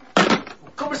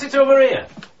 Come and sit over here.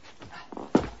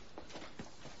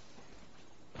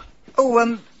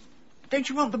 Oh, don't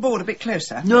you want the board a bit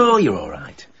closer? No, you're all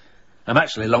right. I'm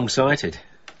actually long-sighted.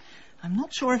 I'm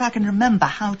not sure if I can remember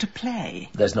how to play.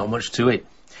 There's not much to it.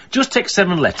 Just take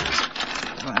 7 letters.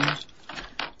 1,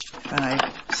 5,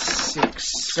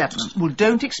 6, 7. Well,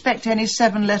 don't expect any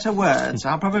 7-letter words.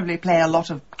 I'll probably play a lot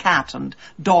of cat and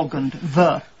dog and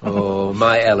the. Oh,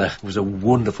 my Ella was a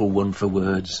wonderful one for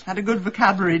words. Had a good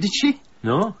vocabulary, did she?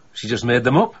 No, she just made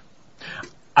them up.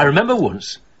 I remember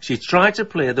once she tried to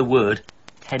play the word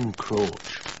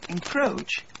encroach.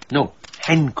 Encroach? No,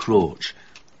 encroach.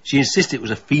 She insisted it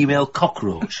was a female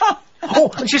cockroach.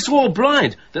 Oh, and she swore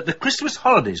blind that the Christmas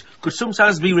holidays could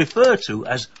sometimes be referred to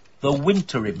as the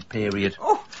wintering period.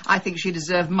 Oh, I think she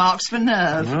deserved marks for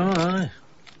nerve. Oh, aye.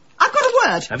 I've got a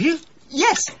word. Have you?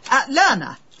 Yes,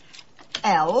 learner.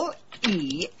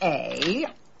 L-E-A-R-N-E-R.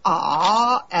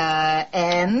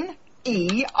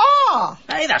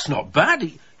 Hey, that's not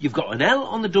bad. You've got an L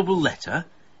on the double letter,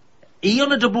 E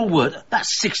on a double word.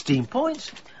 That's 16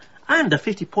 points. And a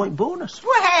 50-point bonus.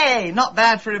 Well, hey, not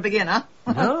bad for a beginner.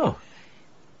 No.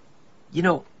 You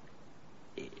know,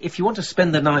 if you want to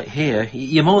spend the night here,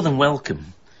 you're more than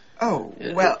welcome. Oh,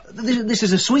 well... This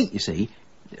is a suite, you see.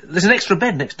 There's an extra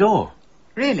bed next door.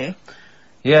 Really?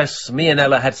 Yes, me and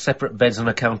Ella had separate beds on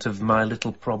account of my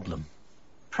little problem.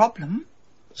 Problem?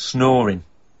 Snoring.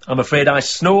 I'm afraid I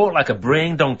snore like a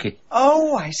braying donkey.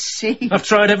 Oh, I see. I've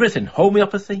tried everything.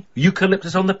 Homeopathy,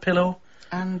 eucalyptus on the pillow.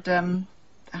 And,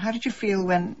 how did you feel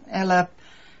when Ella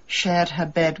shared her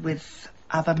bed with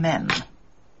other men?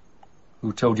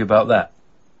 Who told you about that?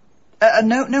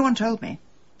 No one told me.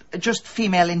 Just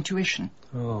female intuition.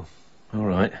 Oh, all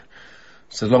right.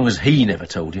 So long as he never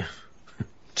told you.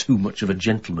 Too much of a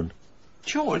gentleman.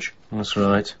 George? That's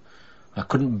right. I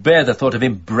couldn't bear the thought of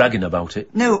him bragging about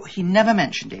it. No, he never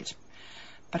mentioned it.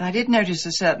 But I did notice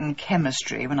a certain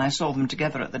chemistry when I saw them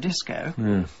together at the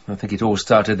disco. I think it all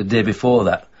started the day before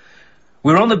that.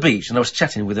 We were on the beach and I was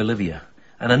chatting with Olivia.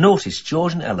 And I noticed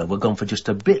George and Ella were gone for just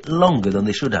a bit longer than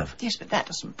they should have. Yes, but that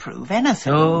doesn't prove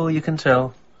anything. Oh, you can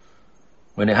tell.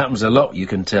 When it happens a lot, you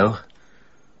can tell.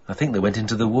 I think they went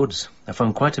into the woods. I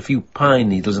found quite a few pine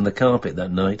needles in the carpet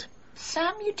that night.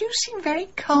 Sam, you do seem very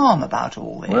calm about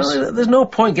all this. Well, there's no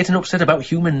point getting upset about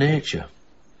human nature.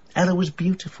 Ella was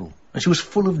beautiful, and she was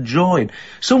full of joy. And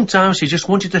sometimes she just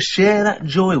wanted to share that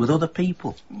joy with other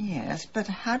people. Yes, but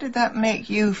how did that make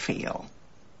you feel?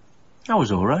 I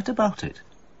was all right about it.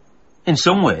 In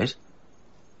some ways,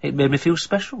 it made me feel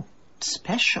special.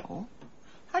 Special?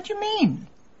 How do you mean?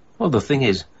 Well, the thing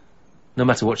is, no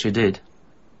matter what she did,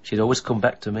 she'd always come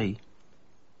back to me.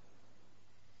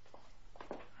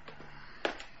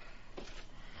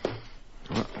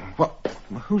 What?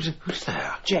 Who's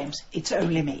there? James, it's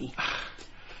only me.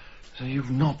 So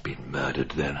you've not been murdered,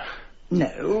 then?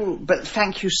 No, but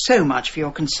thank you so much for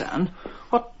your concern.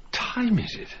 What time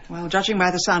is it? Well, judging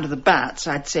by the sound of the bats,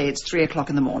 I'd say it's 3 o'clock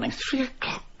in the morning. 3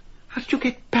 o'clock? How did you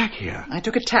get back here? I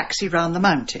took a taxi round the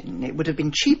mountain. It would have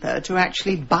been cheaper to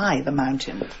actually buy the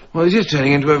mountain. Well, this is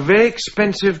turning into a very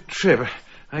expensive trip.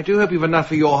 I do hope you've enough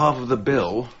for your half of the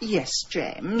bill. Yes,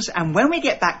 James, and when we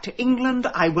get back to England,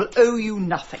 I will owe you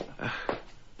nothing.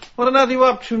 What on earth are you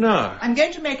up to now? I'm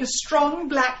going to make a strong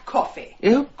black coffee.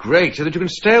 Oh, great, so that you can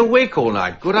stay awake all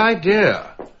night. Good idea.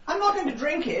 I'm not going to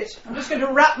drink it. I'm just going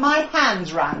to wrap my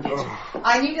hands round it.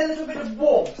 I need a little bit of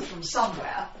warmth from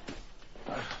somewhere.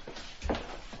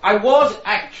 I was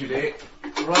actually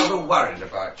rather worried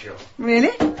about you. Really?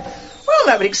 Well,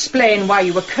 that would explain why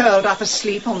you were curled up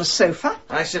asleep on the sofa.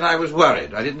 I said I was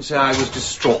worried. I didn't say I was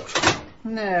distraught.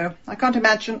 No, I can't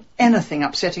imagine anything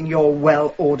upsetting your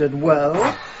well-ordered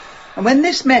world. And when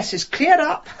this mess is cleared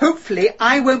up, hopefully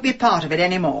I won't be part of it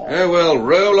anymore. Oh, well,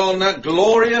 roll on that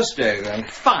glorious day, then.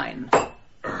 Fine.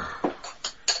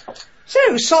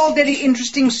 So, solved any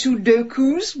interesting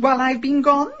Sudokus while I've been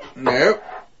gone? No.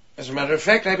 As a matter of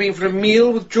fact, I've been for a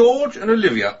meal with George and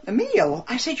Olivia. A meal?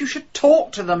 I said you should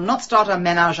talk to them, not start a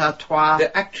ménage à trois.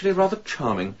 They're actually rather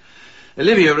charming.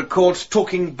 Olivia records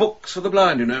talking books for the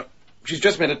blind, you know. She's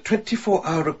just made a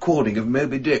 24-hour recording of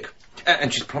Moby Dick.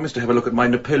 And she's promised to have a look at my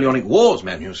Napoleonic Wars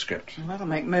manuscript. Well, that'll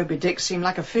make Moby Dick seem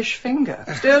like a fish finger.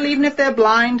 Still, even if they're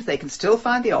blind, they can still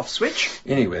find the off switch.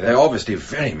 Anyway, they're obviously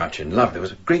very much in love. There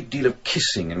was a great deal of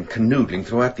kissing and canoodling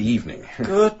throughout the evening.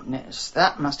 Goodness,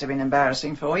 that must have been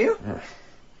embarrassing for you.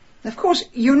 Of course,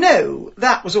 you know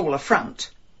that was all a front.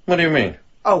 What do you mean?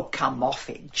 Oh, come off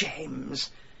it,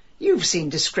 James. You've seen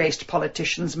disgraced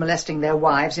politicians molesting their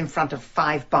wives in front of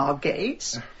 5-bar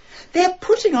gates. They're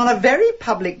putting on a very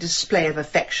public display of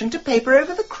affection to paper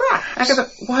over the cracks. Agatha,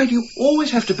 why do you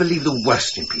always have to believe the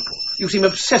worst in people? You seem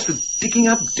obsessed with digging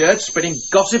up dirt, spreading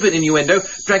gossip and innuendo,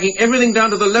 dragging everything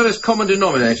down to the lowest common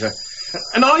denominator.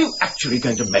 And are you actually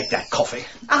going to make that coffee?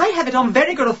 I have it on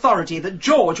very good authority that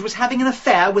George was having an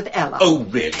affair with Ella. Oh,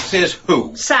 really? Says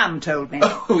who? Sam told me.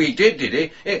 Oh, he did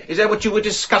he? Is that what you were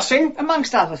discussing?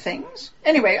 Amongst other things.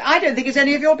 Anyway, I don't think it's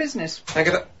any of your business.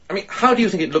 Agatha, I mean, how do you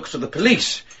think it looks to the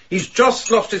police? He's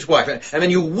just lost his wife, and then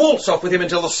you waltz off with him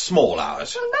until the small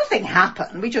hours. Well, nothing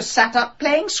happened. We just sat up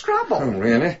playing Scrabble. Oh,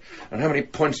 really? And how many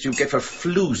points do you get for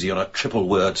floozy on a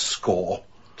triple-word score?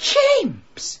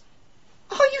 James!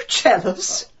 Are you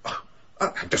jealous?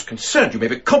 I'm just concerned you may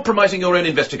be compromising your own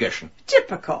investigation.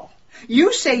 Typical.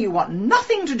 You say you want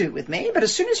nothing to do with me, but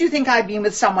as soon as you think I've been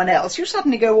with someone else, you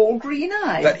suddenly go all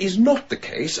green-eyed. That is not the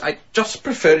case. I just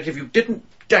prefer it if you didn't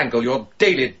dangle your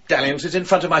daily dalliances in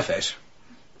front of my face.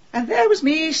 And there was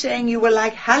me saying you were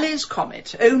like Halley's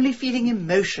Comet, only feeling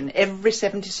emotion every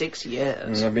 76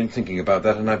 years. I've been thinking about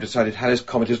that, and I've decided Halley's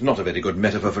Comet is not a very good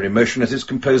metaphor for emotion, as it's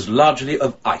composed largely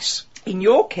of ice. In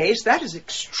your case, that is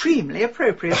extremely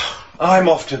appropriate. I'm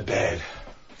off to bed.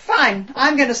 Fine.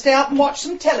 I'm going to stay up and watch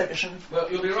some television. Well,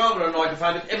 you'll be rather annoyed to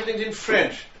find that everything's in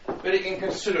French. Very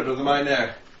inconsiderate of them, I know.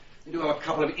 They do have a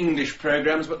couple of English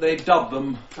programmes, but they dub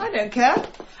them. I don't care.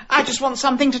 I just want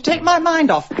something to take my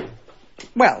mind off.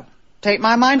 Well, take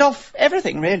my mind off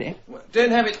everything, really.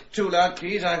 Don't have it too loud,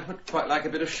 please. I would quite like a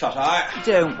bit of shut-eye.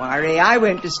 Don't worry, I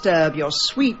won't disturb your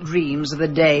sweet dreams of the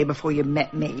day before you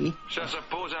met me.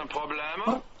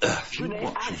 What earth are you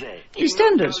watching?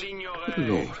 EastEnders. Good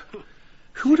Lord.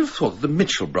 Who would have thought that the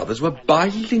Mitchell brothers were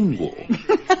bilingual?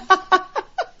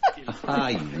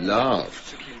 I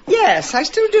laughed. Yes, I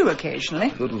still do occasionally.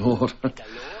 Good Lord.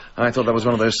 I thought that was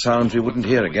one of those sounds we wouldn't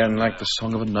hear again, like the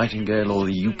song of a nightingale or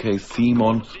the UK theme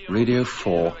on Radio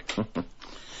 4.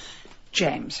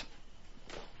 James.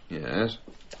 Yes?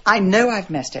 I know I've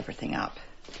messed everything up.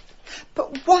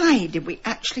 But why did we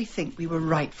actually think we were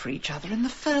right for each other in the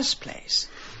first place?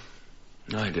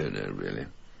 I don't know, really.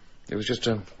 It was just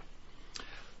a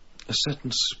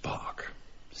certain spark.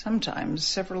 Sometimes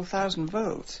several thousand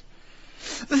volts.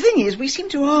 The thing is, we seem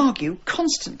to argue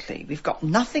constantly. We've got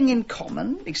nothing in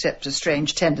common, except a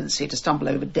strange tendency to stumble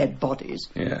over dead bodies.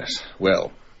 Yes,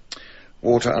 well,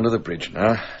 water under the bridge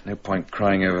now. No point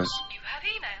crying over us. You have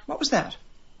email. What was that?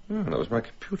 Oh, that was my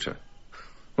computer.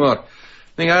 What?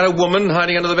 Think I had a woman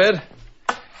hiding under the bed?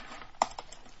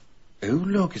 Oh,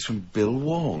 look, it's from Bill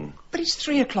Wong. But it's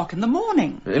 3 o'clock in the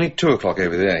morning. Only 2 o'clock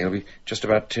over there. He'll be just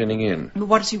about turning in.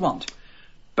 What does he want?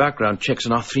 Background checks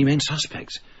on our 3 main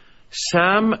suspects.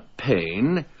 Sam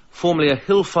Payne, formerly a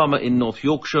hill farmer in North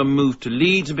Yorkshire, moved to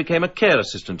Leeds and became a care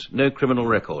assistant. No criminal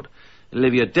record.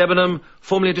 Olivia Debenham,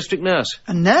 formerly a district nurse.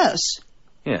 A nurse?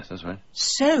 Yes, that's right.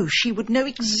 So she would know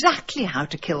exactly how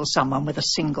to kill someone with a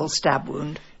single stab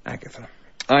wound. Agatha,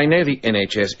 I know the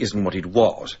NHS isn't what it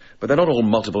was, but they're not all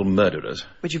multiple murderers.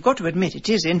 But you've got to admit it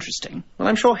is interesting. Well,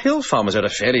 I'm sure hill farmers are a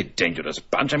fairly dangerous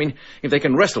bunch. I mean, if they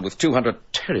can wrestle with 200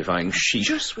 terrifying sheep... I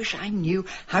just wish I knew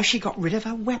how she got rid of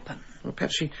her weapon. Well,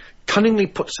 perhaps she cunningly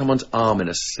put someone's arm in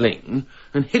a sling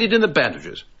and hid it in the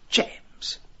bandages.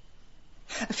 James.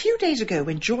 A few days ago,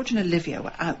 when George and Olivia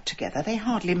were out together, they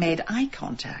hardly made eye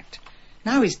contact.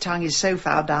 Now his tongue is so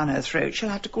far down her throat, she'll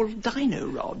have to call a dino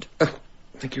rod.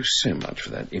 Thank you so much for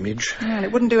that image. Well,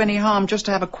 it wouldn't do any harm just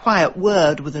to have a quiet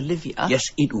word with Olivia. Yes,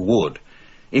 it would.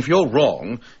 If you're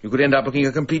wrong, you could end up looking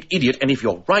a complete idiot, and if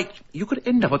you're right, you could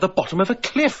end up at the bottom of a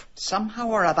cliff. Somehow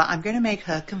or other, I'm going to make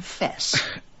her confess.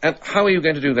 And how are you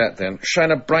going to do that, then?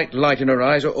 Shine a bright light in her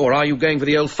eyes, or are you going for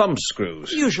the old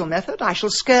thumbscrews? Usual method. I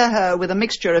shall scare her with a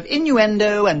mixture of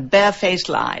innuendo and barefaced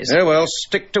lies. Oh, well,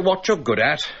 stick to what you're good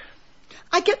at.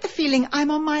 I get the feeling I'm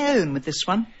on my own with this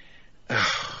one.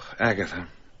 Agatha,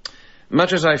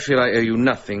 much as I feel I owe you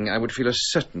nothing, I would feel a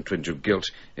certain twinge of guilt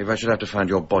if I should have to find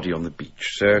your body on the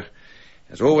beach. So,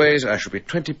 as always, I shall be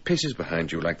 20 paces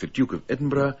behind you like the Duke of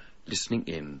Edinburgh, listening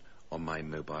in on my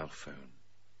mobile phone.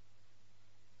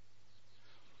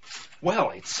 Well,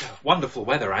 it's wonderful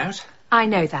weather out. I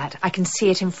know that. I can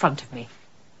see it in front of me.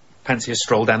 Fancy a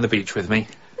stroll down the beach with me?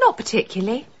 Not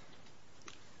particularly.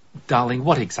 Darling,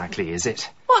 what exactly is it?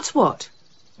 What's what?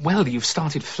 Well, you've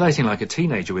started flirting like a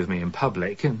teenager with me in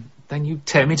public, and then you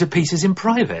tear me to pieces in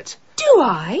private. Do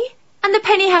I? And the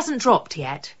penny hasn't dropped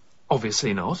yet?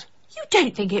 Obviously not. You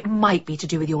don't think it might be to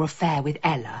do with your affair with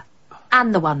Ella?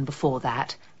 And the one before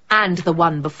that? And the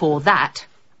one before that?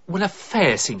 Well,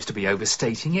 affair seems to be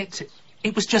overstating it.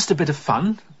 It was just a bit of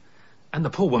fun. And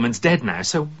the poor woman's dead now,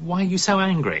 so why are you so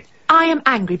angry? I am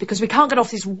angry because we can't get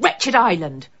off this wretched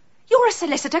island. You're a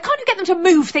solicitor. Can't you get them to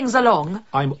move things along?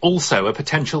 I'm also a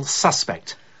potential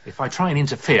suspect. If I try and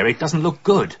interfere, it doesn't look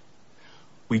good.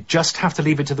 We just have to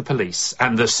leave it to the police,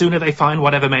 and the sooner they find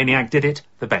whatever maniac did it,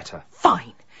 the better.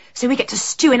 Fine. So we get to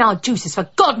stew in our juices for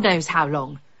God knows how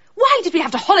long. Why did we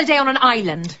have to holiday on an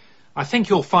island? I think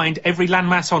you'll find every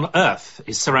landmass on Earth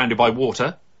is surrounded by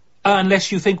water.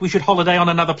 Unless you think we should holiday on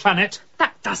another planet.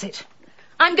 That does it.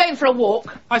 I'm going for a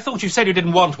walk. I thought you said you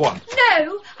didn't want one.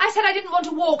 No, I said I didn't want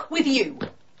to walk with you.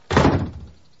 Mrs.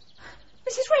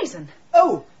 Raisin.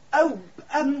 Oh,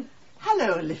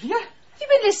 hello, Olivia. Have you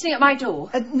been listening at my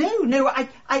door? No,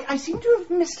 I seem to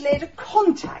have mislaid a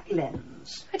contact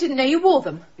lens. I didn't know you wore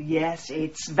them. Yes,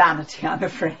 it's vanity, I'm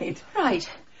afraid. Right.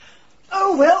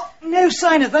 Oh, well, no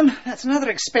sign of them. That's another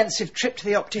expensive trip to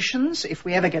the opticians, if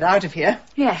we ever get out of here.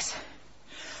 Yes.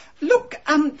 Look,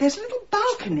 there's a little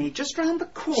balcony just round the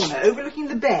corner overlooking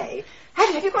the bay.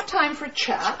 Have you got time for a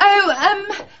chat?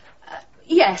 Oh,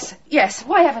 yes,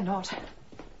 why ever not?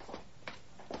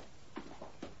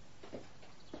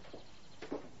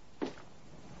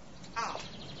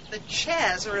 The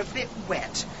chairs are a bit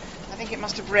wet. I think it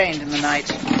must have rained in the night.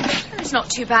 It's not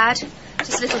too bad.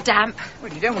 Just a little damp.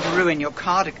 Well, you don't want to ruin your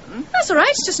cardigan. That's all right.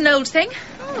 It's just an old thing.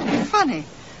 Oh, funny.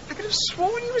 I could have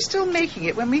sworn you were still making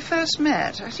it when we first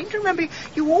met. I seem to remember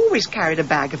you always carried a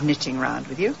bag of knitting round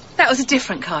with you. That was a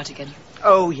different cardigan.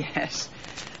 Oh, yes.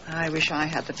 I wish I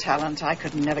had the talent. I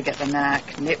could never get the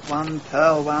knack. Knit one,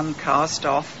 purl one, cast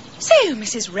off. So,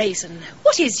 Mrs. Raisin,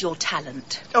 what is your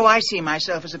talent? Oh, I see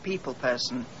myself as a people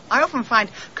person. I often find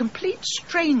complete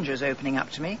strangers opening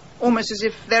up to me, almost as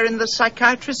if they're in the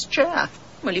psychiatrist's chair.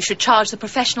 Well, you should charge the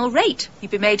professional rate.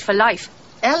 You'd be made for life.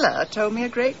 Ella told me a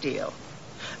great deal.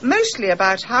 Mostly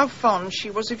about how fond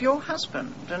she was of your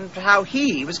husband and how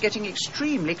he was getting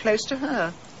extremely close to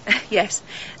her. Yes,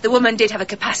 the woman did have a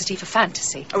capacity for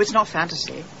fantasy. Oh, it's not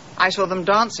fantasy. I saw them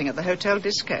dancing at the hotel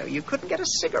disco. You couldn't get a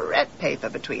cigarette paper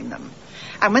between them.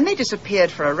 And when they disappeared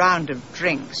for a round of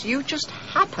drinks, you just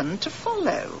happened to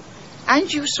follow.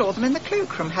 And you saw them in the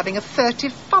cloakroom having a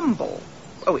furtive fumble.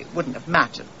 Oh, it wouldn't have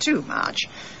mattered too much.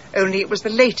 Only it was the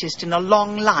latest in a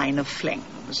long line of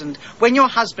flings. And when your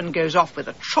husband goes off with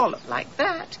a trollop like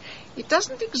that, it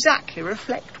doesn't exactly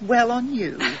reflect well on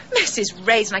you. Mrs.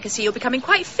 Raisin, I can see you're becoming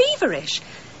quite feverish.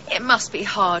 It must be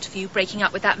hard for you breaking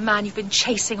up with that man you've been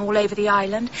chasing all over the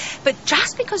island. But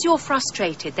just because you're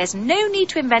frustrated, there's no need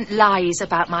to invent lies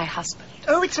about my husband.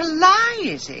 Oh, it's a lie,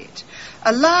 is it?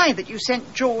 A lie that you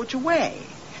sent George away,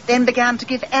 then began to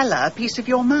give Ella a piece of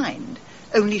your mind.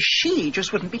 Only she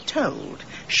just wouldn't be told.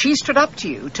 She stood up to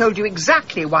you, told you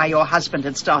exactly why your husband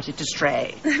had started to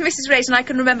stray. Mrs. Raisin, I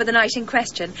can remember the night in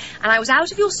question, and I was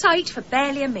out of your sight for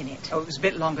barely a minute. Oh, it was a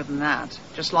bit longer than that.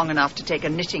 Just long enough to take a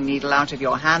knitting needle out of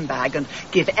your handbag and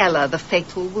give Ella the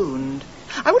fatal wound.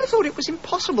 I would have thought it was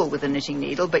impossible with a knitting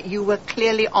needle, but you were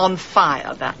clearly on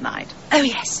fire that night. Oh,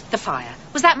 yes, the fire.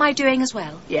 Was that my doing as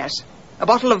well? Yes. A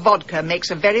bottle of vodka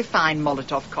makes a very fine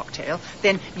Molotov cocktail.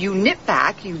 Then you nip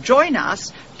back, you join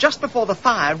us, just before the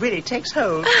fire really takes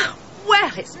hold. Oh,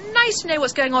 well, it's nice to know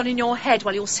what's going on in your head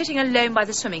while you're sitting alone by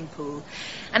the swimming pool.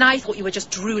 And I thought you were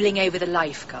just drooling over the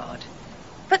lifeguard.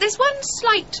 But there's one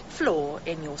slight flaw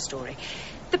in your story.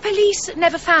 The police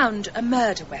never found a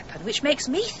murder weapon, which makes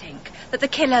me think that the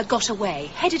killer got away,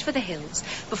 headed for the hills,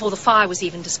 before the fire was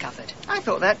even discovered. I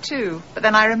thought that too, but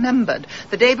then I remembered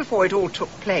the day before it all took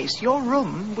place, your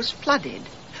room was flooded.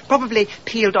 Probably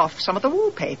peeled off some of the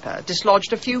wallpaper,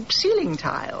 dislodged a few ceiling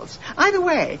tiles. Either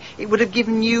way, it would have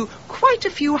given you quite a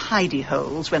few hidey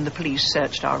holes when the police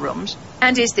searched our rooms.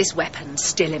 And is this weapon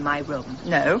still in my room?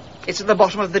 No, it's at the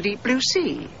bottom of the deep blue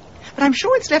sea. But I'm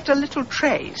sure it's left a little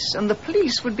trace, and the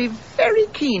police would be very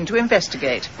keen to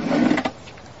investigate.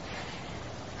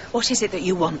 What is it that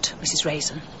you want, Mrs.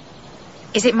 Raisin?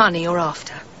 Is it money you're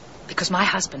after? Because my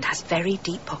husband has very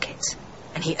deep pockets,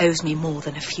 and he owes me more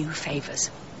than a few favours.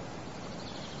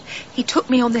 He took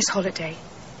me on this holiday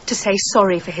to say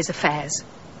sorry for his affairs.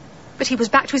 But he was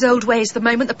back to his old ways the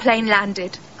moment the plane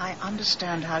landed. I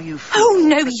understand how you feel. Oh,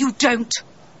 no, you don't.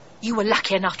 You were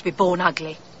lucky enough to be born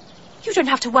ugly. You don't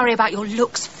have to worry about your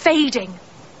looks fading.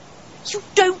 You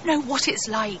don't know what it's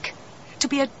like to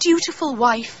be a dutiful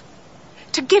wife,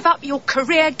 to give up your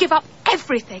career, give up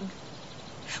everything.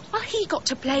 While he got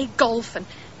to play golf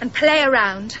and play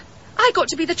around, I got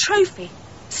to be the trophy,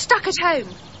 stuck at home.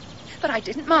 But I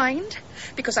didn't mind,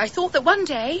 because I thought that one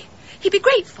day he'd be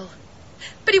grateful.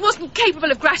 But he wasn't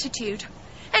capable of gratitude,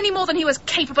 any more than he was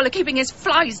capable of keeping his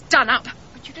flies done up.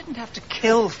 But you didn't have to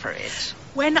kill for it.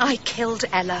 When I killed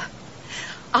Ella,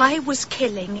 I was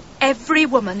killing every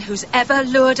woman who's ever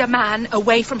lured a man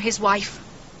away from his wife.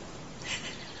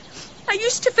 I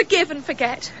used to forgive and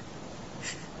forget.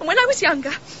 And when I was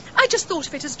younger, I just thought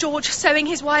of it as George sowing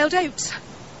his wild oats.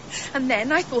 And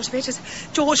then I thought of it as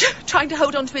George trying to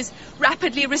hold on to his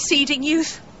rapidly receding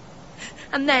youth.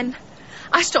 And then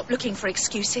I stopped looking for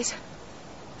excuses.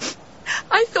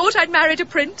 I thought I'd married a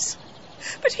prince,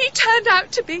 but he turned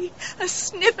out to be a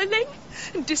snivelling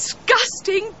and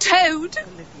disgusting toad.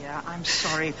 Olivia, I'm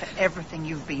sorry for everything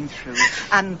you've been through,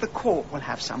 and the court will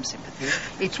have some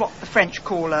sympathy. It's what the French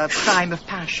call a crime of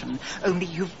passion, only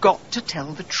you've got to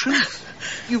tell the truth.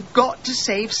 You've got to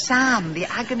save Sam, the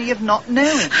agony of not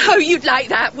knowing. Oh, you'd like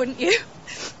that, wouldn't you?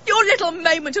 Your little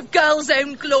moment of girl's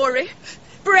own glory.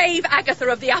 Brave Agatha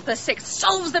of the Upper Sixth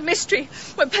solves the mystery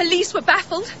when police were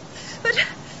baffled. But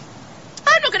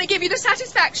I'm not going to give you the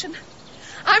satisfaction.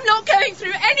 I'm not going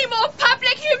through any more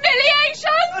public humiliation.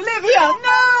 Olivia,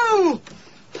 no!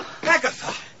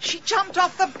 Agatha! She jumped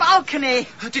off the balcony.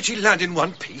 Did she land in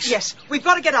one piece? Yes, we've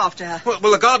got to get after her.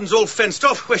 Well, the garden's all fenced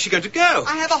off. Where's she going to go?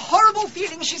 I have a horrible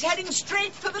feeling she's heading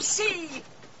straight for the sea.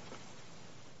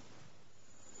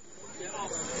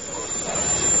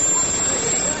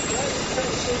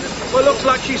 Well, looks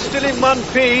like she's still in one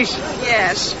piece.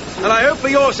 Yes. And I hope for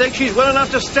your sake she's well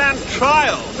enough to stand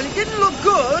trial. Well, it didn't look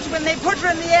good. When they put her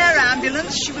in the air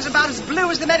ambulance, she was about as blue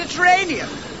as the Mediterranean.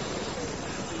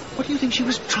 What do you think she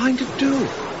was trying to do?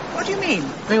 What do you mean?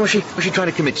 I mean, was she trying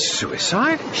to commit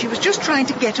suicide? She was just trying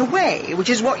to get away, which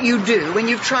is what you do when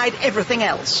you've tried everything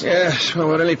else. Yes, well,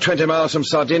 we're only 20 miles from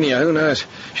Sardinia. Who knows?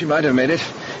 She might have made it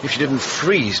if she didn't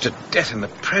freeze to death in the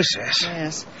process.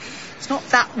 Yes. It's not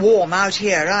that warm out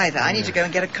here either. I need to go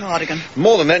and get a cardigan.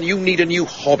 More than that, you need a new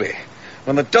hobby.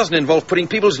 One that doesn't involve putting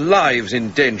people's lives in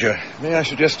danger. Maybe I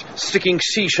suggest sticking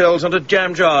seashells onto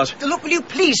jam jars. Look, will you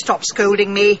please stop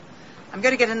scolding me? I'm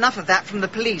going to get enough of that from the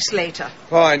police later.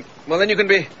 Fine. Well, then you can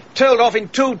be told off in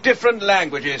 2 different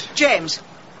languages. James.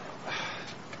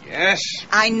 Yes?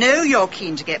 I know you're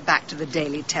keen to get back to the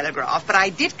Daily Telegraph, but I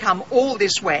did come all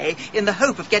this way in the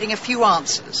hope of getting a few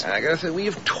answers. Agatha,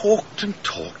 we've talked and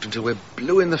talked until we're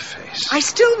blue in the face. I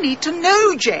still need to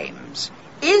know, James.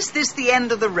 Is this the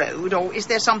end of the road, or is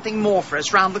there something more for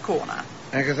us round the corner?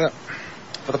 Agatha,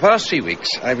 for the past 3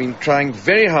 weeks, I've been trying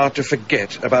very hard to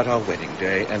forget about our wedding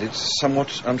day and its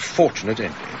somewhat unfortunate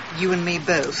ending. You and me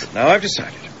both. But now I've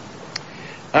decided.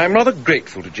 I'm rather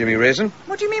grateful to Jimmy Raisin.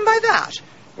 What do you mean by that?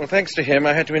 Well, thanks to him,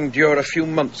 I had to endure a few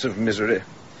months of misery.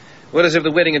 Whereas if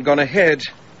the wedding had gone ahead,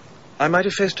 I might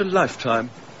have faced a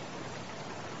lifetime.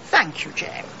 Thank you,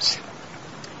 James.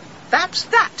 That's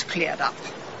that cleared up.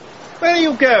 Where are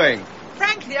you going?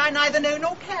 Frankly, I neither know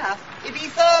nor care.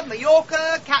 Ibiza,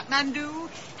 Mallorca, Kathmandu,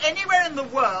 anywhere in the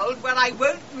world where I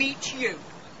won't meet you.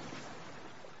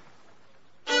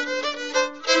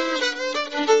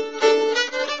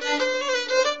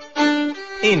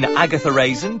 In Agatha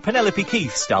Raisin, Penelope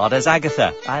Keith starred as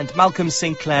Agatha and Malcolm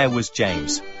Sinclair was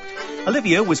James.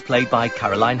 Olivia was played by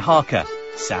Caroline Harker,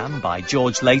 Sam by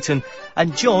George Layton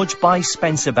and George by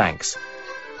Spencer Banks.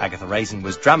 Agatha Raisin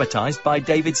was dramatised by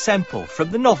David Semple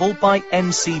from the novel by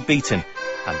M.C. Beaton,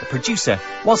 and the producer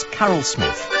was Carol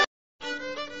Smith.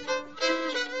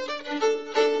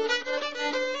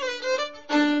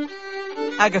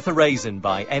 Agatha Raisin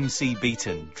by M.C.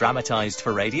 Beaton, dramatised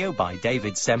for radio by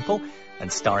David Semple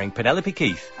and starring Penelope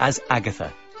Keith as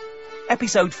Agatha.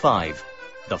 Episode 5,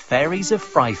 The Fairies of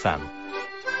Fryfam.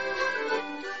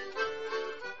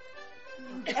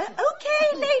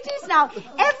 Okay, ladies, now,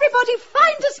 everybody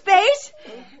find a space.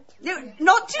 No,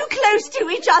 not too close to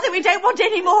each other. We don't want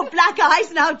any more black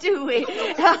eyes now, do we?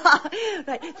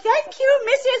 Right. Thank you,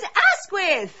 Mrs.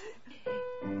 Asquith.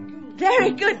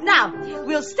 Very good. Now,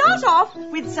 we'll start off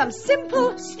with some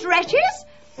simple stretches.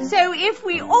 So if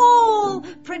we all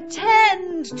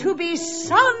pretend to be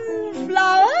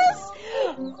sunflowers...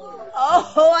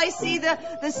 Oh, I see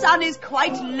the sun is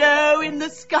quite low in the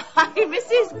sky,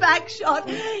 Mrs. Bagshot.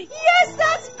 Yes,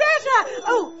 that's better.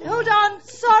 Oh, hold on.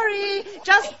 Sorry.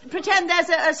 Just pretend there's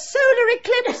a solar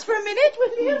eclipse for a minute,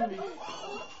 will you?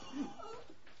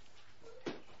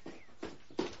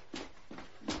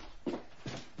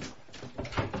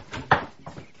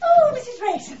 Oh, Mrs.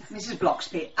 Raisin. Mrs.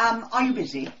 Bloxby, are you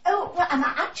busy? Oh, well, I'm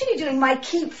actually doing my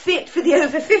keep fit for the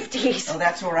over 50s. Oh,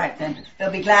 that's all right then.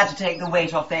 They'll be glad to take the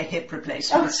weight off their hip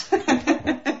replacements.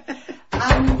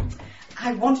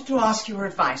 I wanted to ask your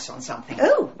advice on something.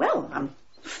 Oh, well,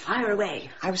 fire away.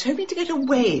 I was hoping to get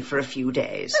away for a few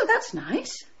days. Oh, that's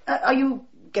nice. Are you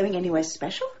going anywhere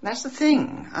special? That's the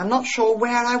thing. I'm not sure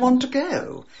where I want to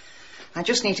go. I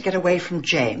just need to get away from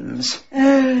James.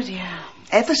 Oh, dear.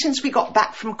 Ever since we got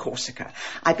back from Corsica,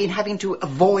 I've been having to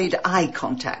avoid eye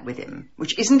contact with him,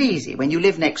 which isn't easy when you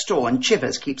live next door and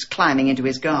Chivers keeps climbing into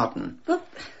his garden. Well,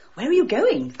 where are you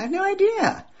going? I've no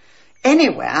idea.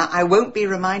 Anywhere I won't be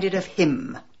reminded of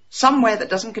him. Somewhere that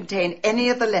doesn't contain any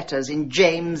of the letters in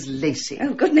James Lacey.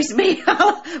 Oh, goodness me.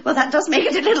 Well, that does make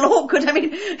it a little awkward. I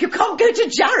mean, you can't go to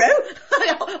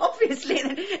Jarrow. Obviously,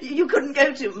 you couldn't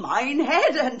go to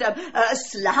Minehead, and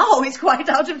Slough is quite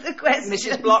out of the question.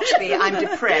 Mrs. Bloxby, I'm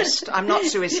depressed. I'm not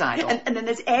suicidal. And then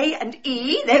there's A and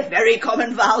E. They're very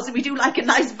common vowels, and we do like a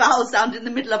nice vowel sound in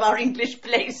the middle of our English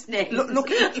place names.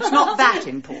 Look, it's not that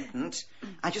important.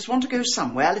 I just want to go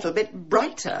somewhere a little bit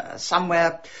brighter,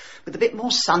 somewhere with a bit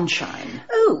more sunshine.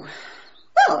 Oh,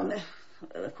 well,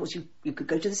 of course you could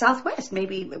go to the southwest,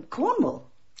 maybe Cornwall.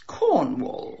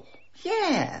 Cornwall?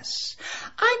 Yes.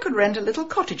 I could rent a little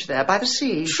cottage there by the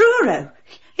sea. Truro.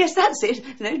 Yes, that's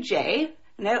it. No J,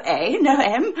 no A, no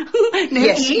M, no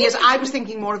yes, E. Yes, I was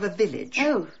thinking more of a village.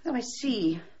 Oh, I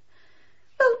see.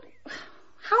 Well,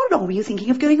 how long were you thinking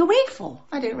of going away for?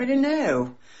 I don't really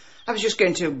know. I was just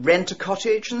going to rent a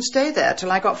cottage and stay there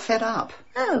till I got fed up.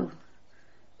 Oh.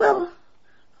 Well,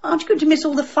 aren't you going to miss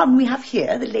all the fun we have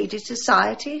here, the ladies'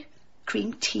 society?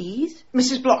 Cream teas?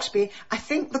 Mrs. Bloxby, I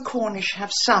think the Cornish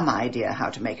have some idea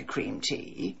how to make a cream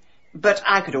tea, but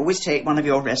I could always take one of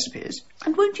your recipes.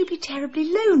 And won't you be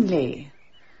terribly lonely?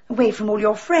 Away from all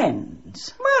your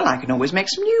friends? Well, I can always make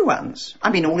some new ones.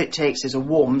 I mean, all it takes is a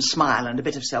warm smile and a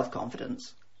bit of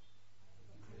self-confidence.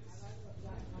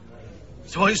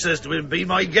 So I says to him, be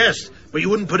my guest, but you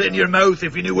wouldn't put it in your mouth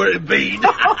if you knew where it'd been.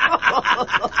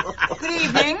 Good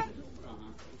evening.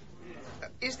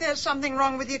 Is there something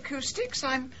wrong with the acoustics?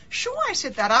 I'm sure I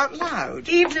said that out loud.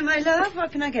 Evening, my love.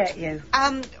 What can I get you?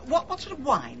 What sort of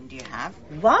wine do you have?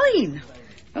 Wine?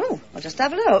 Oh, I'll just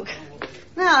have a look.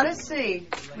 Now, let's see.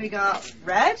 We got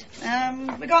red,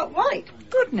 we got white.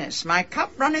 Goodness, my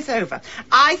cup runneth over.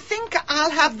 I think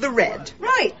I'll have the red.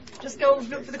 Right. Just go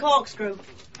look for the corkscrew.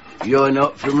 You're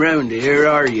not from round here,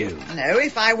 are you? No,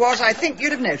 if I was, I think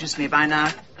you'd have noticed me by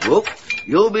now. Well,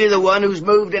 you'll be the one who's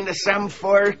moved into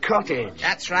Samphire Cottage.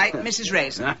 That's right, Mrs.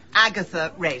 Raisin.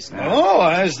 Agatha Raisin. Oh,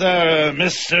 is there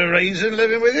Mr. Raisin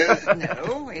living with you?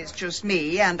 No, it's just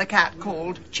me and a cat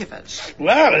called Chivers.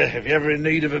 Well, if you're ever in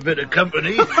need of a bit of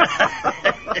company.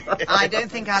 I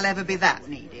don't think I'll ever be that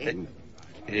needy.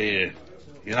 Yeah.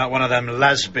 You're not one of them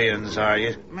lesbians, are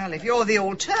you? Well, if you're the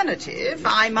alternative,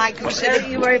 I might consider...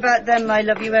 Don't you worry about them, my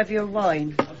love. You have your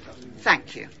wine.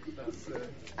 Thank you.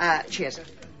 Cheers.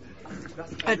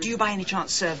 Do you by any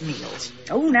chance serve meals?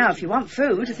 Oh, now, if you want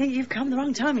food, I think you've come the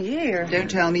wrong time of year.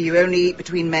 Don't tell me you only eat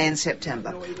between May and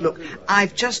September. Look,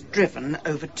 I've just driven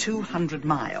over 200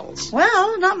 miles.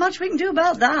 Well, not much we can do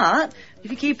about that.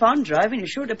 If you keep on driving, you're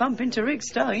sure to bump into Rick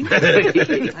Stein.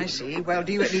 I see. Well,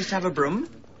 do you at least have a broom?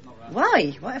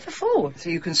 Why? Whatever for? So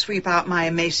you can sweep out my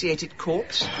emaciated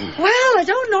corpse? Well, I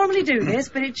don't normally do this,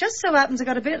 but it just so happens I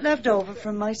got a bit left over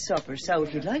from my supper, so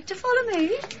if you'd like to follow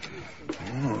me...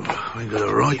 Oh, we got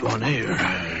a right one here.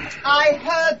 I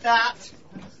heard that.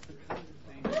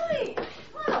 Right.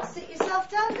 Well, sit yourself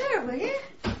down there, will you?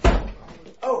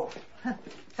 Oh,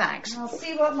 thanks. I'll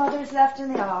see what Mother's left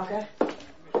in the Arga.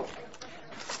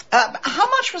 How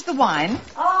much was the wine?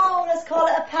 Oh, let's call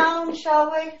it £1,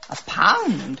 shall we?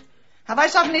 £1? Have I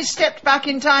suddenly stepped back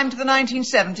in time to the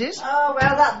 1970s? Oh,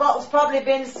 well, that bottle's probably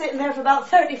been sitting there for about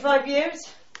 35 years.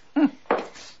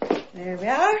 There we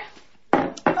are.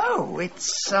 Oh,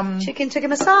 it's, Chicken tikka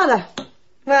masala.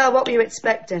 Well, what were you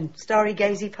expecting? Starry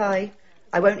gazy pie.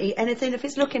 I won't eat anything if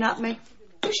it's looking at me.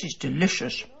 This is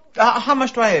delicious. How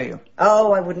much do I owe you?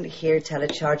 Oh, I wouldn't hear tell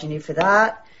of charging you for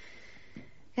that.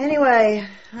 Anyway,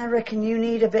 I reckon you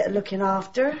need a bit of looking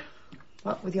after.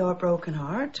 What with your broken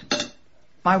heart?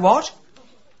 My what?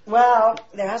 Well,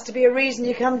 there has to be a reason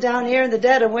you come down here in the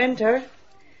dead of winter.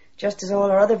 Just as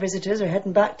all our other visitors are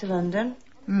heading back to London.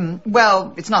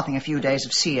 Well, it's nothing, a few days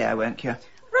of sea air, won't you?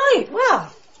 Right,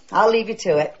 well, I'll leave you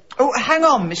to it. Oh, hang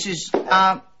on, Mrs.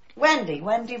 Wendy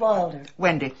Wilder.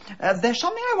 Wendy, there's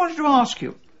something I wanted to ask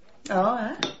you.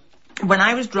 Oh, When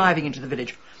I was driving into the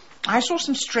village, I saw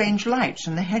some strange lights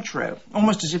in the hedgerow,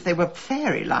 almost as if they were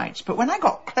fairy lights, but when I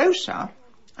got closer,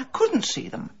 I couldn't see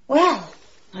them. Well,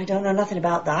 I don't know nothing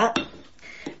about that.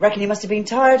 Reckon you must have been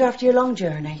tired after your long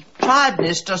journey.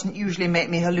 Tiredness doesn't usually make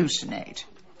me hallucinate.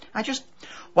 I just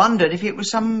wondered if it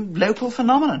was some local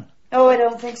phenomenon. Oh, I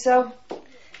don't think so.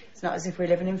 It's not as if we're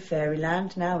living in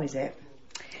fairyland now, is it?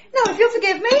 Now, if you'll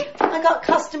forgive me, I got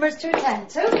customers to attend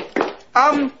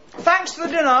to. Thanks for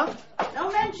the dinner.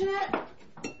 Don't mention it.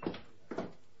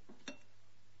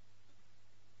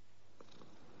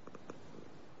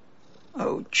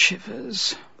 Oh,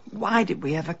 Chivers, why did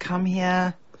we ever come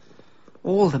here?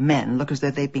 All the men look as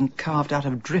though they've been carved out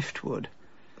of driftwood.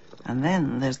 And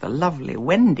then there's the lovely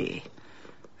Wendy.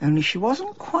 Only she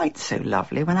wasn't quite so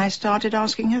lovely when I started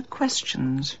asking her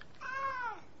questions.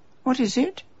 What is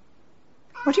it?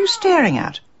 What are you staring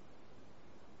at?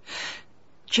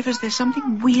 Chivers, there's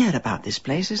something weird about this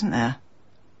place, isn't there?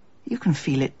 You can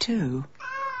feel it too.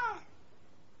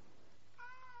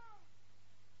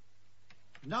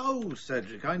 No,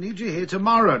 Cedric, I need you here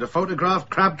tomorrow to photograph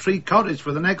Crabtree Cottage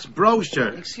for the next brochure.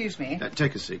 Excuse me?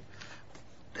 Take a seat.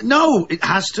 No, it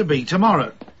has to be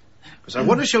tomorrow. Because I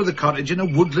want to show the cottage in a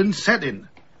woodland setting.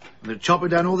 And they're chopping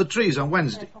down all the trees on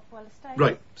Wednesday.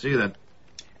 Right, see you then.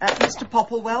 Mr.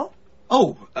 Popplewell?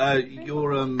 Oh,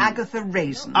 you're, Agatha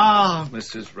Raisin. Ah,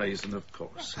 Mrs. Raisin, of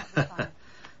course.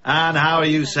 And how are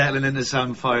you settling into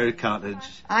Samphire Cottage?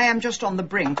 I am just on the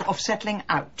brink of settling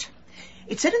out.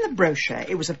 It said in the brochure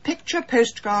it was a picture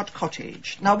postcard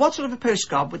cottage. Now, what sort of a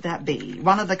postcard would that be?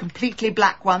 One of the completely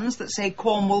black ones that say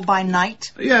Cornwall by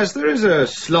night? Yes, there is a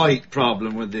slight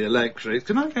problem with the electric.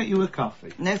 Can I get you a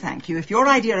coffee? No, thank you. If your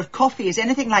idea of coffee is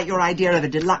anything like your idea of a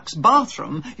deluxe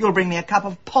bathroom, you'll bring me a cup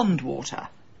of pond water.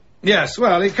 Yes,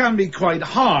 well, it can be quite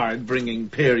hard bringing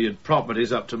period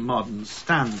properties up to modern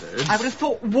standards. I would have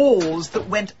thought walls that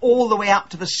went all the way up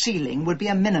to the ceiling would be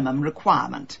a minimum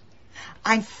requirement.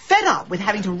 I'm fed up with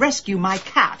having to rescue my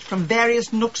cat from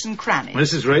various nooks and crannies.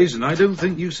 Mrs. Raisin, I don't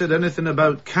think you said anything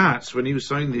about cats when you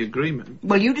signed the agreement.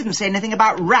 Well, you didn't say anything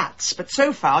about rats, but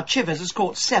so far Chivers has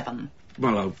caught 7.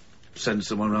 Well, I'll send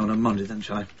someone round on Monday then,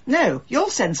 shall I? No, you'll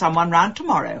send someone round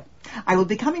tomorrow. I will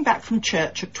be coming back from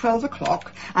church at 12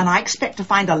 o'clock, and I expect to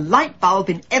find a light bulb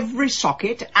in every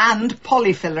socket and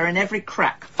polyfiller in every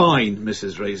crack. Fine,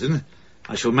 Mrs. Raisin.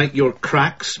 I shall make your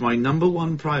cracks my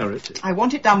 #1 priority. I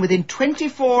want it done within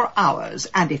 24 hours,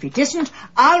 and if it isn't,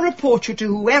 I'll report you to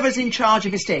whoever's in charge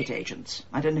of estate agents.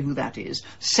 I don't know who that is.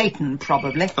 Satan,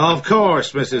 probably. Of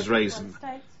course, Mrs. Raisin.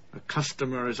 A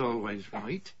customer is always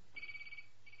right.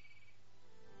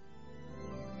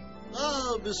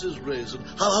 Ah, Mrs. Raisin,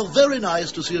 how very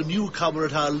nice to see a newcomer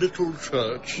at our little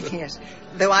church. Yes,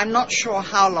 though I'm not sure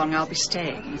how long I'll be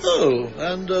staying. Oh,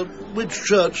 and which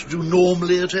church do you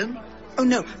normally attend? Oh,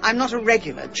 no, I'm not a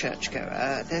regular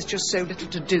churchgoer. There's just so little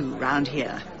to do round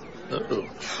here. Oh.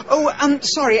 Oh,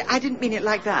 sorry, I didn't mean it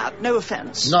like that. No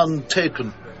offence. None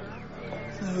taken.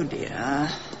 Oh, dear.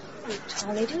 Oh,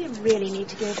 Tolly, do we really need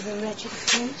to go to the wretched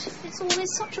court? It's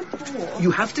always such a bore.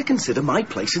 You have to consider my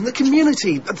place in the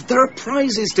community. There are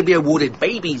prizes to be awarded,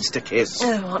 babies to kiss.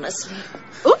 Oh, honestly.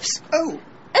 Oops. Oh.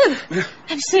 Oh,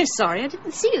 I'm so sorry. I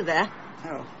didn't see you there.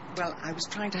 Oh, well, I was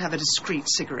trying to have a discreet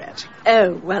cigarette.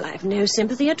 Oh, well, I've no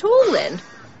sympathy at all, then.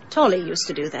 Tolly used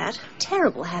to do that.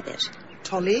 Terrible habit.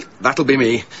 Tolly? That'll be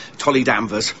me, Tolly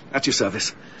Danvers, at your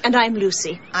service. And I'm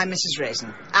Lucy. I'm Mrs.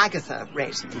 Raisin. Agatha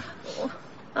Raisin. Oh.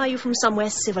 Are you from somewhere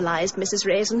civilized, Mrs.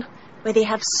 Raisin, where they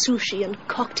have sushi and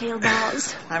cocktail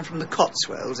bars? I'm from the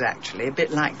Cotswolds, actually. A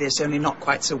bit like this, only not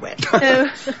quite so wet.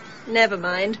 Oh, never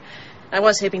mind. I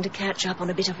was hoping to catch up on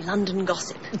a bit of London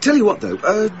gossip. Tell you what,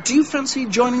 though, do you fancy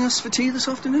joining us for tea this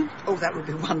afternoon? Oh, that would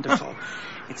be wonderful.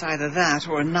 It's either that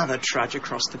or another trudge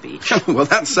across the beach. Well,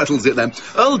 that settles it then.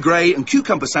 Earl Grey and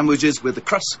cucumber sandwiches with the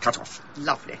crust cut off.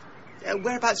 Lovely.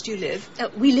 Whereabouts do you live?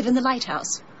 We live in the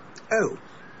lighthouse. Oh.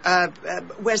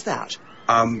 Where's that?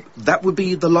 That would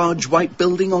be the large white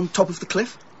building on top of the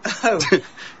cliff. Oh,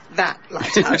 that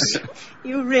lighthouse.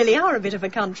 You really are a bit of a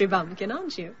country bumpkin,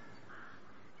 aren't you?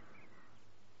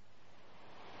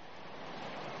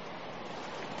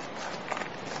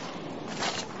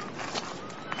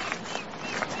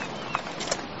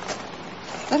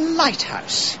 The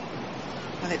lighthouse.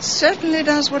 Well, it certainly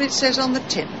does what it says on the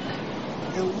tin.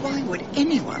 Though why would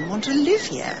anyone want to live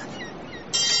here?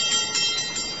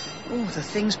 Oh, the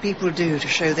things people do to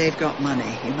show they've got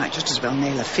money. You might just as well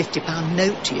nail a £50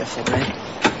 note to your forehead.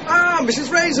 Ah,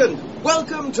 Mrs. Raisin!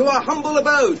 Welcome to our humble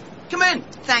abode. Come in.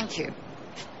 Thank you.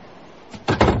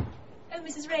 Oh,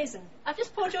 Mrs. Raisin, I've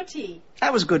just poured your tea.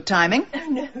 That was good timing. Oh,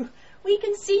 no. We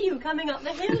can see you coming up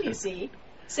the hill, you see.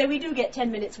 So we do get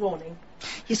 10 minutes warning.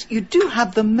 Yes, you do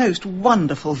have the most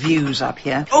wonderful views up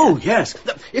here. Oh, yes.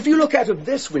 If you look out of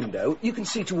this window, you can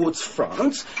see towards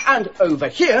France, and over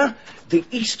here, the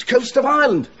east coast of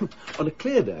Ireland. On a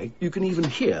clear day, you can even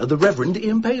hear the Reverend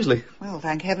Ian Paisley. Well,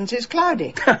 thank heavens it's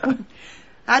cloudy.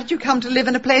 How did you come to live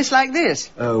in a place like this?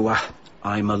 Oh,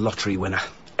 I'm a lottery winner.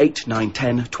 8, 9,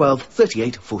 10, 12,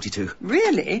 38, 42.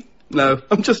 Really? No,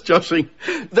 I'm just joshing.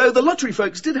 Though the lottery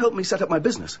folks did help me set up my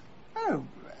business. Oh.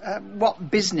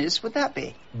 What business would that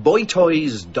be?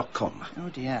 Boytoys.com. Oh,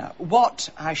 dear. What,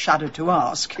 I shudder to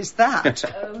ask, is that?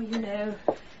 Oh, you know,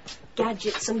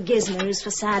 gadgets and gizmos for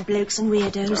sad blokes and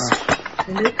weirdos.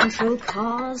 Remote control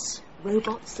cars,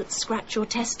 robots that scratch your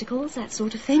testicles, that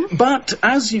sort of thing. But,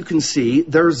 as you can see,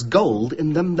 there's gold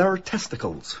in them there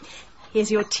testicles.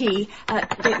 Here's your tea.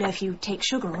 Don't know if you take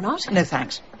sugar or not. No,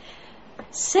 thanks.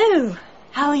 So,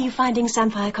 how are you finding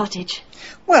Samphire Cottage?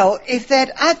 Well, if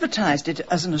they'd advertised it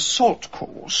as an assault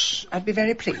course, I'd be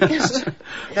very pleased.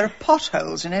 There are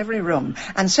potholes in every room,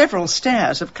 and several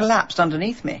stairs have collapsed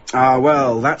underneath me. Ah,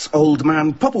 well, that's old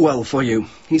man Popperwell for you.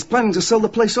 He's planning to sell the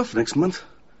place off next month.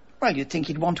 Well, you'd think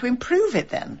he'd want to improve it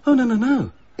then. Oh,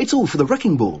 no. It's all for the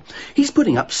wrecking ball. He's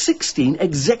putting up 16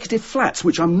 executive flats,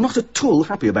 which I'm not at all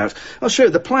happy about. I'll show you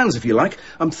the plans if you like.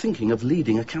 I'm thinking of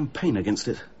leading a campaign against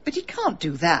it. But he can't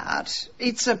do that.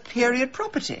 It's a period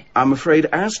property. I'm afraid,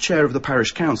 as chair of the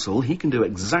parish council, he can do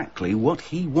exactly what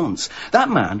he wants. That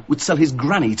man would sell his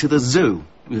granny to the zoo,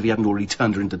 if he hadn't already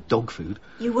turned her into dog food.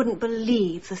 You wouldn't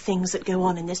believe the things that go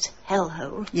on in this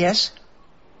hellhole. Yes?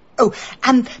 Oh,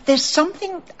 and there's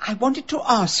something I wanted to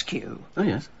ask you. Oh,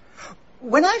 yes?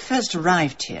 When I first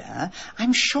arrived here,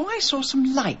 I'm sure I saw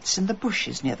some lights in the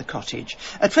bushes near the cottage.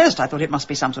 At first I thought it must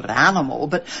be some sort of animal,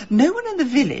 but no one in the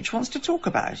village wants to talk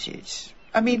about it.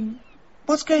 I mean,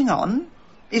 what's going on?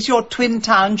 Is your twin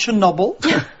town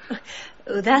Chernobyl?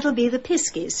 Oh, that'll be the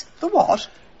Piskies. The what?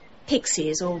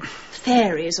 pixies or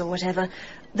fairies or whatever.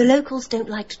 The locals don't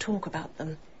like to talk about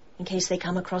them, in case they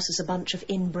come across as a bunch of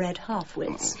inbred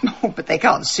half-wits. Oh, but they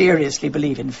can't seriously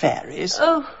believe in fairies.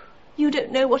 Oh, you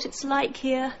don't know what it's like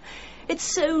here. It's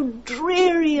so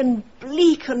dreary and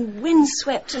bleak and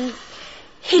windswept and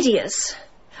hideous.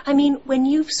 I mean, when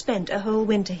you've spent a whole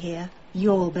winter here,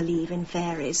 you'll believe in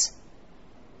fairies.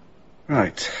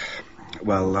 Right.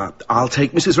 Well, I'll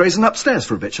take Mrs. Raisin upstairs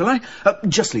for a bit, shall I?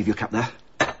 Just leave your cup there.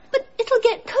 But it'll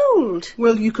get cold.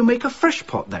 Well, you can make a fresh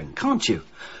pot then, can't you?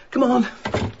 Come on.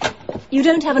 You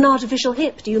don't have an artificial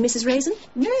hip, do you, Mrs. Raisin?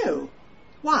 No.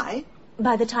 Why?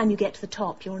 By the time you get to the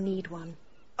top, you'll need one.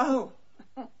 Oh.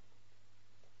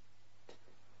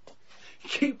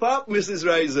 Keep up, Mrs.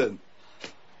 Raisin.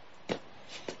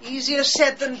 Easier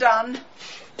said than done.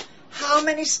 How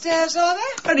many stairs are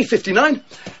there? Only 59.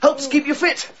 Helps keep you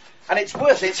fit. And it's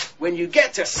worth it when you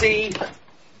get to see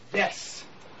this.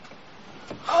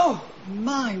 Oh,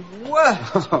 my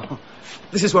word.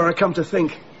 This is where I come to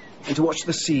think, and to watch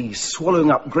the sea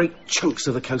swallowing up great chunks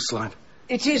of the coastline.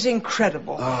 It is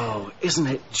incredible. Oh, isn't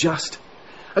it just?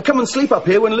 I come and sleep up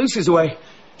here when Lucy's away.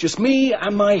 Just me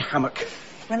and my hammock.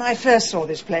 When I first saw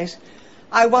this place,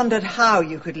 I wondered how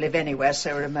you could live anywhere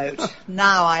so remote.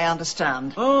 Now I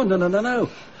understand. Oh, no.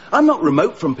 I'm not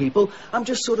remote from people. I'm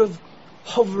just sort of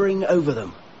hovering over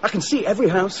them. I can see every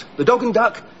house, the Dog and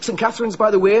Duck, St. Catherine's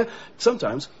by the Weir.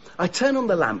 Sometimes I turn on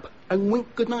the lamp and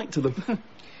wink goodnight to them.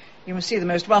 You must see the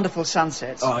most wonderful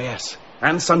sunsets. Oh, yes.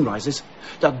 And sunrises.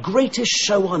 The greatest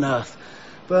show on earth.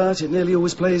 But it nearly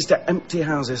always plays to empty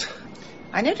houses.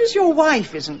 I notice your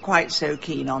wife isn't quite so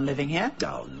keen on living here.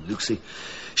 Oh, Lucy.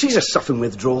 She's just suffering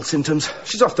withdrawal symptoms.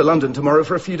 She's off to London tomorrow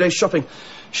for a few days shopping.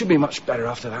 She'll be much better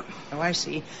after that. Oh, I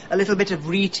see. A little bit of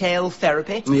retail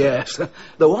therapy? Yes,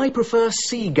 though I prefer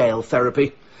sea-gale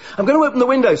therapy. I'm going to open the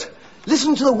windows.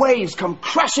 Listen to the waves come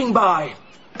crashing by.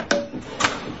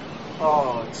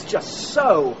 Oh, it's just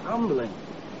so humbling.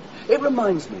 It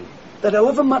reminds me that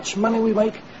however much money we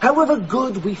make, however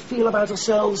good we feel about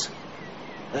ourselves,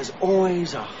 there's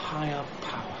always a higher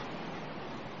power.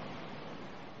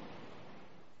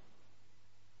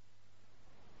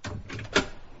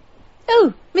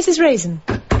 Oh, Mrs. Raisin.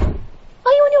 Are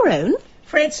you on your own?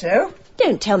 Afraid so.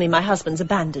 Don't tell me my husband's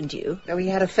abandoned you. Oh, he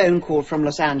had a phone call from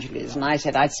Los Angeles, and I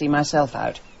said I'd see myself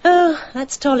out. Oh,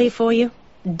 that's Tolly for you.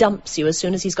 Dumps you as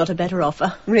soon as he's got a better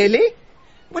offer. Really?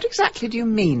 What exactly do you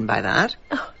mean by that?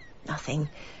 Oh, nothing.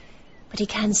 But he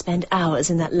can spend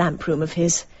hours in that lamp room of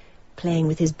his, playing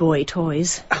with his boy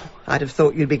toys. Oh, I'd have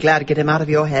thought you'd be glad to get him out of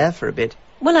your hair for a bit.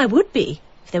 Well, I would be,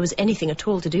 if there was anything at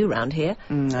all to do round here.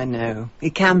 I know.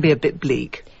 It can be a bit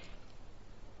bleak.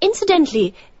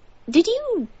 Incidentally, did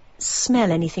you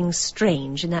smell anything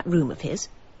strange in that room of his?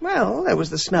 Well, there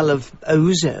was the smell of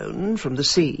ozone from the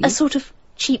sea. A sort of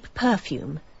cheap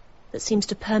perfume that seems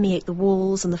to permeate the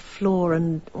walls and the floor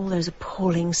and all those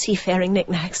appalling seafaring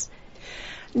knickknacks.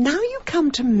 Now you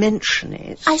come to mention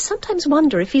it... I sometimes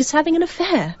wonder if he's having an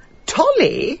affair.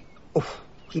 Tolly? Oh,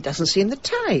 he doesn't seem the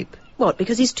type. What,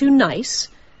 because he's too nice?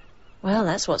 Well,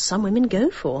 that's what some women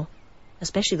go for.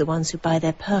 Especially the ones who buy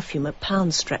their perfume at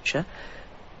pound stretcher.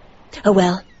 Oh,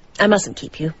 well, I mustn't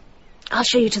keep you. I'll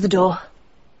show you to the door.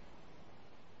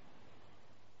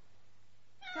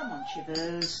 Come on,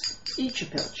 Shivers. Eat your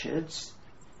pilchards.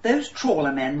 Those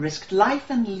trawler men risked life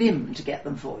and limb to get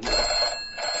them for you.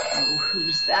 Oh,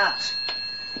 who's that?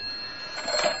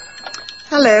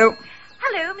 Hello.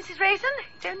 Hello, Mrs. Raisin.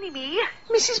 It's only me.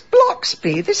 Mrs.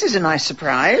 Bloxby, this is a nice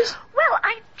surprise. Well,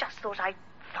 I just thought I'd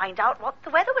find out what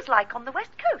the weather was like on the west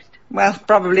coast. Well,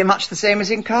 probably much the same as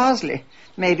in Carsley.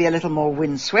 Maybe a little more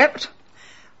windswept.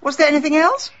 Was there anything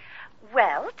else?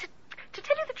 Well, to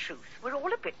tell you the truth, we're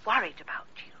all a bit worried about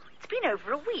you. It's been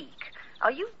over a week.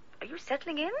 Are you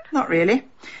settling in? Not really.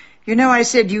 You know, I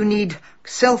said you need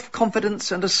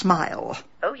self-confidence and a smile.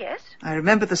 Oh, yes? I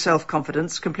remember the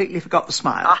self-confidence, completely forgot the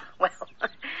smile. Ah, well,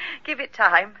 give it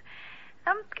time.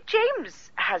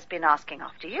 James has been asking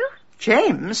after you.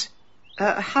 James?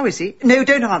 How is he? No,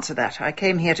 don't answer that. I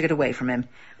came here to get away from him.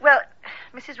 Well,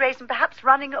 Mrs. Raisin, perhaps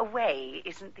running away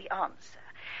isn't the answer.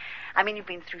 I mean, you've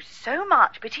been through so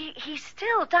much, but he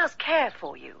still does care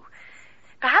for you.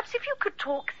 Perhaps if you could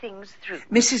talk things through.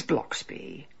 Mrs.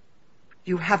 Bloxby,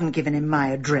 you haven't given him my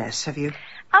address, have you?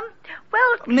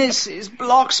 Well... Mrs.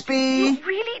 Bloxby... You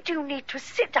really do need to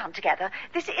sit down together.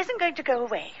 This isn't going to go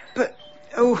away. But...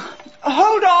 Oh,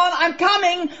 hold on, I'm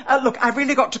coming. Look, I've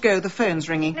really got to go. The phone's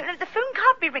ringing. No, the phone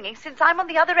can't be ringing since I'm on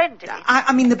the other end of it.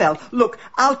 I mean the bell. Look,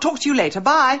 I'll talk to you later.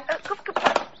 Bye.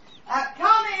 Goodbye.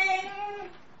 Coming!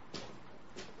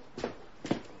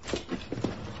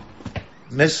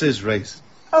 Mrs. Raisin.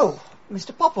 Oh,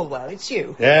 Mr. Popplewell, it's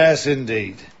you. Yes,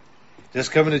 indeed.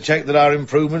 Just coming to check that our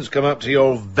improvements come up to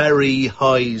your very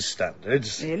high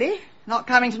standards. Really? Not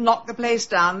coming to knock the place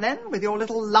down, then, with your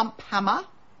little lump hammer?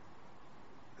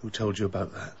 Who told you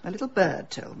about that? A little bird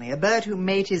told me. A bird who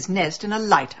made his nest in a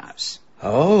lighthouse.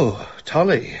 Oh,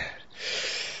 Tolly.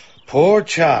 Poor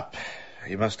chap.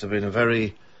 He must have been a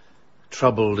very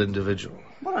troubled individual.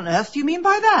 What on earth do you mean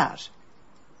by that?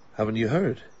 Haven't you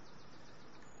heard?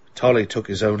 Tolly took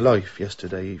his own life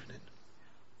yesterday evening.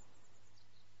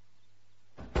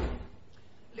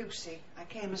 Lucy, I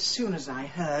came as soon as I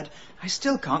heard. I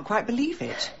still can't quite believe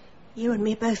it. You and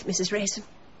me both, Mrs. Raisin.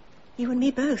 You and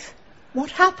me both.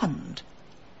 What happened?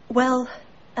 Well,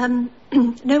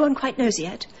 no one quite knows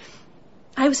yet.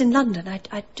 I was in London.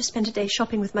 I'd just spent a day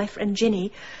shopping with my friend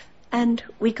Ginny, and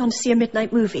we'd gone to see a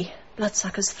midnight movie,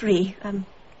 Bloodsuckers 3.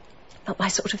 Not my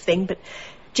sort of thing, but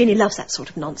Ginny loves that sort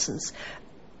of nonsense.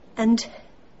 And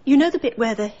you know the bit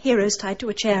where the hero's tied to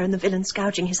a chair and the villain's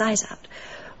gouging his eyes out?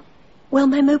 Well,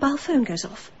 my mobile phone goes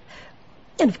off.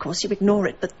 And of course you ignore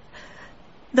it, but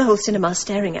the whole cinema's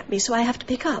staring at me, so I have to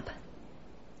pick up.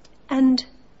 And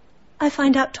I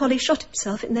find out Tolly shot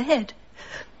himself in the head.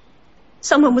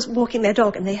 Someone was walking their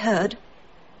dog and they heard.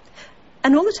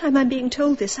 And all the time I'm being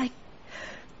told this,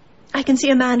 I can see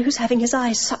a man who's having his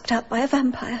eyes sucked out by a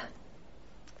vampire.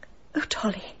 Oh,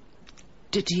 Tolly.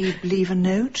 Did he leave a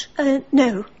note?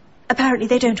 No. Apparently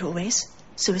they don't always.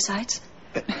 Suicides.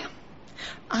 But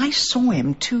I saw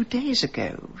him 2 days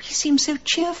ago. He seemed so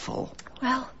cheerful.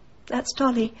 Well, that's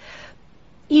Tolly.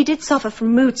 He did suffer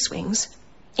from mood swings.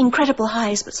 Incredible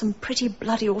highs, but some pretty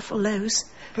bloody awful lows.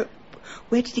 But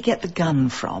where did he get the gun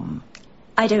from?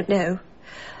 I don't know.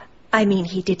 I mean,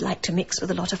 he did like to mix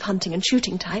with a lot of hunting and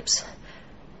shooting types.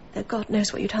 Though God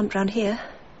knows what you'd hunt round here.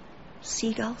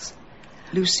 Seagulls.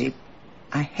 Lucy,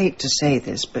 I hate to say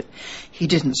this, but he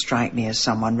didn't strike me as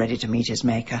someone ready to meet his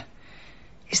maker.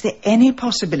 Is there any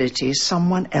possibility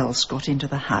someone else got into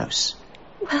the house?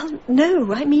 Well,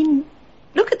 no. I mean,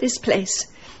 look at this place.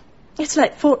 It's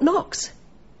like Fort Knox.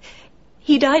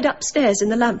 He died upstairs in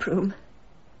the lamp room.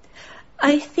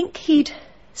 I think he'd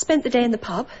spent the day in the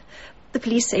pub. The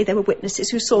police say there were witnesses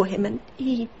who saw him, and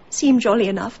he seemed jolly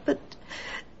enough, but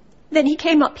then he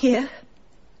came up here,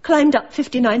 climbed up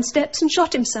 59 steps and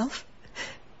shot himself.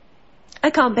 I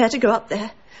can't bear to go up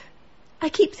there. I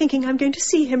keep thinking I'm going to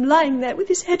see him lying there with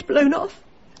his head blown off.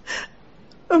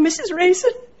 Oh, Mrs.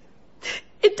 Raisin,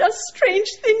 it does strange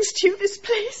things to you, this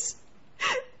place.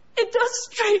 It does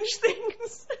strange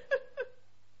things.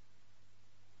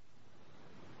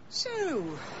 So,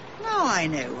 now I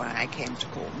know why I came to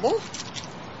Cornwall.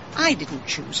 I didn't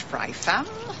choose Fry Fam.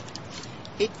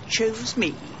 It chose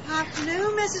me.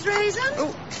 Afternoon, Mrs. Raisin.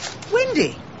 Oh,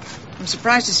 Wendy. I'm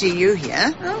surprised to see you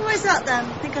here. Oh, where's that then?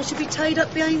 Think I should be tied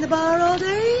up behind the bar all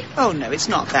day? Oh, no, it's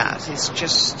not that. It's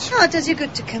just... Oh, it does you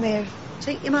good to come here.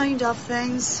 Take your mind off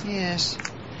things. Yes.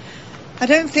 I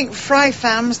don't think Fry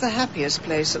Fam's the happiest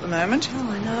place at the moment.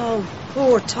 Oh, I know.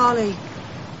 Poor Tolly.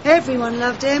 Everyone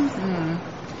loved him.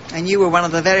 And you were one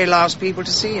of the very last people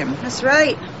to see him. That's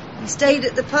right. He stayed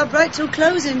at the pub right till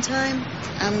closing time.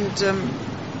 And,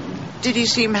 did he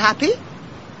seem happy?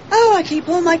 Oh, I keep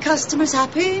all my customers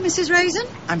happy, Mrs. Raisin.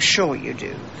 I'm sure you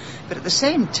do. But at the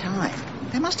same time,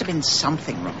 there must have been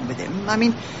something wrong with him. I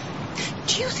mean,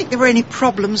 do you think there were any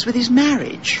problems with his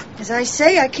marriage? As I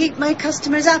say, I keep my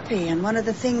customers happy, and one of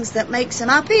the things that makes them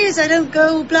happy is I don't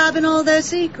go blabbing all their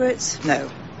secrets. No,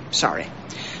 sorry.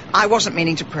 I wasn't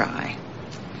meaning to pry.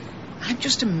 I'm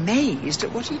just amazed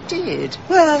at what he did.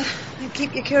 Well, you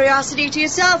keep your curiosity to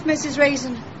yourself, Mrs.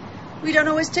 Raisin. We don't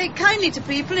always take kindly to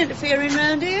people interfering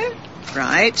round here.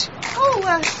 Right. Oh,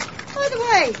 by the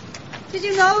way, did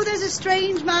you know there's a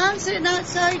strange man sitting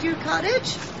outside your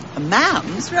cottage? A man?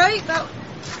 That's right, about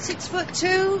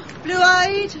 6'2",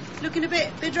 blue-eyed, looking a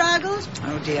bit bedraggled.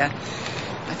 Oh, dear.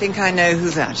 I think I know who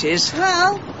that is.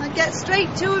 Well, I'd get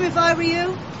straight to him if I were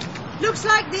you. Looks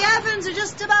like the heavens are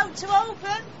just about to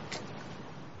open.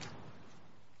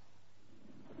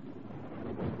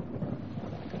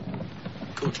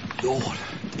 Good Lord.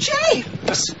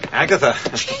 James! Agatha.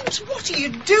 James, what are you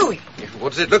doing?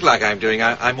 What does it look like I'm doing?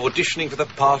 I'm auditioning for the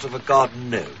part of a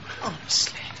garden gnome.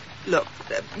 Honestly. Look,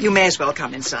 you may as well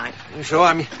come inside. Sure,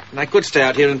 I could stay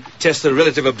out here and test the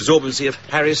relative absorbency of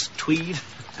Harris tweed.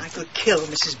 I could kill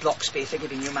Mrs. Bloxby for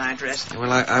giving you my address.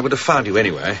 Well, I would have found you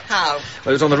anyway. How? Well,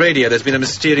 it was on the radio. There's been a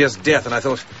mysterious death, and I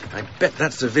thought, I bet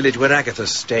that's the village where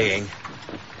Agatha's staying.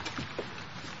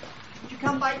 Did you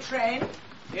come by train?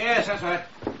 Yes, that's right.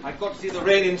 I've got to see the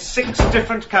rain in 6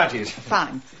 different counties.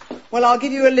 Fine. Well, I'll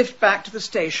give you a lift back to the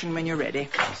station when you're ready.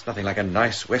 It's nothing like a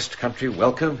nice West Country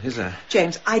welcome, is there?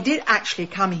 James, I did actually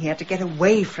come here to get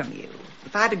away from you.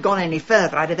 If I'd have gone any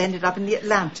further, I'd have ended up in the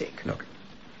Atlantic. Look,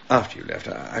 after you left,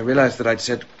 I realised that I'd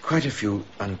said quite a few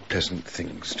unpleasant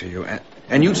things to you.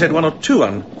 And you'd said one or two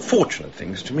unfortunate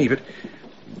things to me, but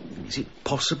is it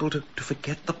possible to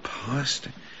forget the past?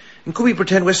 And could we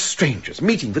pretend we're strangers,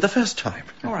 meeting for the first time?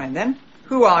 All right, then.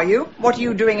 Who are you? What are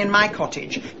you doing in my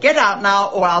cottage? Get out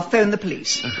now, or I'll phone the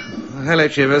police. Hello,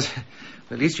 Chivers.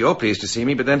 At least you're pleased to see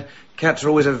me, but then cats are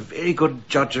always a very good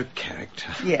judge of character.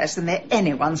 Yes, and they're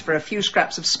anyone's for a few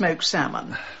scraps of smoked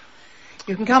salmon.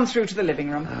 You can come through to the living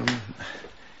room.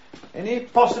 Any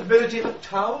possibility of a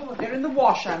towel? They're in the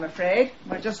wash, I'm afraid.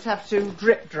 We'll just have to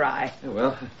drip dry. Oh,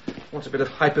 well, what's a bit of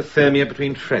hypothermia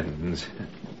between friends?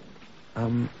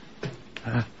 There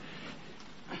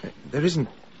isn't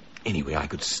any way I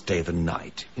could stay the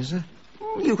night, is there?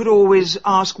 You could always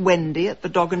ask Wendy at the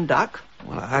Dog and Duck.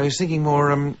 Well, I was thinking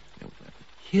more,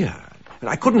 here. But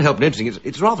I couldn't help noticing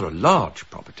it's rather a large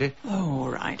property. Oh,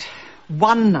 all right.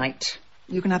 One night.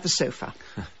 You can have the sofa.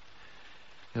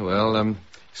 Well,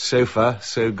 so far,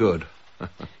 so good.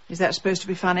 Is that supposed to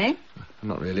be funny?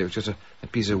 Not really. It was just a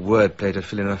piece of wordplay to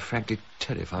fill in a frankly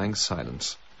terrifying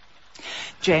silence.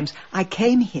 James, I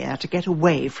came here to get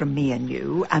away from me and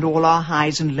you and all our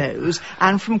highs and lows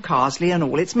and from Carsley and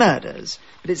all its murders.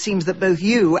 But it seems that both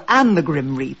you and the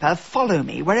Grim Reaper follow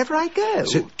me wherever I go.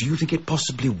 So, do you think it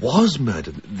possibly was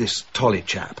murdered, this Tolly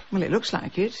chap? Well, it looks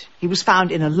like it. He was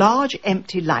found in a large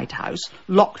empty lighthouse,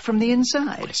 locked from the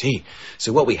inside. I see.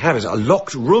 So what we have is a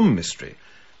locked room mystery.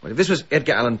 Well, if this was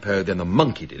Edgar Allan Poe, then the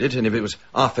monkey did it, and if it was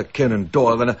Arthur Conan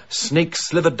Doyle, then a snake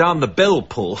slithered down the bell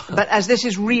pull. But as this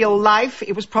is real life,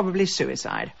 it was probably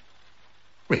suicide.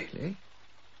 Really?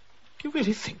 Do you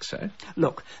really think so?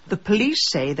 Look, the police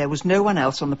say there was no one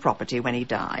else on the property when he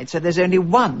died, so there's only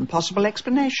one possible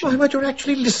explanation. Why, but you're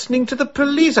actually listening to the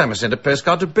police. I must send a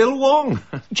postcard to Bill Wong.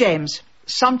 James,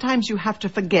 sometimes you have to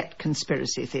forget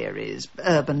conspiracy theories,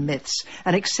 urban myths,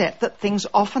 and accept that things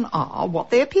often are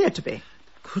what they appear to be.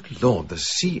 Good Lord, the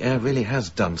sea air really has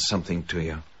done something to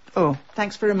you. Oh,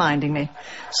 thanks for reminding me.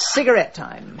 Cigarette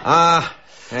time. Ah,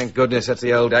 thank goodness, that's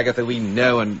the old Agatha we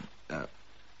know, and...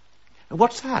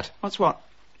 what's that? What's what?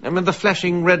 The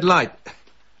flashing red light.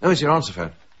 Oh, it's your answer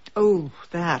phone. Oh,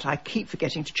 that. I keep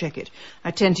forgetting to check it.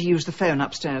 I tend to use the phone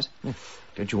upstairs.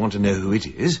 Don't you want to know who it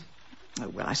is? Oh,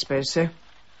 well, I suppose so.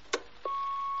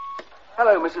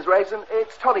 Hello, Mrs. Raisin.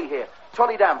 It's Tolly here.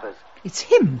 Tolly Danvers. It's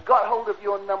him. Got hold of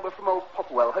your number from old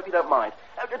Popwell. Hope you don't mind.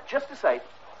 Just to say,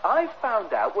 I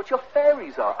found out what your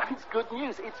fairies are. It's good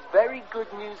news. It's very good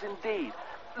news indeed.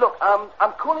 Look,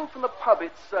 I'm calling from the pub.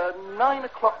 It's 9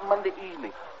 o'clock Monday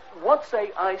evening. What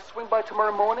say I swing by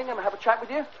tomorrow morning and have a chat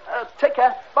with you? Take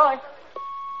care. Bye.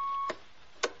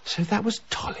 So that was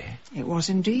Tolly? It was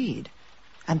indeed.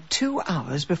 And 2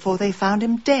 hours before they found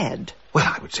him dead. Well,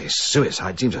 I would say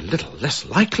suicide seems a little less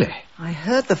likely. I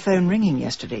heard the phone ringing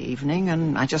yesterday evening,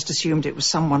 and I just assumed it was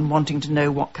someone wanting to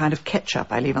know what kind of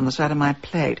ketchup I leave on the side of my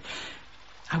plate.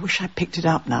 I wish I picked it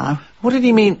up now. What did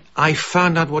he mean, I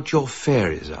found out what your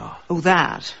fairies are? Oh,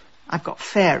 that. I've got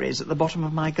fairies at the bottom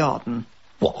of my garden.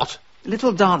 What?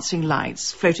 Little dancing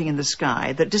lights floating in the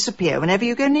sky that disappear whenever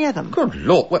you go near them. Good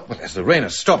Lord. Well, as the rain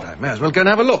has stopped, I may as well go and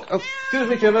have a look. Oh, excuse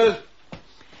me, Chivers.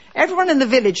 Everyone in the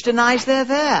village denies they're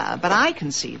there, but I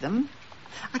can see them.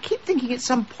 I keep thinking it's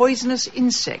some poisonous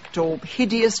insect or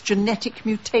hideous genetic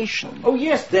mutation. Oh,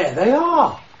 yes, there they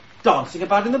are. Dancing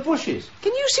about in the bushes.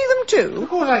 Can you see them too? Of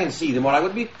course I can see them, or I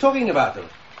wouldn't be talking about them.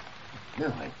 No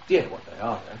idea what they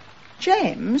are, though.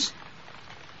 James?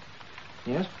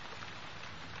 Yes?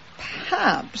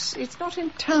 Perhaps it's not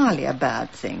entirely a bad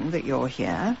thing that you're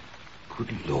here.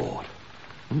 Good Lord.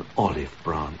 An olive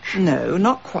branch. No,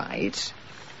 not quite.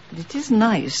 But it is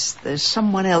nice there's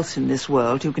someone else in this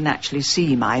world who can actually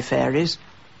see my fairies.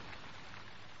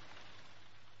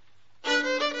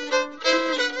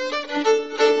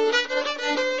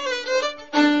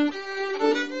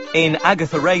 In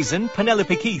Agatha Raisin,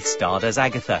 Penelope Keith starred as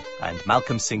Agatha, and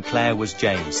Malcolm Sinclair was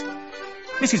James.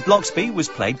 Mrs. Bloxby was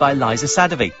played by Liza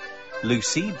Sadovy,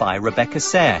 Lucy by Rebecca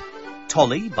Sayre,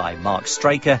 Tolly by Mark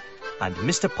Straker, and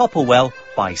Mr. Popplewell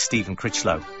by Stephen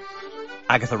Critchlow.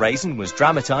 Agatha Raisin was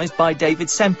dramatised by David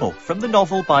Semple from the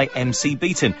novel by M.C.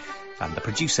 Beaton, and the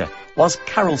producer was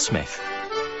Carol Smith.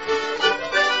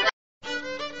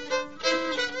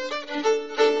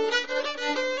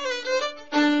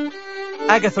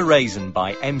 Agatha Raisin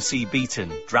by M.C.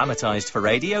 Beaton, dramatised for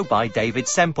radio by David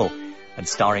Semple, and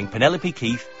starring Penelope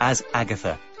Keith as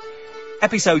Agatha.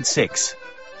 Episode 6,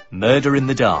 Murder in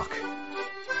the Dark.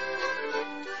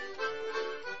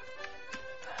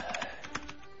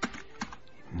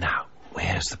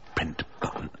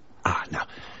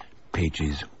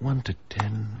 pages 1 to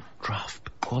 10,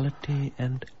 draft quality,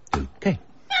 and OK.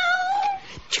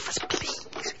 Jiffers, please.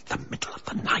 It's the middle of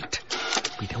the night.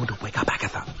 We don't want to wake up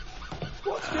Agatha.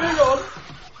 What's going on?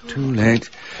 Too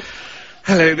late.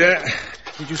 Hello there.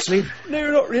 Did you sleep?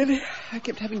 No, not really. I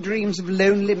kept having dreams of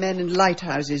lonely men in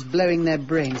lighthouses blowing their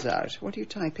brains out. What are you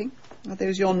typing? Are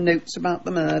those your notes about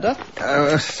the murder?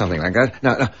 Something like that.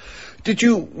 Now, did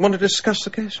you want to discuss the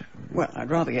case? Well,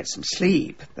 I'd rather get some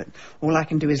sleep, but all I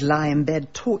can do is lie in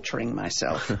bed torturing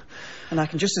myself. And I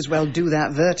can just as well do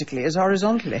that vertically as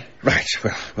horizontally. Right,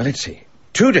 well, let's see.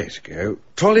 2 days ago,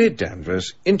 Tolly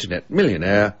Danvers, internet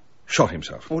millionaire, shot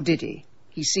himself. Or did he?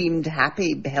 He seemed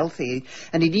happy, healthy,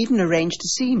 and he'd even arranged to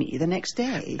see me the next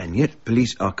day. And yet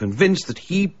police are convinced that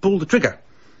he pulled the trigger.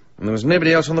 And there was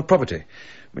nobody else on the property,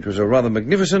 which was a rather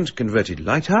magnificent converted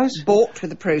lighthouse. Bought with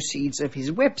the proceeds of his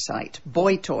website,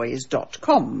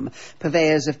 boytoys.com,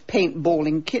 purveyors of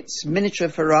paintballing kits, miniature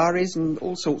Ferraris, and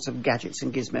all sorts of gadgets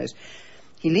and gizmos.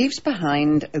 He leaves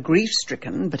behind a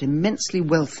grief-stricken but immensely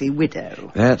wealthy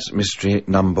widow. That's mystery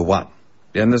number 1.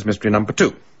 Then there's mystery number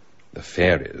 2. The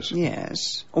fairies.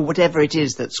 Yes, or whatever it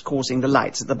is that's causing the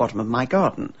lights at the bottom of my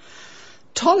garden.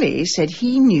 Tolly said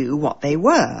he knew what they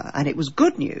were, and it was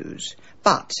good news.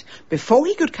 But before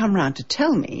he could come round to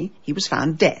tell me, he was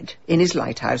found dead in his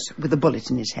lighthouse with a bullet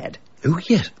in his head. Oh,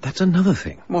 yes, that's another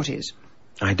thing. What is?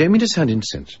 I don't mean to sound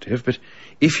insensitive, but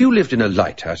if you lived in a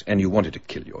lighthouse and you wanted to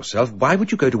kill yourself, why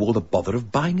would you go to all the bother of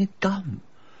buying a gun?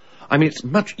 I mean, it's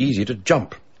much easier to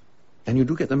jump. And you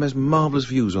do get the most marvellous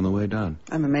views on the way down.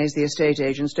 I'm amazed the estate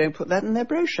agents don't put that in their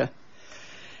brochure.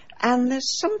 And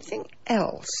there's something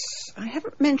else. I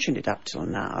haven't mentioned it up till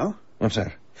now. What's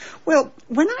that? Well,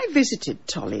 when I visited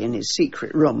Tolly in his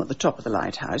secret room at the top of the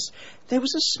lighthouse, there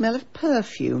was a smell of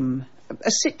perfume. A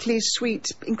sickly, sweet,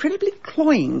 incredibly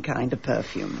cloying kind of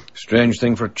perfume. Strange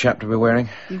thing for a chap to be wearing.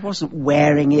 He wasn't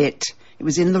wearing it. It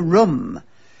was in the room.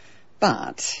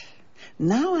 But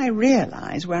now I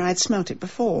realise where I'd smelt it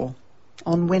before.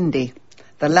 On Wendy,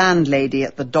 the landlady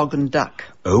at the Dog and Duck.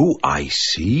 Oh, I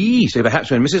see. So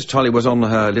perhaps when Mrs. Tolly was on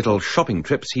her little shopping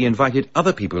trips, he invited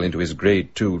other people into his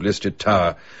Grade 2 listed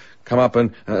tower. Come up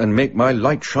and make my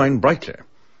light shine brightly.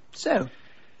 So,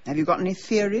 have you got any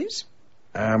theories?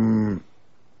 No.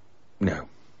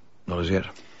 Not as yet.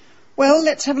 Well,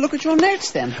 let's have a look at your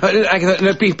notes then. Agatha,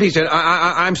 no, please don't.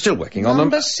 I'm still working on them.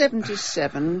 Number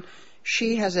 77...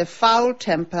 She has a foul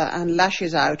temper and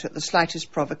lashes out at the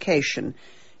slightest provocation.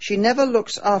 She never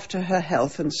looks after her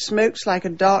health and smokes like a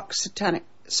dark satanic...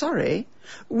 Sorry?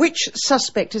 Which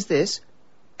suspect is this?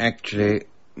 Actually,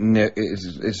 no,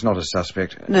 it's not a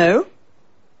suspect. No?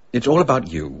 It's all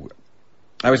about you.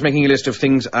 I was making a list of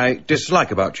things I dislike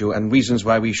about you and reasons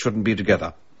why we shouldn't be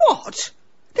together. What?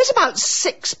 There's about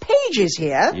 6 pages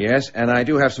here. Yes, and I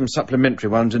do have some supplementary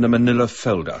ones in the manila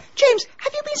folder. James,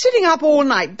 have you been sitting up all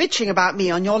night bitching about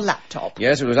me on your laptop?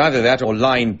 Yes, it was either that or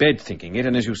lie in bed thinking it,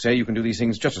 and as you say, you can do these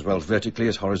things just as well vertically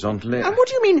as horizontally. And what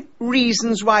do you mean,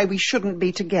 reasons why we shouldn't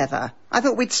be together? I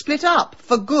thought we'd split up,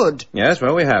 for good. Yes,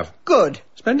 well, we have. Good.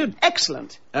 Splendid.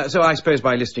 Excellent. So I suppose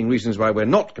by listing reasons why we're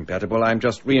not compatible, I'm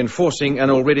just reinforcing an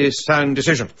already sound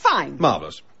decision. Fine.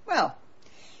 Marvellous. Well,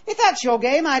 if that's your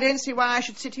game, I don't see why I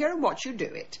should sit here and watch you do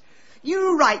it.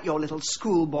 You write your little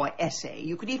schoolboy essay.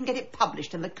 You could even get it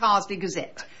published in the Carsley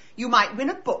Gazette. You might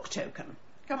win a book token.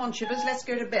 Come on, Chivers, let's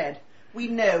go to bed. We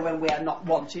know when we are not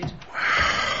wanted.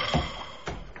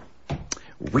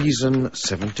 Reason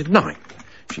 79.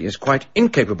 She is quite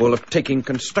incapable of taking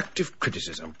constructive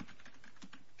criticism.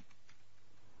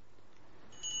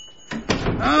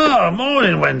 Oh,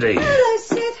 morning, Wendy. Hello,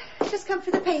 Sid. Just come for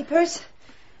the papers.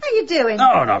 How you doing?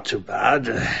 Oh, not too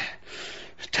bad.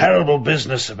 Terrible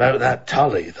business about that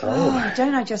Tolly, though. Oh,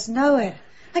 don't I just know it?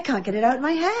 I can't get it out of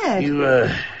my head. You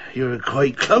were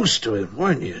quite close to him,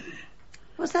 weren't you?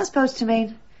 What's that supposed to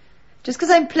mean? Just because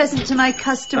I'm pleasant to my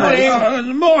customers?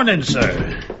 Morning,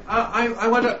 sir. I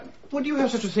wonder, would you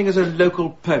have such a thing as a local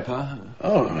paper?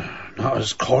 Oh, not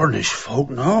as Cornish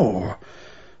folk, no.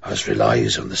 As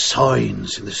relies on the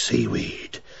signs in the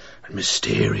seaweed and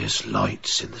mysterious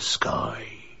lights in the sky.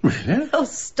 Really? Oh,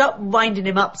 stop winding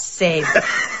him up, Sid.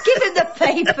 Give him the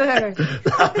paper.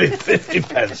 That'll be 50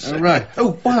 pence. Right.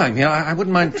 Oh, why? I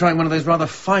wouldn't mind trying one of those rather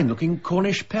fine-looking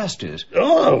Cornish pasties.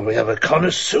 Oh, we have a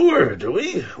connoisseur, do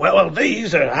we? Well,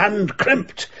 these are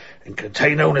hand-crimped and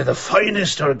contain only the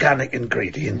finest organic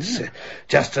ingredients.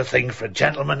 Just a thing for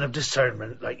gentlemen of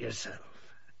discernment like yourself.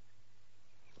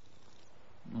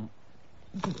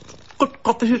 Good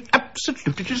God, this is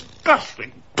absolutely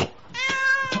disgusting.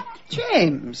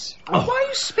 James, why are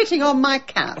you spitting on my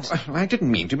cat? I didn't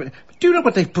mean to, but do you know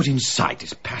what they've put inside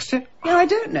this pasta? No, I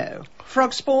don't know.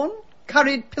 Frog spawn?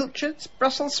 curried pilchards,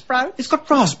 Brussels sprouts. It's got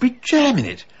raspberry jam in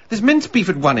it. There's minced beef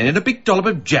at one end and a big dollop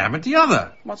of jam at the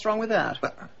other. What's wrong with that?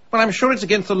 Well, I'm sure it's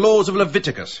against the laws of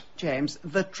Leviticus. James,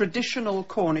 the traditional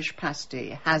Cornish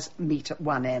pasty has meat at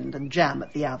one end and jam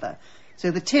at the other.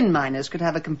 So the tin miners could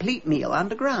have a complete meal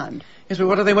underground. Yes, but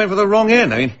what if they went for the wrong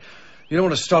end? I mean, you don't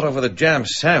want to start off with a jam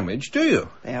sandwich, do you?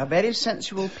 They are very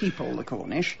sensual people, the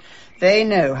Cornish. They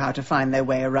know how to find their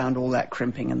way around all that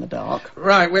crimping in the dark.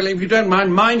 Right, well, if you don't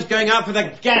mind, mine's going out for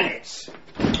the gannets.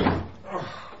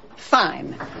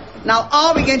 Fine. Now,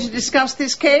 are we going to discuss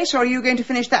this case, or are you going to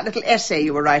finish that little essay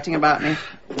you were writing about me?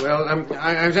 Well,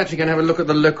 I was actually going to have a look at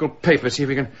the local paper, see if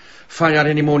we can find out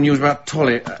any more news about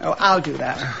Tolly. Oh, I'll do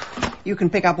that. You can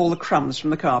pick up all the crumbs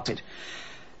from the carpet.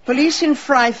 Police in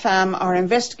Fryfam are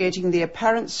investigating the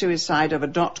apparent suicide of a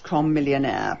dot-com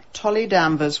millionaire. Tolly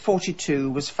Danvers,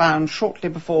 42, was found shortly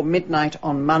before midnight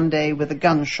on Monday with a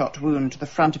gunshot wound to the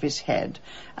front of his head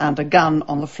and a gun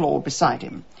on the floor beside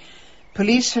him.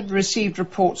 Police had received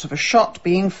reports of a shot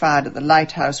being fired at the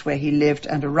lighthouse where he lived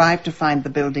and arrived to find the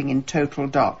building in total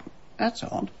darkness. That's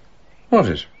odd. What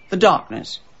is? The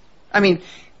darkness. I mean,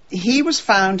 he was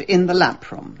found in the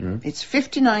lamp room. It's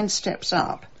 59 steps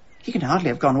up. He can hardly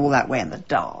have gone all that way in the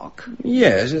dark.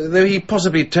 Yes, though he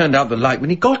possibly turned out the light when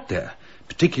he got there,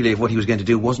 particularly if what he was going to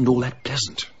do wasn't all that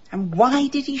pleasant. And why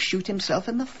did he shoot himself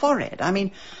in the forehead? I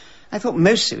mean, I thought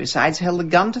most suicides held the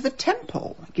gun to the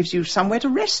temple. It gives you somewhere to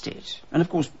rest it. And, of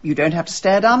course, you don't have to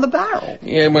stare down the barrel.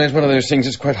 Yeah, well, it's one of those things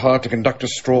that's quite hard to conduct a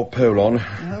straw poll on. The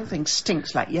whole thing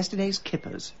stinks like yesterday's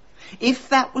kippers. If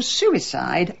that was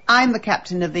suicide, I'm the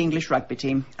captain of the English rugby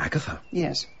team. Agatha?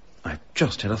 Yes. I've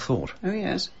just had a thought. Oh,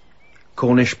 yes?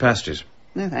 Cornish pasties.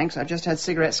 No, thanks. I've just had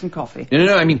cigarettes and coffee.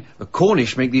 No, I mean, the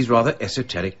Cornish make these rather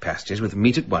esoteric pasties with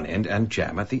meat at one end and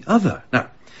jam at the other. Now,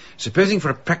 supposing for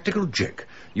a practical joke,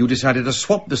 you decided to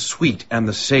swap the sweet and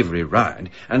the savoury round,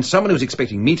 and someone who was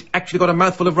expecting meat actually got a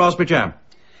mouthful of raspberry jam.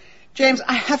 James,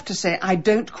 I have to say, I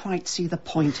don't quite see the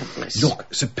point of this.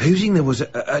 Look, supposing there was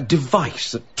a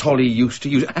device that Tolly used to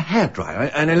use, a hairdryer,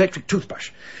 an electric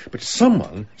toothbrush, but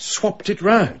someone swapped it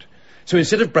round. So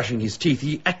instead of brushing his teeth,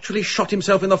 he actually shot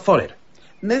himself in the forehead.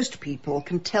 Most people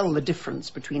can tell the difference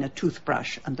between a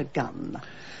toothbrush and a gun.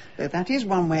 Though that is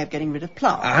one way of getting rid of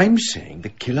plaque. I'm saying the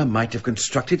killer might have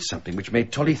constructed something which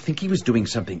made Tolly think he was doing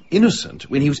something innocent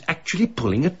when he was actually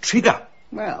pulling a trigger.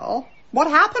 Well, what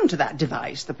happened to that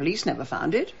device? The police never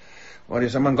found it. What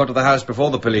if someone got to the house before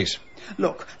the police?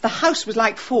 Look, the house was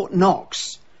like Fort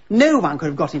Knox. No one could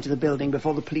have got into the building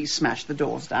before the police smashed the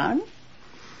doors down.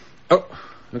 Oh,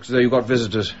 looks as though you've got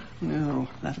visitors. No,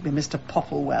 that'll be Mr.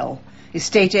 Popplewell,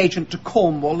 estate agent to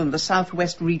Cornwall and the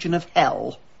southwest region of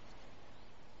hell.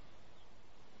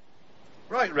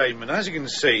 Right, Raymond, as you can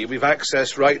see, we've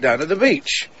access right down to the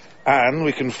beach. And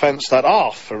we can fence that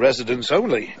off for residents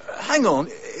only. Hang on,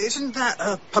 isn't that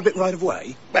a public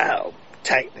right-of-way? Well,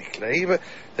 technically, but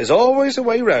there's always a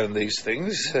way round these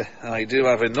things. I do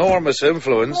have enormous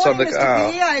influence on the...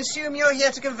 Mr. B, I assume you're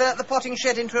here to convert the potting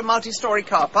shed into a multi-storey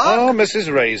car park? Oh,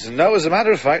 Mrs. Raisin, no, as a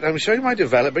matter of fact, I'm showing my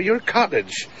developer your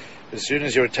cottage. As soon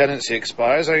as your tenancy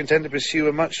expires, I intend to pursue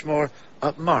a much more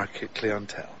upmarket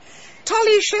clientele.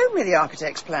 Tolly showed me the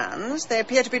architect's plans. They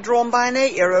appear to be drawn by an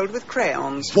 8-year-old with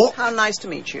crayons. What? How nice to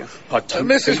meet you.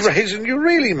 Mrs. Raisin, you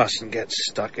really mustn't get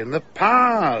stuck in the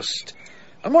past.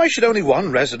 And why should only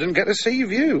one resident get a sea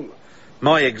view?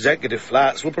 My executive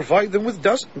flats will provide them with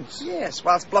dozens. Yes,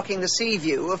 whilst blocking the sea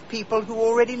view of people who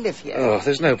already live here. Oh,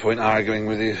 there's no point arguing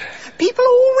with you. People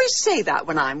always say that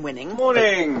when I'm winning.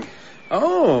 Morning.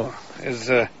 Oh, is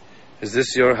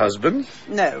this your husband?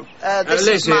 No, this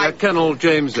Lizzie, is my... Colonel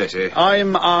James Lizzie.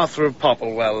 I'm Arthur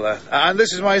Popplewell, and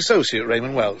this is my associate,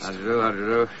 Raymond Wells. How do you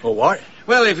do? All right.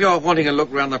 Well, if you're wanting a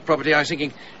look round the property, I was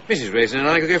thinking Mrs. Raisin and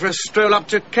I could go for a stroll up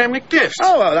to Camley Cliffs.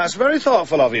 Oh, well, that's very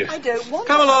thoughtful of you. I don't want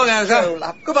Come to along, stroll Elsa.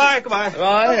 up. Goodbye.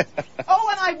 Bye. Oh,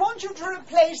 and I want you to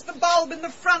replace the bulb in the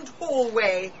front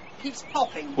hallway. Keeps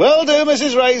popping. Will do,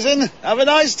 Mrs. Raisin. Have a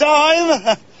nice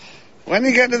time. When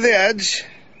you get to the edge,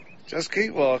 just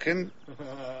keep walking.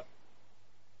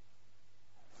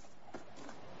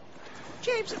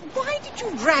 James, why did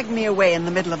you drag me away in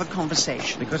the middle of a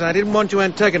conversation? Because I didn't want you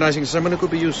antagonising someone who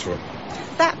could be useful.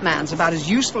 That man's about as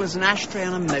useful as an ashtray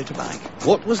on a motorbike.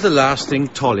 What was the last thing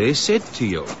Tolly said to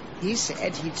you? He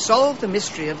said he'd solved the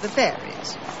mystery of the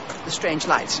fairies. The strange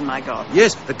lights in my garden.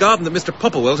 Yes, the garden that Mr.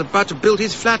 Popplewell's about to build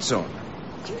his flats on.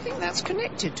 Do you think that's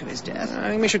connected to his death? I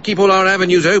think we should keep all our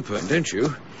avenues open, don't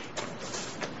you?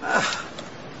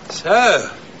 So,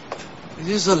 it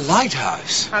is the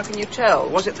lighthouse. How can you tell?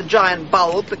 Was it the giant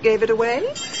bulb that gave it away?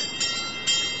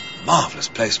 Marvellous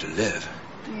place to live.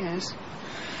 Yes.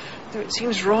 Though it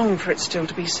seems wrong for it still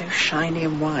to be so shiny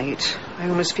and white. I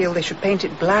almost feel they should paint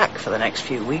it black for the next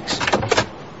few weeks.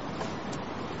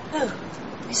 Oh,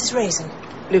 Mrs. Raisin.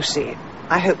 Lucy,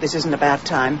 I hope this isn't a bad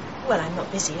time. Well, I'm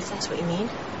not busy, if that's what you mean.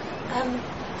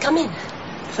 Come in.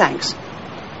 Thanks.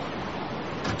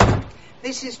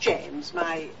 This is James,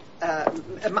 my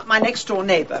next-door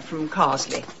neighbour from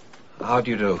Carsley. How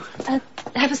do you do?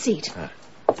 Have a seat.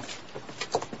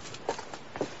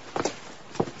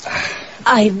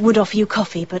 I would offer you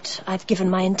coffee, but I've given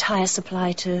my entire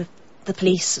supply to the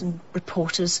police and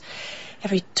reporters,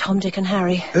 every Tom, Dick and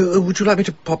Harry. Would you like me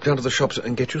to pop down to the shops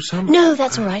and get you some? No,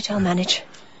 that's all right. I'll manage.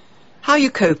 How are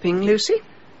you coping, Lucy?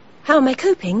 How am I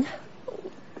coping?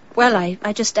 Well,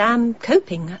 I just am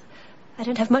coping. I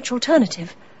don't have much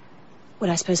alternative. Well,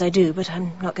 I suppose I do, but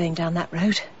I'm not going down that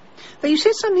road. Well, you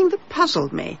said something that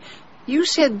puzzled me. You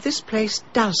said this place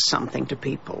does something to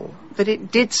people, that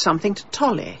it did something to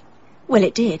Tolly. Well,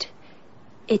 it did.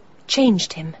 It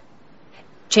changed him.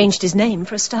 Changed his name,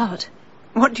 for a start.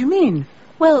 What do you mean?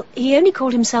 Well, he only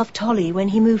called himself Tolly when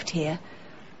he moved here.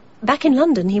 Back in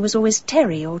London, he was always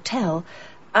Terry or Tell.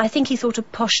 I think he thought a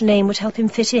posh name would help him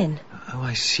fit in. Oh,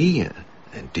 I see.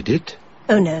 Did it?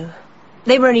 Oh, no.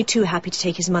 They were only too happy to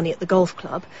take his money at the golf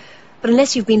club. But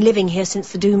unless you've been living here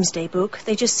since the Doomsday Book,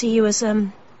 they just see you as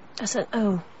what's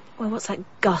that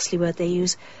ghastly word they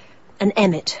use? An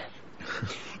emmet.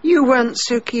 You weren't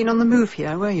so keen on the move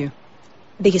here, were you?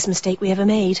 Biggest mistake we ever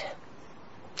made.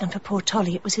 And for poor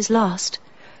Tolly, it was his last.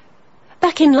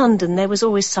 Back in London, there was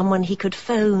always someone he could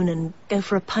phone and go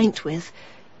for a pint with.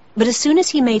 But as soon as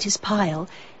he made his pile,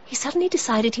 he suddenly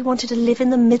decided he wanted to live in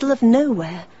the middle of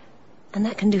nowhere. And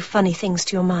that can do funny things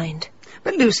to your mind.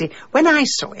 But, Lucy, when I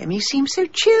saw him, he seemed so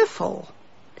cheerful.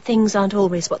 Things aren't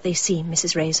always what they seem,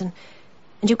 Mrs. Raisin.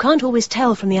 And you can't always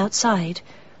tell from the outside.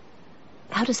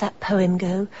 How does that poem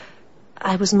go?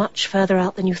 I was much further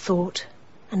out than you thought,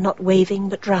 and not waving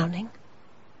but drowning.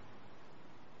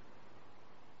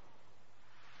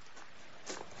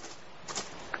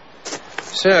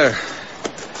 So,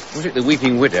 was it the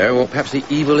weeping widow, or perhaps the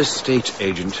evil estate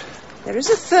agent? There is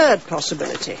a third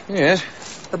possibility. Yes?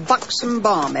 The buxom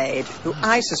barmaid, who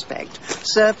I suspect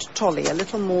served Tolly a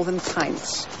little more than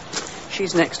pints.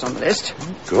 She's next on the list.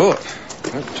 Oh, good.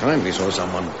 About time we saw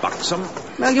someone buxom.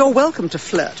 Well, you're welcome to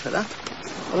flirt with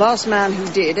her. The last man who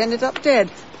did ended up dead.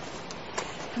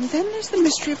 And then there's the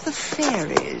mystery of the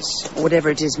fairies, or whatever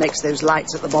it is makes those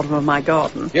lights at the bottom of my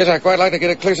garden. Yes, I'd quite like to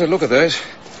get a closer look at those.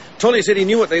 Tolly said he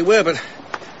knew what they were, but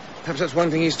perhaps that's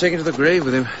one thing he's taken to the grave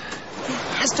with him.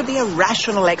 There has to be a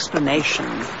rational explanation.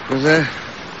 Is there?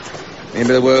 Maybe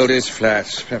the world is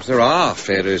flat. Perhaps there are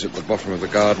fairies at the bottom of the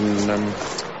garden.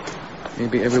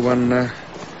 Maybe everyone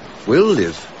will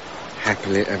live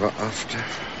happily ever after.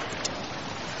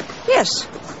 Yes.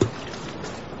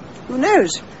 Who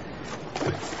knows?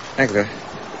 Agatha,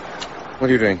 what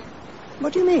are you doing?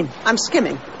 What do you mean? I'm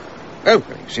skimming. Oh,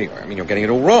 you see, I mean, you're getting it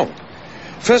all wrong.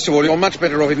 First of all, you're much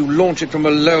better off if you launch it from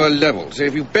a lower level. So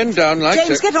if you bend down like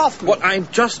James, get off me. What, I'm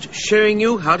just showing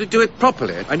you how to do it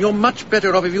properly. And you're much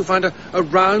better off if you find a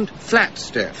round, flat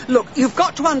step. Look, you've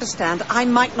got to understand, I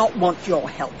might not want your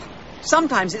help.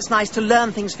 Sometimes it's nice to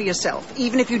learn things for yourself,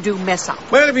 even if you do mess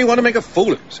up. Well, if you want to make a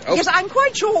fool of yourself... Yes, I'm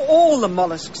quite sure all the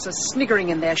mollusks are sniggering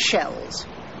in their shells.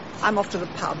 I'm off to the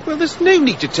pub. Well, there's no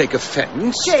need to take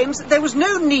offence. James, there was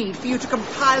no need for you to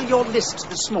compile your list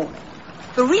this morning.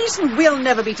 The reason we'll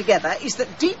never be together is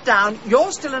that deep down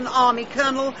you're still an army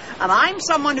colonel and I'm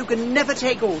someone who can never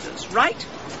take orders, right?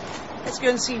 Let's go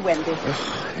and see Wendy.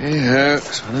 Oh, yeah,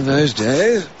 it's one of those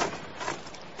days.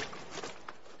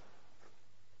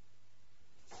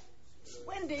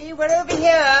 Wendy, we're over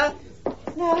here.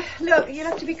 No, look, you'll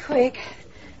have to be quick.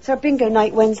 It's our bingo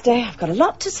night Wednesday. I've got a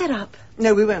lot to set up.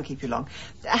 No, we won't keep you long.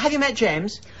 Have you met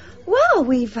James? Well,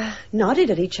 we've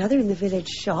nodded at each other in the village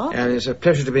shop. And it's a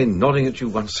pleasure to be nodding at you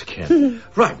once again.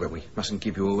 Right, well, we mustn't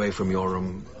keep you away from your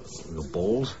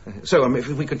balls. So, if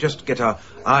we could just get our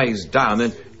eyes down,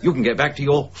 then you can get back to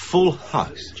your full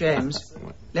house. James,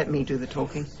 let me do the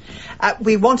talking.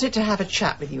 We wanted to have a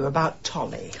chat with you about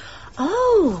Tolly.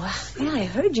 Oh, yeah, I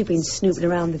heard you've been snooping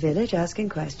around the village asking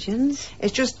questions.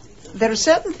 It's just, there are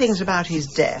certain things about his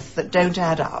death that don't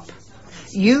add up.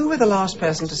 You were the last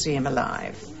person to see him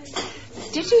alive.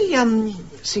 Did he,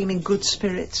 seem in good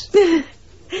spirits?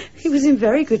 He was in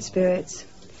very good spirits.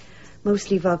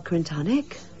 Mostly vodka and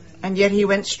tonic. And yet he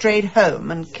went straight home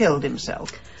and killed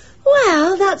himself.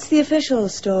 Well, that's the official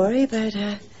story, but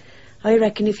I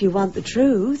reckon if you want the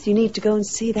truth, you need to go and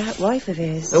see that wife of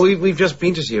his. Oh, we've just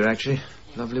been to see her, actually.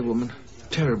 Lovely woman.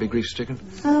 Terribly grief-stricken.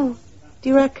 Oh, do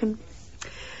you reckon?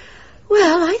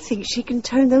 Well, I think she can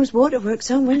turn those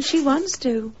waterworks on when she wants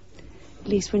to. At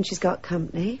least when she's got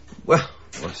company. Well,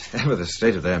 whatever the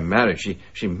state of their marriage,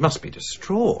 she must be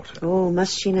distraught. Oh,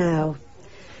 must she now?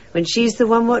 When she's the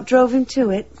one what drove him to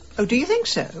it. Oh, do you think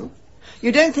so?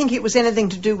 You don't think it was anything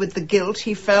to do with the guilt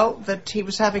he felt that he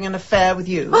was having an affair with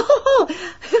you? Oh, who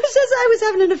says I was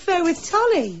having an affair with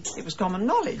Tolly? It was common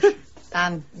knowledge.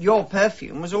 And your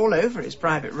perfume was all over his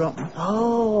private room.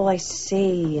 Oh, I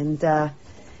see. And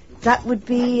that would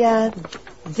be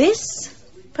this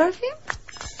perfume?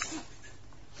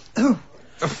 Oh.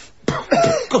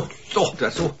 Good Lord,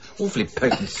 that's awfully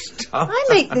potent stuff. I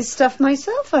make this stuff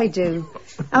myself, I do.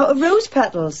 Out of rose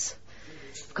petals.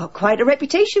 I've got quite a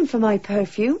reputation for my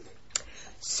perfume.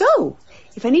 So,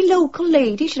 if any local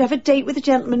lady should have a date with a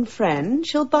gentleman friend,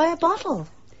 she'll buy a bottle.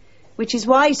 Which is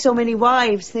why so many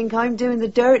wives think I'm doing the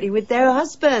dirty with their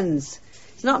husbands.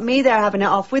 It's not me they're having it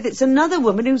off with, it's another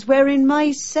woman who's wearing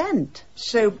my scent.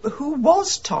 So, who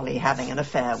was Tolly having an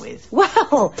affair with?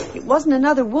 Well, it wasn't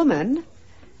another woman.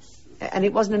 And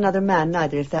it wasn't another man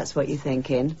neither, if that's what you're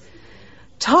thinking.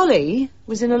 Tolly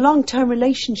was in a long-term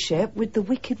relationship with the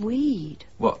wicked weed.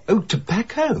 What? Oh,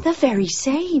 tobacco? The very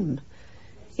same.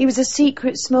 He was a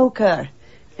secret smoker,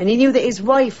 and he knew that his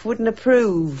wife wouldn't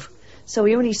approve, so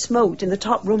he only smoked in the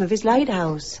top room of his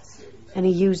lighthouse. And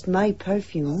he used my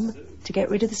perfume to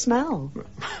get rid of the smell.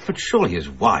 But surely his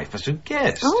wife must have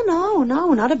guessed. Oh,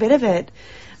 no, not a bit of it.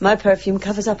 My perfume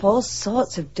covers up all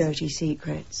sorts of dirty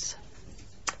secrets.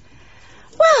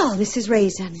 Well, Mrs.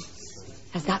 Raisin,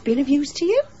 has that been of use to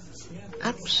you?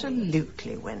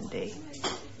 Absolutely, Wendy.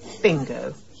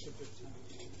 Bingo.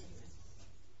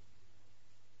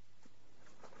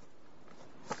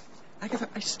 Agatha,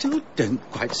 I still don't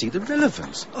quite see the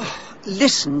relevance. Oh,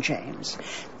 listen, James.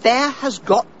 There has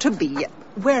got to be...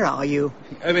 Where are you?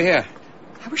 Over here.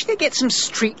 I wish they'd get some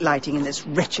street lighting in this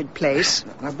wretched place.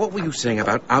 Now, what were you saying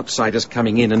about outsiders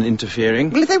coming in and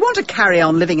interfering? Well, if they want to carry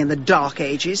on living in the dark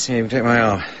ages... Here, you take my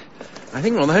arm. I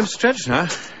think we're on the home stretch now.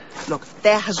 Look,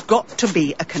 there has got to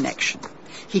be a connection.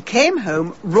 He came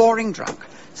home roaring drunk,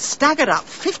 staggered up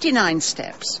 59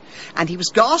 steps, and he was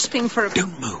gasping for a...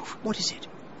 Don't move. What is it?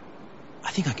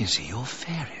 I think I can see your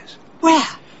fairies. Where?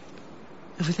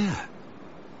 Over there.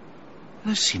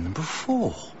 I've seen them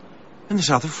before. In the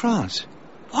south of France.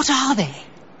 What are they?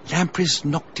 Lampris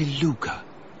noctiluca.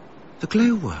 The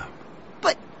glowworm.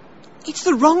 But it's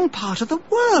the wrong part of the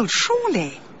world,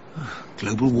 surely.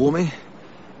 Global warming?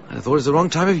 I thought it was the wrong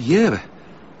time of year.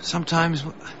 But sometimes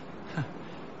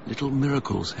little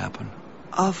miracles happen.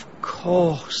 Of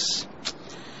course.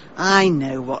 I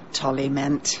know what Tolly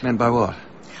meant. Meant by what?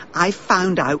 I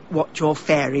found out what your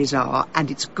fairies are, and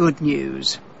it's good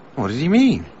news. What does he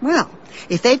mean? Well,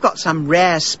 if they've got some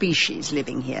rare species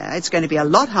living here, it's going to be a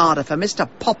lot harder for Mr.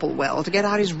 Popplewell to get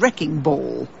out his wrecking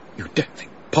ball. You don't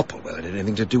think Popplewell had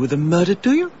anything to do with the murder,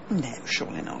 do you? No,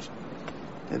 surely not.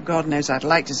 Though God knows I'd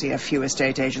like to see a few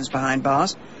estate agents behind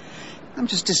bars. I'm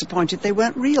just disappointed they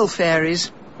weren't real fairies.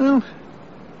 Well,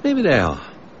 maybe they are.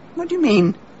 What do you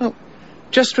mean? Well,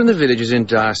 just when the village is in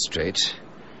dire straits,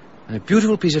 and a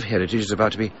beautiful piece of heritage is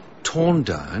about to be torn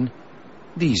down,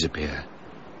 these appear,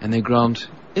 and they grant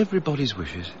everybody's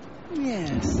wishes.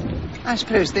 Yes, I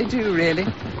suppose they do, really.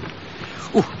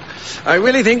 Ooh, I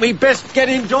really think we'd best get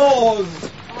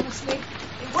indoors. Honestly,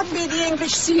 it wouldn't be the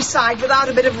English seaside without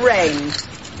a bit of rain.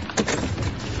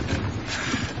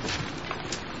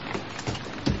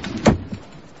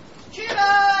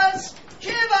 Cheers!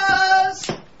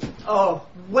 Cheers! Oh,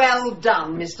 well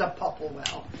done, Mr.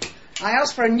 Popplewell. I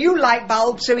asked for a new light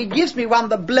bulb, so he gives me one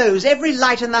that blows every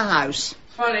light in the house.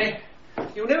 Funny.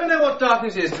 You'll never know what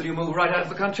darkness is till you move right out of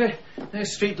the country. No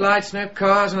street lights, no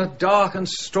cars, and a dark and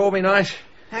stormy night.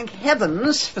 Thank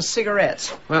heavens for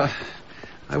cigarettes. Well,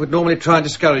 I would normally try and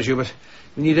discourage you, but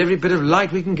we need every bit of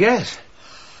light we can get.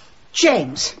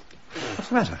 James. What's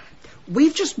the matter?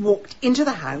 We've just walked into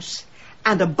the house,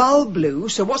 and a bulb blew,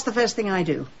 so what's the first thing I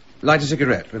do? Light a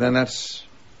cigarette, but then that's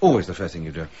always the first thing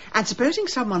you do. And supposing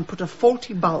someone put a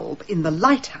faulty bulb in the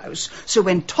lighthouse, so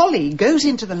when Tolly goes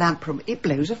into the lamp room, it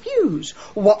blows a fuse.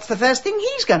 What's the first thing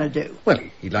he's going to do? Well,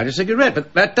 he'd light a cigarette,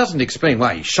 but that doesn't explain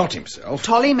why he shot himself.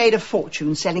 Tolly made a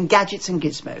fortune selling gadgets and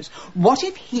gizmos. What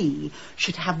if he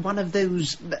should have one of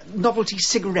those novelty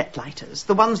cigarette lighters,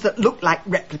 the ones that look like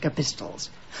replica pistols?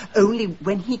 Only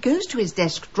when he goes to his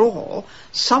desk drawer,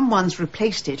 someone's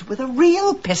replaced it with a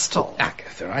real pistol.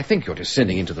 Agatha, I think you're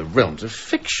descending into the realms of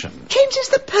fiction. James is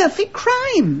the perfect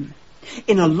crime.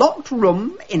 In a locked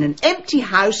room, in an empty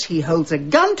house, he holds a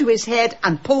gun to his head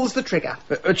and pulls the trigger.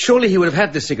 But surely he would have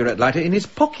had the cigarette lighter in his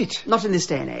pocket. Not in this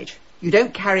day and age. You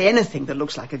don't carry anything that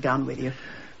looks like a gun with you.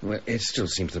 Well, it still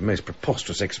seems the most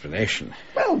preposterous explanation.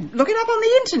 Well, look it up on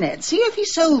the internet. See if he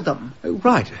sold them. Oh,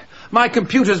 right. My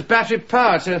computer's battery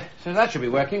powered, so that should be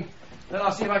working. Then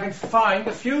I'll see if I can find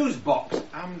the fuse box.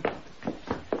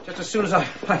 Just as soon as I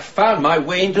found my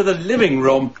way into the living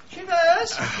room.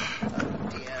 Chivers? Oh,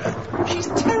 dear. She's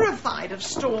terrified of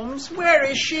storms. Where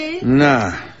is she?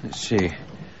 Nah, let's see.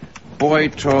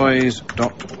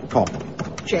 boytoys.com.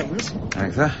 James?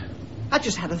 Agatha? I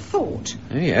just had a thought.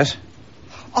 Oh, yes.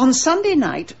 On Sunday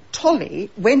night, Tolly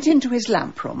went into his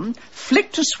lamp room,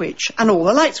 flicked a switch, and all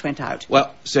the lights went out.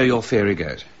 Well, so your theory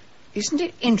goes. Isn't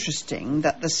it interesting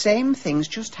that the same things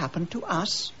just happened to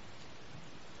us?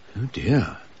 Oh,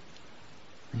 dear.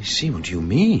 I see what you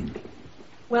mean.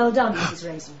 Well done, Mrs.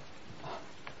 Raisin.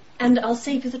 And I'll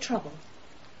save you the trouble.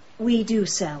 We do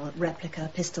sell replica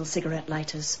pistol cigarette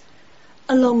lighters,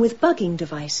 along with bugging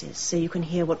devices so you can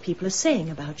hear what people are saying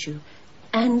about you,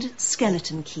 and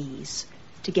skeleton keys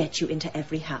to get you into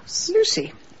every house.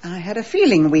 Lucy, I had a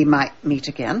feeling we might meet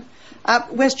again.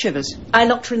 Where's Chivers? I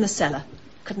locked her in the cellar.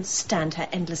 Couldn't stand her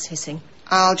endless hissing.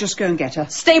 I'll just go and get her.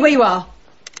 Stay where you are.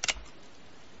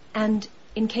 And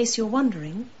in case you're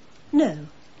wondering, no,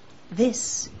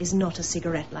 this is not a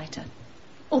cigarette lighter.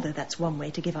 Although that's one way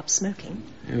to give up smoking.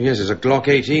 Oh, yes, it's a Glock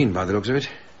 18 by the looks of it.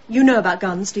 You know about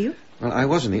guns, do you? Well, I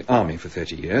was in the army for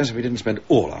 30 years. We didn't spend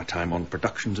all our time on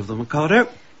productions of the Mikado.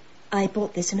 I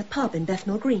bought this in a pub in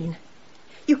Bethnal Green.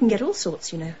 You can get all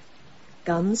sorts, you know.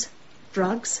 Guns,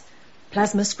 drugs,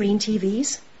 plasma screen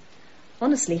TVs.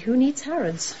 Honestly, who needs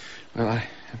Harrods? Well, I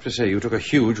have to say, you took a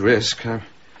huge risk. I'm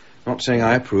not saying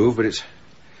I approve, but it's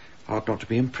hard not to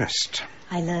be impressed.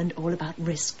 I learned all about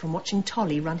risk from watching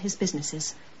Tolly run his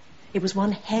businesses. It was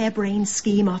one harebrained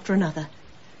scheme after another.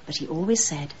 But he always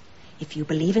said, if you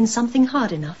believe in something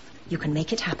hard enough, you can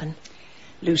make it happen.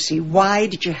 Lucy, why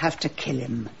did you have to kill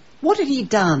him? What had he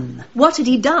done? What had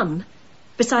he done?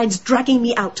 Besides dragging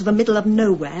me out to the middle of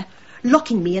nowhere,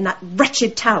 locking me in that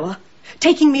wretched tower,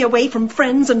 taking me away from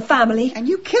friends and family. And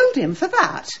you killed him for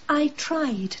that? I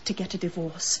tried to get a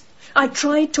divorce. I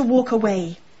tried to walk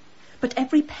away. But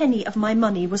every penny of my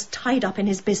money was tied up in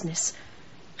his business.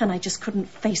 And I just couldn't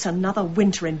face another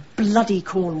winter in bloody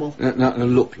Cornwall. Now,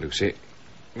 look, Lucy.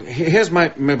 Here's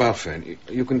my mobile phone.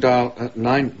 You can dial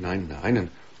 999 and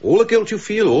all the guilt you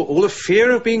feel, all the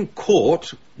fear of being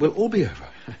caught will all be over.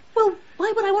 Well,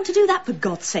 why would I want to do that, for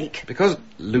God's sake? Because,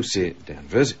 Lucy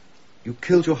Danvers, you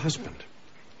killed your husband.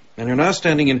 And you're now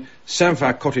standing in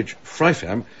Samphire Cottage,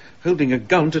 Fryfam, holding a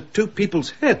gun to two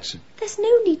people's heads. There's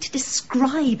no need to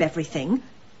describe everything.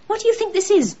 What do you think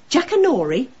this is,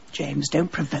 Jackanory? James,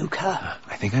 don't provoke her.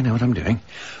 I think I know what I'm doing.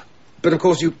 But, of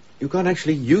course, you can't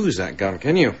actually use that gun,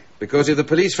 can you? Because if the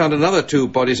police found another two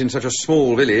bodies in such a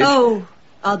small village... Oh,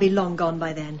 I'll be long gone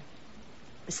by then.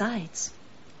 Besides,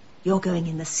 you're going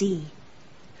in the sea.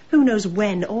 Who knows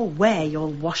when or where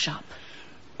you'll wash up?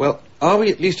 Well, are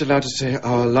we at least allowed to say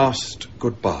our last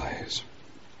goodbyes?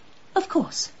 Of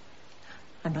course.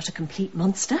 I'm not a complete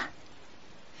monster.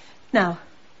 Now,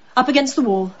 up against the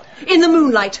wall, in the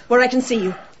moonlight, where I can see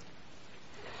you.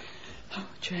 Oh,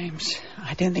 James,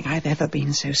 I don't think I've ever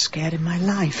been so scared in my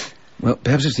life. Well,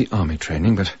 perhaps it's the army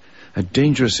training, but a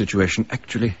dangerous situation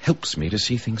actually helps me to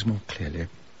see things more clearly.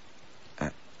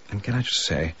 And can I just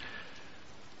say,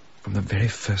 from the very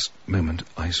first moment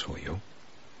I saw you,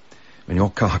 when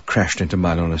your car crashed into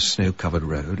mine on a snow-covered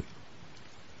road,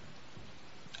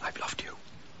 I've loved you.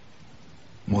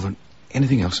 More than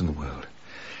anything else in the world.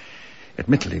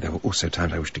 Admittedly, there were also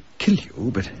times I wished to kill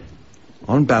you, but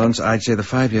on balance, I'd say the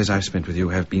 5 years I've spent with you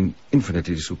have been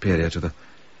infinitely superior to the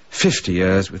 50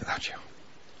 years without you.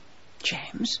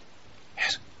 James?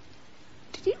 Yes?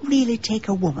 Did it really take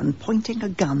a woman pointing a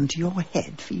gun to your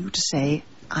head for you to say,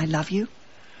 I love you?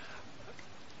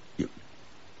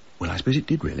 Well, I suppose it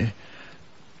did, really.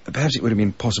 Perhaps it would have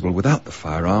been possible without the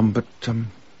firearm, but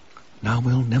now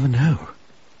we'll never know.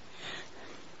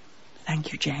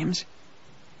 Thank you, James.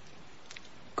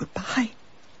 Goodbye.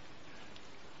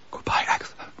 Goodbye,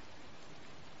 Agatha.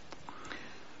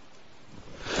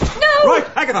 No! Right,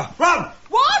 Agatha, run!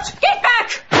 What? Get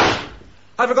back!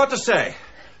 I forgot to say,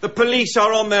 the police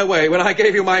are on their way. When I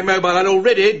gave you my mobile, I'd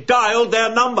already dialed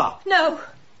their number. No!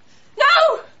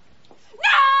 No! No!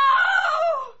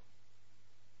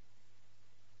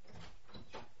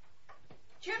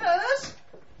 Chivers?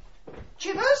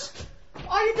 Chivers?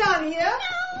 Are you down here?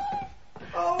 No!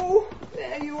 Oh,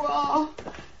 there you are.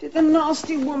 Did the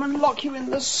nasty woman lock you in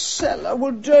the cellar?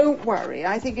 Well, don't worry.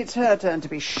 I think it's her turn to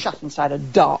be shut inside a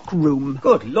dark room.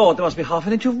 Good Lord, there must be half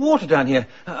an inch of water down here.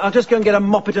 I'll just go and get a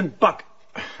moppet and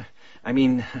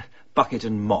bucket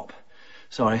and mop.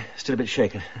 Sorry, still a bit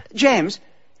shaken. James?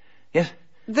 Yes?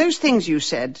 Those things you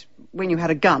said when you had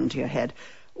a gun to your head,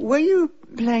 were you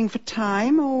playing for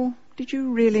time, or did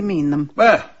you really mean them?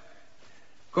 Well,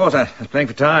 of course I was playing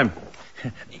for time.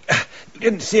 You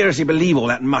didn't seriously believe all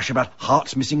that mush about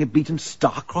hearts missing a beat and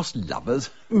star-crossed lovers?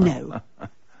 No.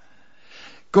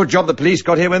 Good job the police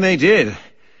got here when they did.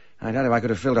 I doubt if I could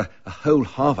have filled a whole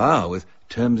half hour with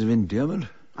terms of endearment.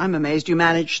 I'm amazed you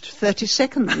managed 30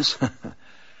 seconds.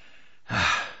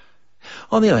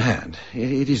 On the other hand,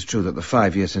 it is true that the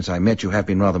 5 years since I met you have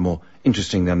been rather more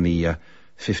interesting than the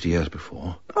 50 years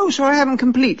before. Oh, so I haven't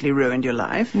completely ruined your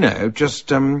life? No,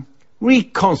 just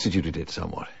reconstituted it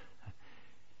somewhat.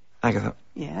 Agatha.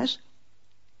 Yes?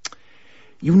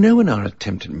 You know when our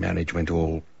attempt at marriage went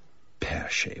all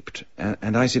pear-shaped,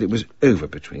 and I said it was over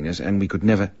between us and we could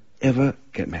never, ever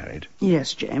get married?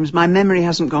 Yes, James, my memory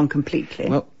hasn't gone completely.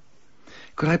 Well,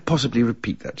 could I possibly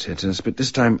repeat that sentence, but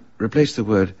this time replace the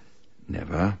word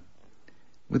never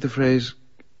with the phrase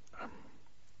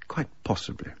quite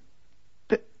possibly?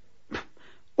 But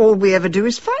all we ever do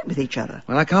is fight with each other.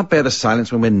 Well, I can't bear the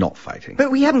silence when we're not fighting.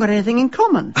 But we haven't got anything in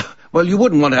common. Well, you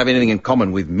wouldn't want to have anything in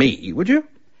common with me, would you?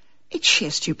 It's sheer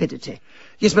stupidity.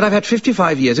 Yes, but I've had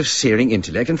 55 years of searing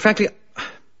intellect, and frankly,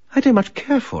 I don't much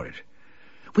care for it.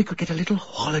 We could get a little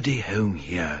holiday home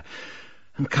here,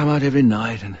 and come out every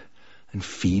night and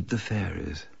feed the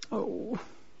fairies. Oh,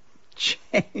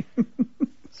 James.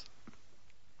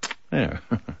 Yeah.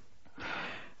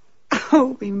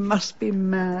 Oh, we must be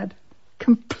mad.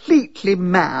 Completely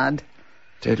mad.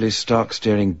 Totally stark,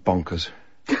 staring bonkers.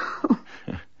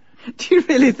 Do you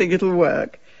really think it'll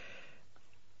work?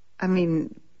 I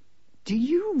mean, do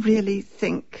you really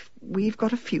think we've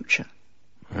got a future?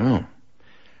 Oh,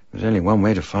 there's only one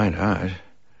way to find out.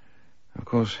 Of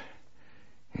course,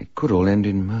 it could all end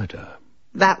in murder.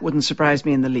 That wouldn't surprise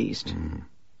me in the least.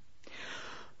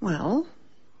 Well,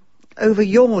 over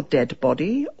your dead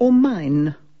body or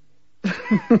mine?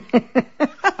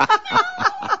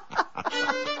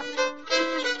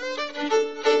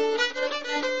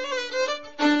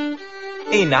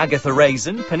 In Agatha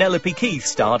Raisin, Penelope Keith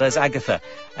starred as Agatha,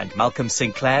 and Malcolm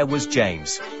Sinclair was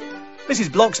James. Mrs.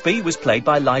 Bloxby was played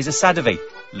by Liza Sadovey,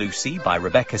 Lucy by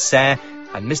Rebecca Serie,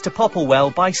 and Mr.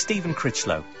 Popplewell by Stephen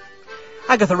Critchlow.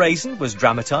 Agatha Raisin was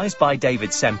dramatised by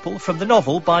David Semple from the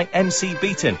novel by M.C.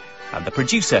 Beaton, and the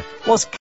producer was